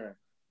eligible. Okay.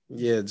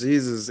 Yeah,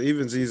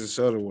 even Jesus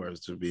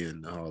Shuttleworth to be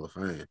in the Hall of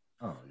Fame.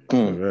 Oh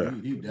yeah,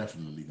 he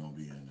definitely gonna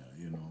be in there.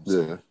 You know.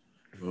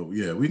 But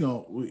yeah, when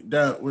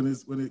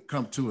it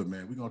come to it,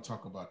 man, we gonna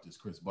talk about this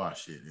Chris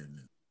Bosh shit.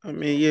 I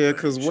mean, yeah,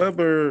 because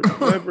Webber,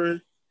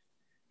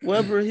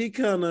 he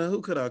kind of,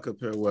 who could I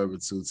compare Webber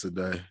to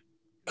today?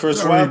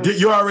 Chris Webber.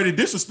 You already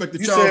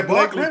disrespected Charles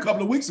Barkley a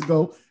couple of weeks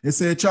ago and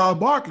said Charles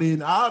Barkley,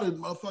 and I would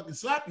motherfucking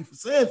slap you for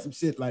saying some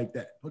shit like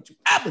that. Don't you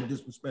ever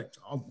disrespect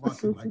Charles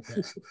Barkley like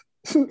that?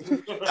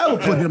 I would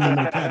put him in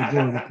the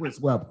category with Chris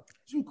Webber.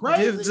 You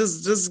crazy?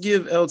 Just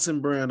give Elton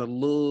Brand a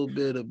little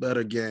bit of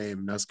better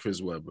game. That's Chris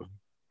Webber.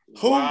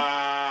 Who?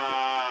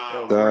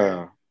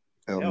 Wow.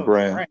 Elton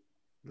Brand.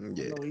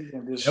 Yeah.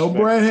 Elton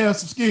Brand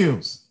has some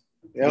skills.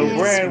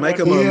 Brand make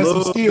him a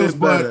little skills,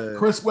 but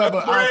Chris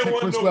Webber, I'll take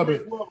Chris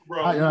Webber.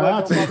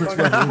 I'll take Chris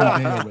Webber.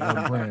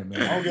 I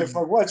don't give a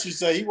fuck what you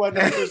say. He wasn't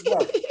no Chris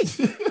Webber.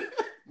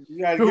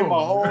 You got to give him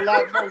a whole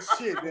lot more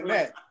shit than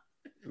that.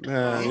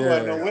 Man, he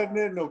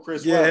wasn't no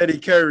Chris Webber. Webber. Eddie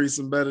Curry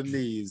some better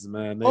knees,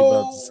 man.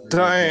 They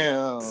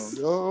damn.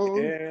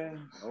 Yeah.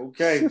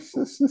 Okay.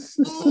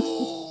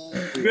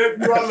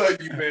 Nephew, I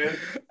love you, man.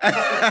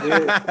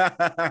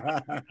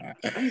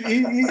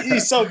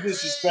 He's so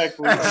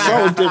disrespectful.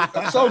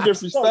 So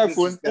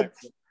disrespectful.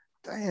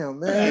 Damn,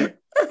 man.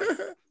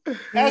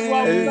 That's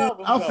why we love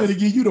him. I'm finna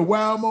give you the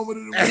wild moment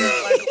of the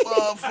week. Like a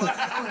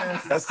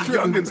motherfucker. That's the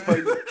youngins for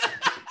you.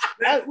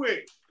 That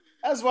quick.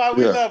 That's why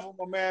we love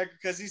him, man,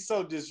 because he's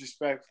so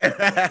disrespectful.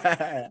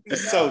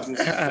 He's so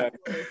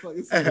disrespectful.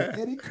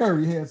 Eddie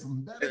Curry had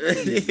some better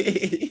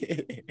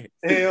knees.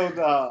 Hell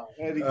no.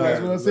 Eddie Curry.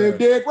 That's what I said.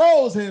 Derrick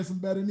Rose had some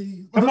better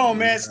knees. Come on,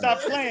 man.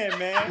 Stop playing,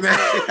 man.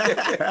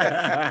 What's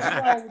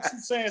wrong with you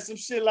saying some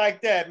shit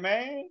like that,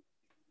 man?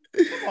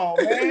 Come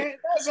on, man.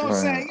 That's what I'm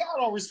saying. Y'all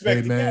don't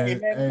respect the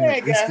game, man.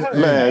 Man got hurt.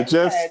 Man,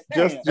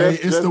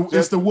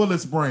 it's the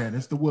Willis brand.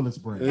 It's the Willis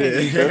brand.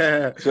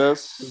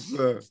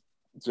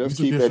 Just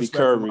keep Eddie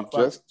Curry.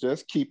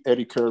 Just keep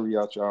Eddie Curry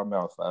out your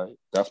mouth. All right?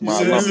 That's my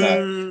alumni.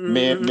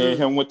 Man,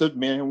 him went to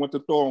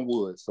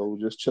Thornwood. So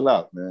just chill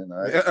out, man. All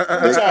right?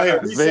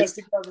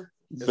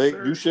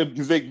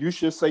 Vic, you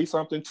should say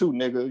something too,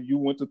 nigga. You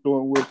went to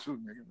Thornwood too,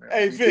 nigga. Man.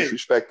 Hey, Vic.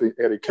 Disrespecting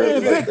Eddie Curry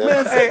like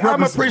that. Hey,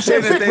 I'm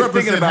appreciating that they're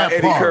thinking about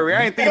Eddie Curry.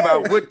 I ain't thinking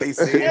about what they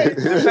said.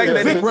 The fact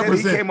that he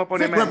came up on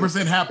that.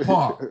 Represent Hap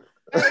Park.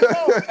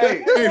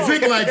 Hey,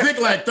 Vic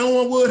like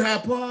Thornwood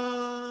Hap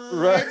Park.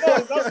 Right.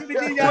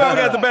 Y'all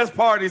got the best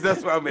parties.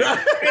 That's what I mean.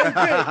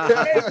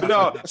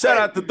 No, shout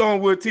out to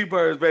Thornwood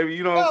T-Birds, baby.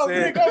 You know what I'm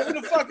saying? Go for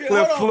the fucking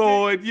Cliff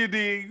Floyd, you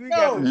dig? We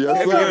got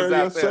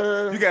yes,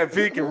 sir. You got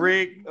Vic and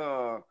Rick,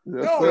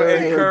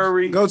 Eddie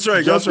Curry. Go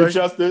Trey.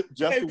 Justin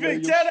Hey,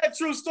 Vic, tell that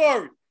true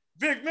story.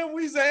 Vic, remember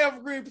we was at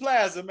Evergreen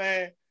Plaza,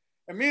 man,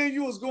 and me and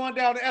you was going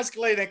down the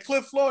escalator, and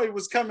Cliff Floyd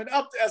was coming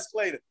up the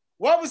escalator.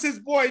 What was his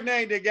boy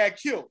name that got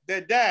killed,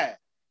 that died?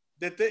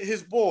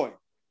 His boy.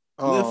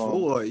 Cliff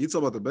Floyd. You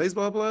talking about the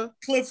baseball player?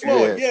 Cliff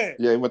Floyd, yeah.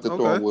 Yeah, he went to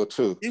Thornwood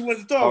too. He went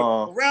to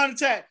Thornwood. Around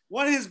the time,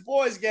 one of his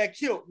boys got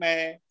killed,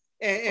 man.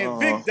 And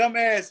Vic,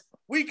 dumbass,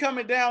 we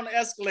coming down the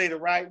escalator,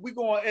 right? We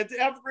going at the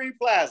Evergreen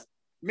Plaza.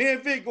 Me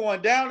and Vic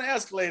going down the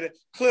escalator.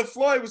 Cliff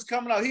Floyd was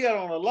coming out. He had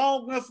on a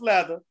long enough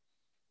leather.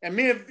 And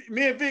me and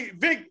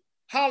Vic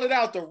hollered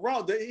out the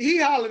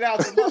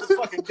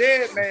motherfucking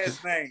dead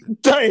man's name.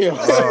 Damn.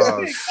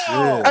 Oh, Vic,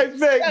 Hey,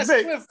 Vic. What's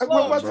his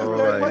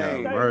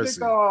name? Mercy.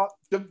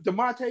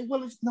 DeMonte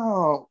Willis?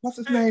 No. What's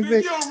his name,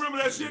 Vic? You don't remember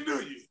that shit, do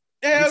you?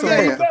 Hell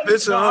The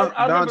picture of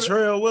I remember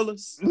Dontrell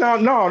Willis? No,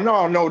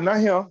 not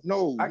him.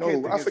 No, I can't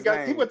think I his forgot.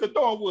 name. He went to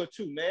Thornwood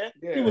too, man.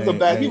 Yeah.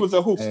 He was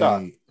a hoop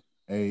star.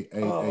 Hey,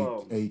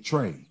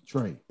 Trey.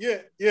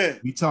 Yeah.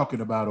 We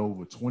talking about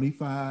over 20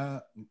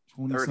 some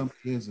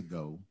years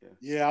ago.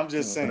 Yeah, I'm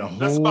just saying.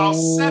 That's about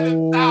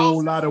 7,000.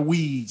 Whole lot of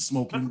weed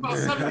smoking.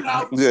 That's about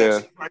 7,000 Yeah.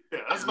 sessions right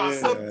there. That's about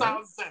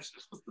 7,000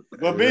 sessions.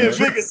 But me and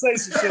Vic can say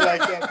some shit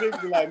like that.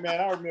 Vic be like, man,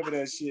 I remember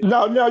that shit.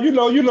 No, you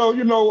know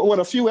what?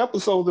 A few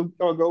episodes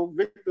ago,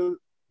 Victor,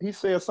 he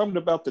said something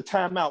about the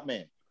timeout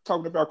man,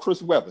 talking about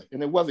Chris Webber,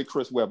 and it wasn't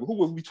Chris Webber. Who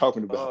was we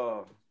talking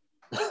about?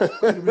 I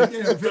remember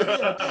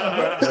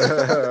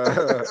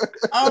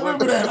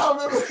that.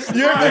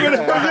 You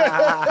remember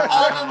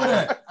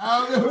that?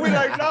 We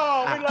like,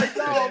 no,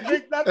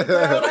 Vic, not the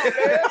man.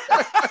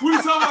 We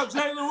talking about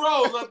Jalen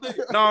Rose, I think.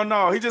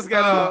 No, he just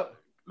got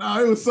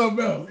No, it was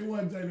something else. It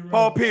wasn't Jalen Rose.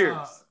 Paul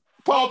Pierce.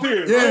 Paul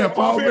Pierce. Yeah,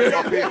 Paul Pierce.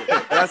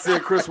 That's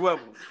it, Chris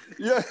Webber.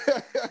 Yeah.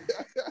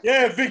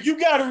 Yeah, Vic, you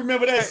got to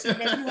remember that shit,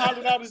 man. You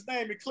hollered out his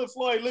name, and Cliff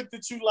Floyd looked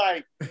at you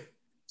like,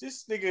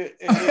 this nigga.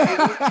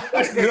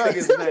 You like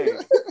his name.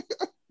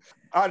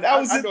 I know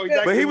exactly.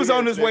 But he was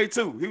on his way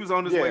too. He was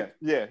on his way.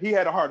 Yeah, he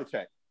had a heart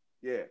attack.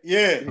 Yeah. He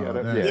had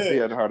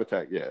a heart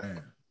attack. Yeah.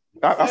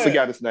 I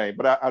forgot his name,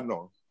 but I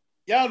know him.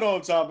 Y'all know what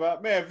I'm talking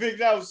about. Man, Vic,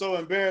 that was so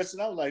embarrassing.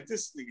 I was like,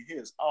 this nigga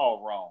here is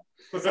all wrong.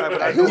 But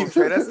I knew him,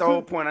 Trey. That's the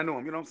whole point. I knew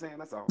him. You know what I'm saying?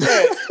 That's all.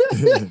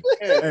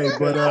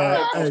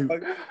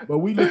 But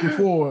we looking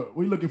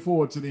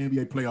forward to the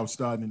NBA playoffs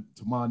starting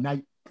tomorrow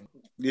night.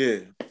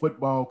 Yeah.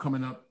 Football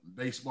coming up,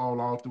 baseball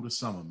all through the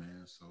summer,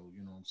 man. So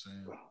you know what I'm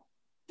saying.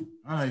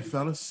 All right,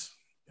 fellas.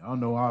 Y'all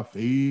know our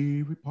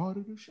favorite part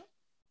of the show.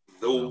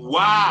 The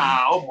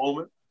wow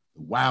moment.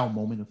 The wow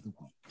moment of the week.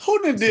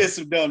 Who did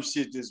some dumb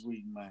shit this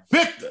week, man?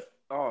 Victor.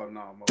 Oh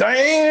no.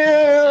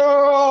 Damn.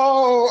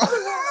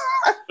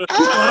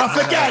 I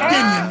forgot,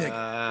 didn't you,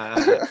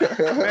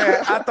 nigga?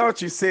 Man, I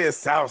thought you said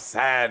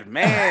Southside,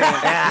 man.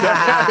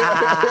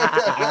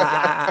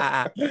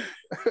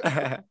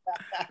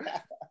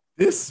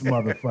 This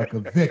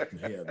motherfucker Victor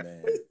here,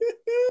 man.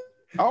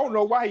 I don't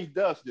know why he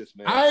does this,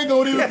 man. I ain't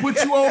gonna even put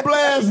you on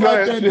blast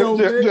like that, though,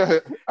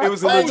 man. It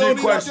was a legit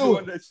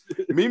question.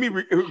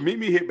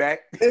 Mimi hit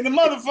back. And the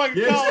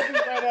motherfucker called me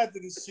right after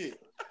this shit.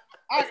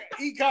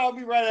 He called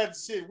me right after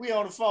shit. We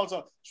on the phone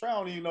talking. Trey, I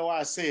don't even know why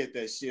I said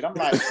that shit. I'm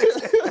like,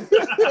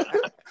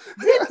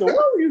 Victor,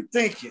 what were you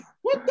thinking?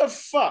 What the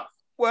fuck?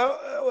 Well,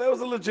 it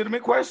was a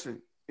legitimate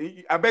question.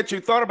 I bet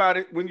you thought about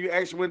it when you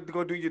actually went to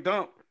go do your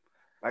dump.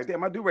 Like,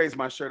 damn, I do raise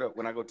my shirt up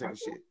when I go take a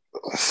shit.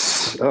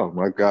 Oh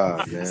my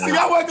God, man. See,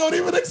 I wasn't gonna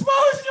even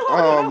expose you.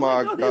 Oh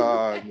my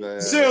God,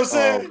 man. See what I'm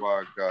saying? Oh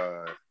my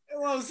God.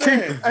 what I'm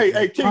saying?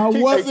 Keith, I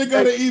wasn't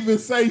gonna even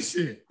say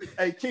shit.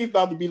 Hey, Keith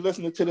about to be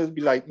listening to this,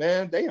 be like,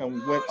 man, they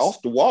went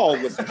off the wall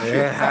with some shit.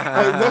 Yeah.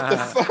 Like, what the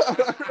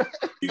fuck?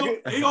 He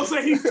gonna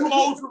say he's too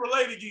old to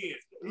relate again.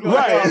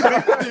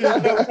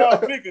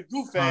 Right. Big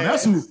goof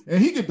That's who,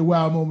 and he get the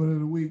wild moment of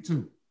the week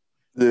too.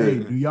 Yeah. Hey,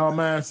 do y'all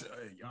mind?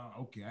 Hey,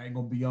 y'all, okay, I ain't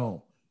gonna be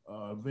on.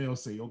 They'll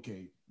say,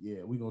 okay,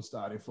 yeah, we gonna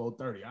start at 4:30.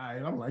 All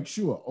right, I'm like,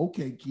 sure,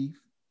 okay, Keith.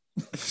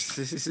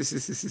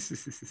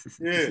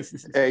 Yeah.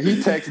 Hey,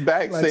 he texts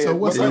back Like, saying, so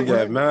what's he up?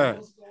 got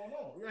mad.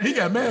 He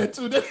got mad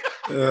too.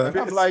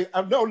 I'm like,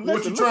 I'm no.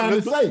 What you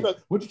trying to say?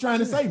 What you trying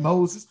to say,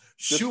 Moses?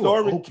 Sure,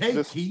 story-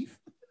 okay, Keith.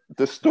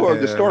 The story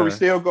Yeah.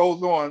 still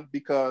goes on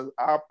because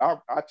I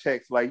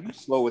text like, you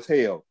slow as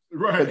hell.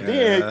 Right. But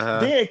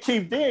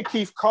then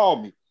Keith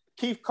called me.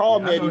 Keith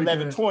called me I at know he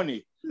did.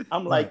 11:20.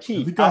 I'm like,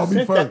 Keith, He called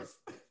me first.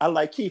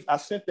 Keith, I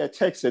sent that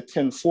text at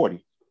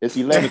 10:40. It's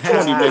 11:20,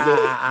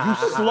 nigga. You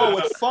slow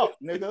as fuck,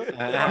 nigga.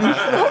 You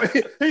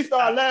slow. He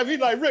started laughing. He's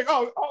like, Rick,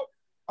 I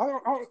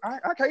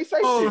can't say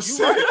shit.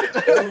 You right.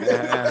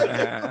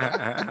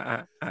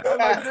 I'm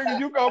like, nigga,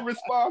 you gonna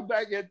respond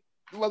back at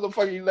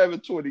motherfucking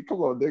 11:20.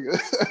 Come on, nigga.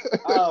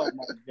 Oh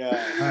my God.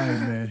 All right,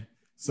 man.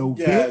 So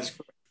Yeah, Vic,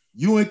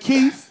 you and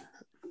Keith,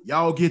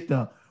 y'all get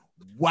the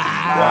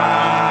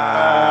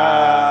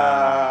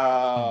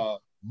wow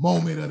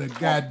moment of the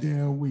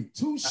goddamn week.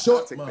 Too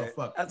short, take that.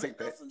 motherfucker. I take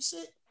that. That's some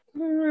shit.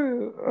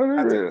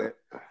 I take that.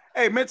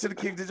 Hey, mention the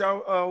Keith. Did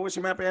y'all wish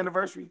him happy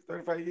anniversary?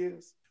 35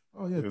 years.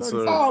 Oh yeah, Yes, 35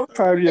 sir. Oh,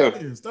 35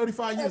 years. years.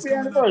 35 years. Happy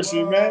coming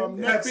anniversary, up, man.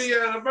 next- Happy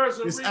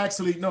anniversary. It's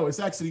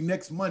actually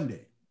next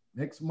Monday.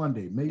 Next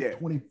Monday, May Yeah.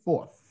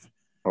 24th,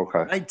 Okay.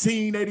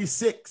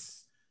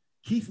 1986.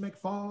 Keith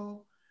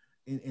McFall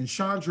and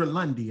Chandra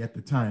Lundy at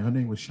the time. Her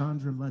name was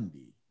Chandra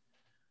Lundy.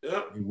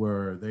 Yep.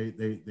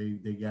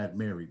 They got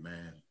married,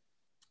 man.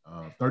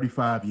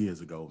 35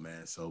 years ago,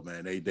 man. So,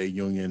 man, their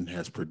union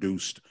has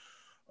produced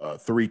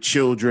 3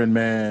 children,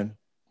 man.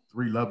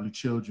 3 lovely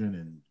children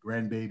and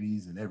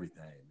grandbabies and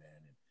everything,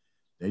 man. And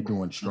they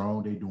doing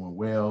strong, they doing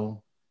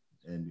well,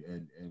 and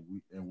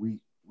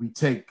we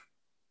take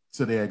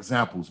to their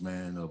examples,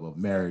 man, of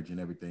marriage and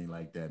everything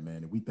like that,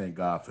 man. And we thank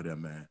God for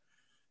them, man.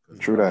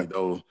 True that.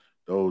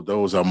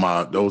 Those are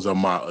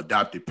my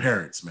adopted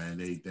parents,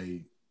 man. I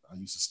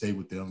used to stay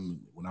with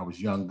them when I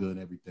was younger and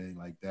everything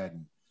like that,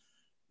 and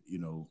you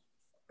know.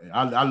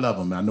 I love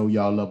them. I know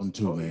y'all love them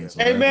too, man.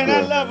 So Hey man,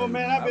 I good, love him,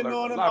 man. I've been I learned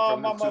knowing a him lot all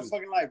from my him, too.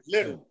 motherfucking life,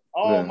 literally,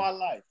 all my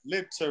life,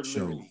 literally.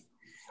 Sure.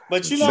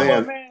 But you know Man,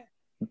 what, man?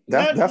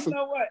 that's You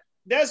know what?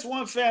 That's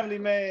one family,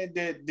 man,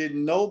 that did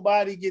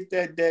nobody get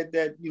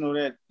that you know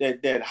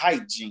that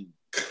height gene.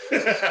 You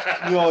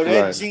know,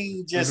 that Right.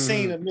 gene just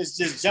seen them,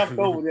 just jumped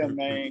over them,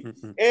 man.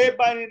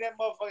 Everybody in that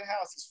motherfucking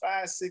house is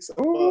 5'6"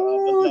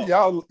 Ooh,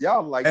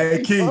 y'all like Hey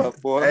me Keith, up,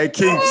 boy. hey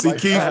Keith, see Like,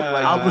 Keith,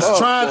 like I was up,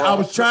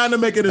 boy. trying to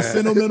make it a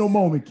sentimental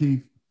moment,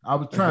 Keith. I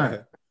was trying,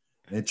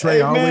 and Trey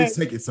Hey, always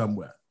man. take it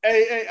somewhere.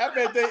 Hey, I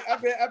bet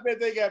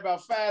they got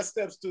about 5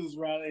 step stools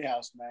around their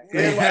house, man.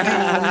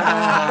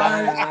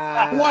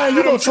 Why you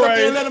Get him, gonna sit up there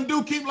Trey. and let him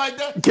do Keith like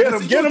that? Get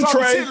him, See, get you him,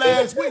 talking Trey. shit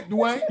last week,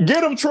 Dwayne.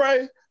 Get him,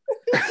 Trey.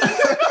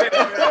 Get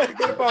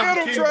Get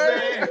him,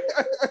 Trey.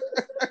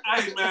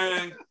 Hey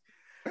man,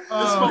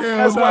 Oh, hell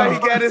That's why no. he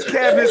got his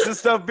cabinets and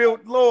stuff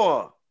built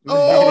lower.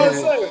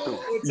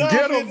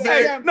 Get him,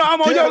 Hey, no,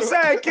 I'm on your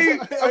side,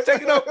 Keith. I'm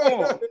taking up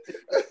for him.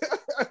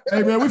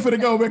 Hey man, we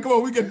finna go, man. Come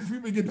on, we get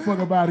the fuck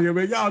up out of here,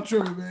 man. Y'all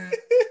tripping, man.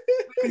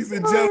 Ladies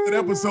and gentlemen,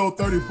 episode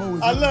 34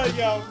 is I love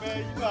y'all, man.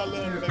 You know I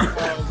love them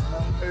balls,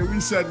 man. Hey,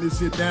 we shutting this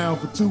shit down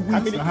for 2 weeks.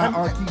 many- The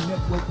Hierarchy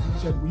Network.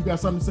 You got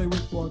something to say, Rick,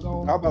 before I go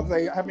on? I was about to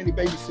say, how many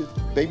baby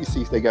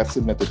seats they got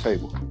sitting at the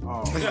table?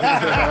 Oh,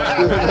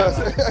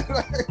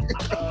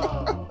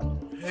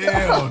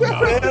 hell no.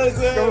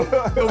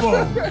 Come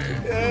on,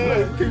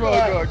 man. Keep on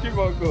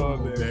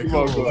going, man. man. Keep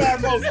on Come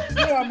going. You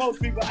know how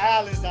most people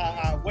islands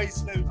are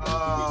waistline.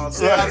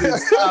 Stop it. You know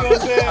what I'm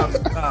saying?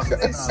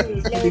 This shit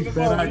is low Keith, the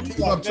man, moment. You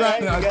like, man, I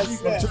ain't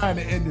got I'm trying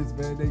to end this,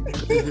 man.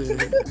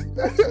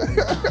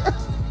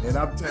 And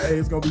hey,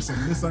 it's gonna be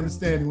some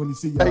misunderstanding when you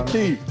see y'all.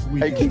 Hey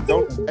next Keith,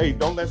 week.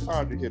 don't let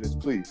Sandra hear this,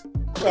 please.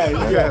 Right,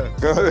 yeah.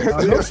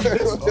 I know she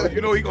listens. Oh, you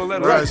know he gonna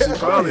let her. Right, she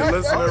probably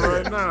listening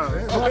right now.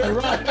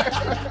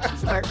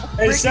 Right.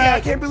 Hey, Ricky, Shaq, I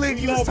can't believe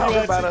you was love talking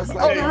you, about Auntie. us On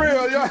like the that.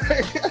 real,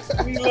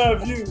 y'all. We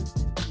love you.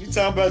 You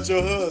talking about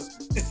your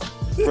husband.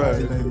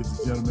 Right, ladies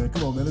and gentlemen,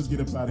 come on, man. Let's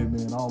get up out of here,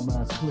 man. All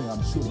minds clear.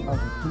 I'm sure the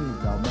minds are clear,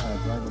 y'all minds. I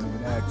ain't gonna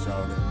even ask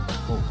y'all that.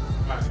 Oh.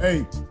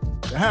 Hey,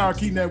 the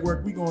Hierarchy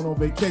Network, we going on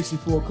vacation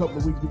for a couple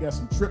of weeks. We got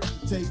some trips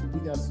to take. We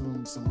got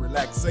some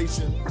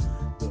relaxation.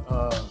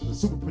 The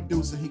super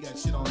producer, he got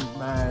shit on his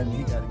mind.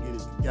 He got to get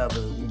it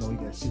together. You know, he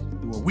got shit to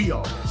do. And we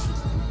all got shit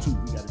to do, too.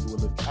 We got to do a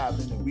little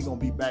traveling. And we going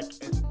to be back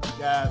at you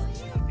guys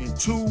in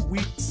 2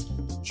 weeks.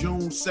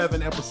 June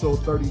 7, episode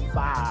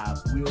 35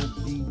 will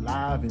be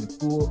live in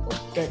full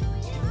effect.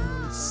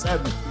 June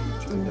 7.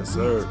 Yes,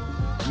 sir.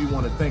 We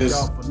want to thank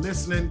y'all for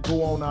listening.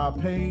 Go on our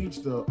page,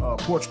 the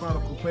Porch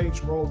Chronicle page,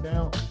 scroll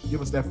down,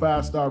 give us that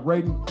 5-star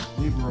rating,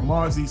 leave a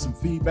remarks, leave some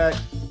feedback,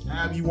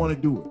 however you want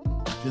to do it.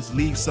 just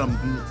leave something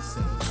good to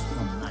say,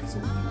 something nice. So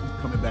we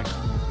coming back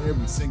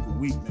every single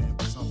week, man,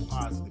 with something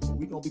positive. But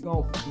we gonna be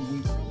gone for 2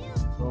 weeks.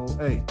 So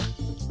hey,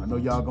 I know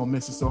y'all gonna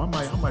miss it. So I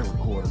might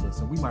record a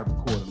little. We might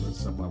record a little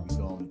something while we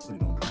gone and put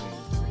it on the page.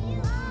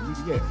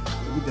 Yeah,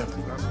 we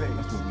definitely got paid.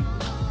 That's what we do.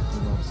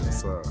 You know what I'm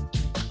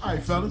saying? All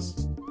right,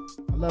 fellas.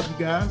 I love you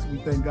guys. We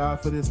thank God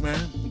for this, man.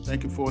 We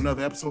thank you for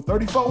another episode.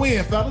 34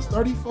 in, fellas.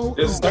 34.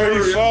 It's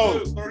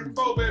 34.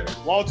 34, baby.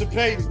 Walter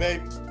Payton,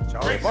 baby.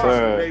 Charles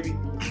Barkley, baby.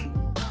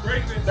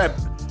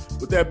 Greatness.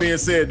 With that being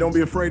said, don't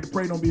be afraid to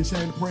pray. Don't be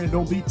ashamed to pray. And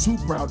don't be too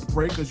proud to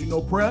pray, because you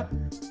know prayer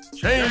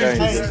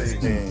changes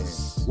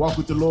things. Walk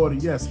with the Lord,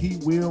 and yes, He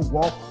will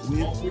walk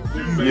with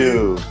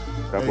You.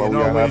 That's why and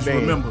we always have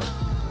our remember,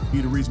 He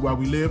the reason why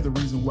we live, the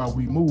reason why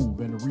we move,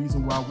 and the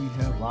reason why we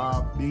have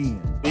our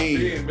being.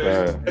 Yeah,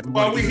 man. That's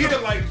why we here,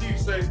 like Keith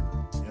say.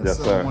 Yes,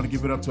 sir. sir. I want to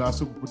give it up to our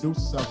super producer,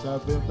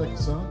 Southside Bill. Thank you,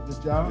 son.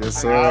 Good job.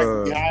 Yes,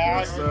 sir.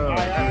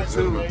 Yes,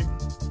 sir.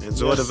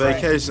 Enjoy the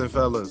vacation,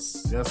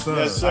 fellas. Yes, sir.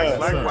 Yes, sir.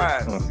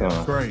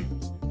 Likewise.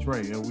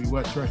 Trey, and we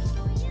what, Trey?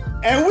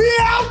 And we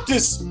out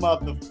this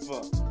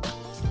motherfucker.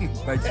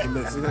 Thanks for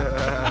listening.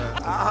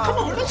 Come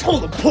on, let's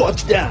hold the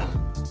porch down.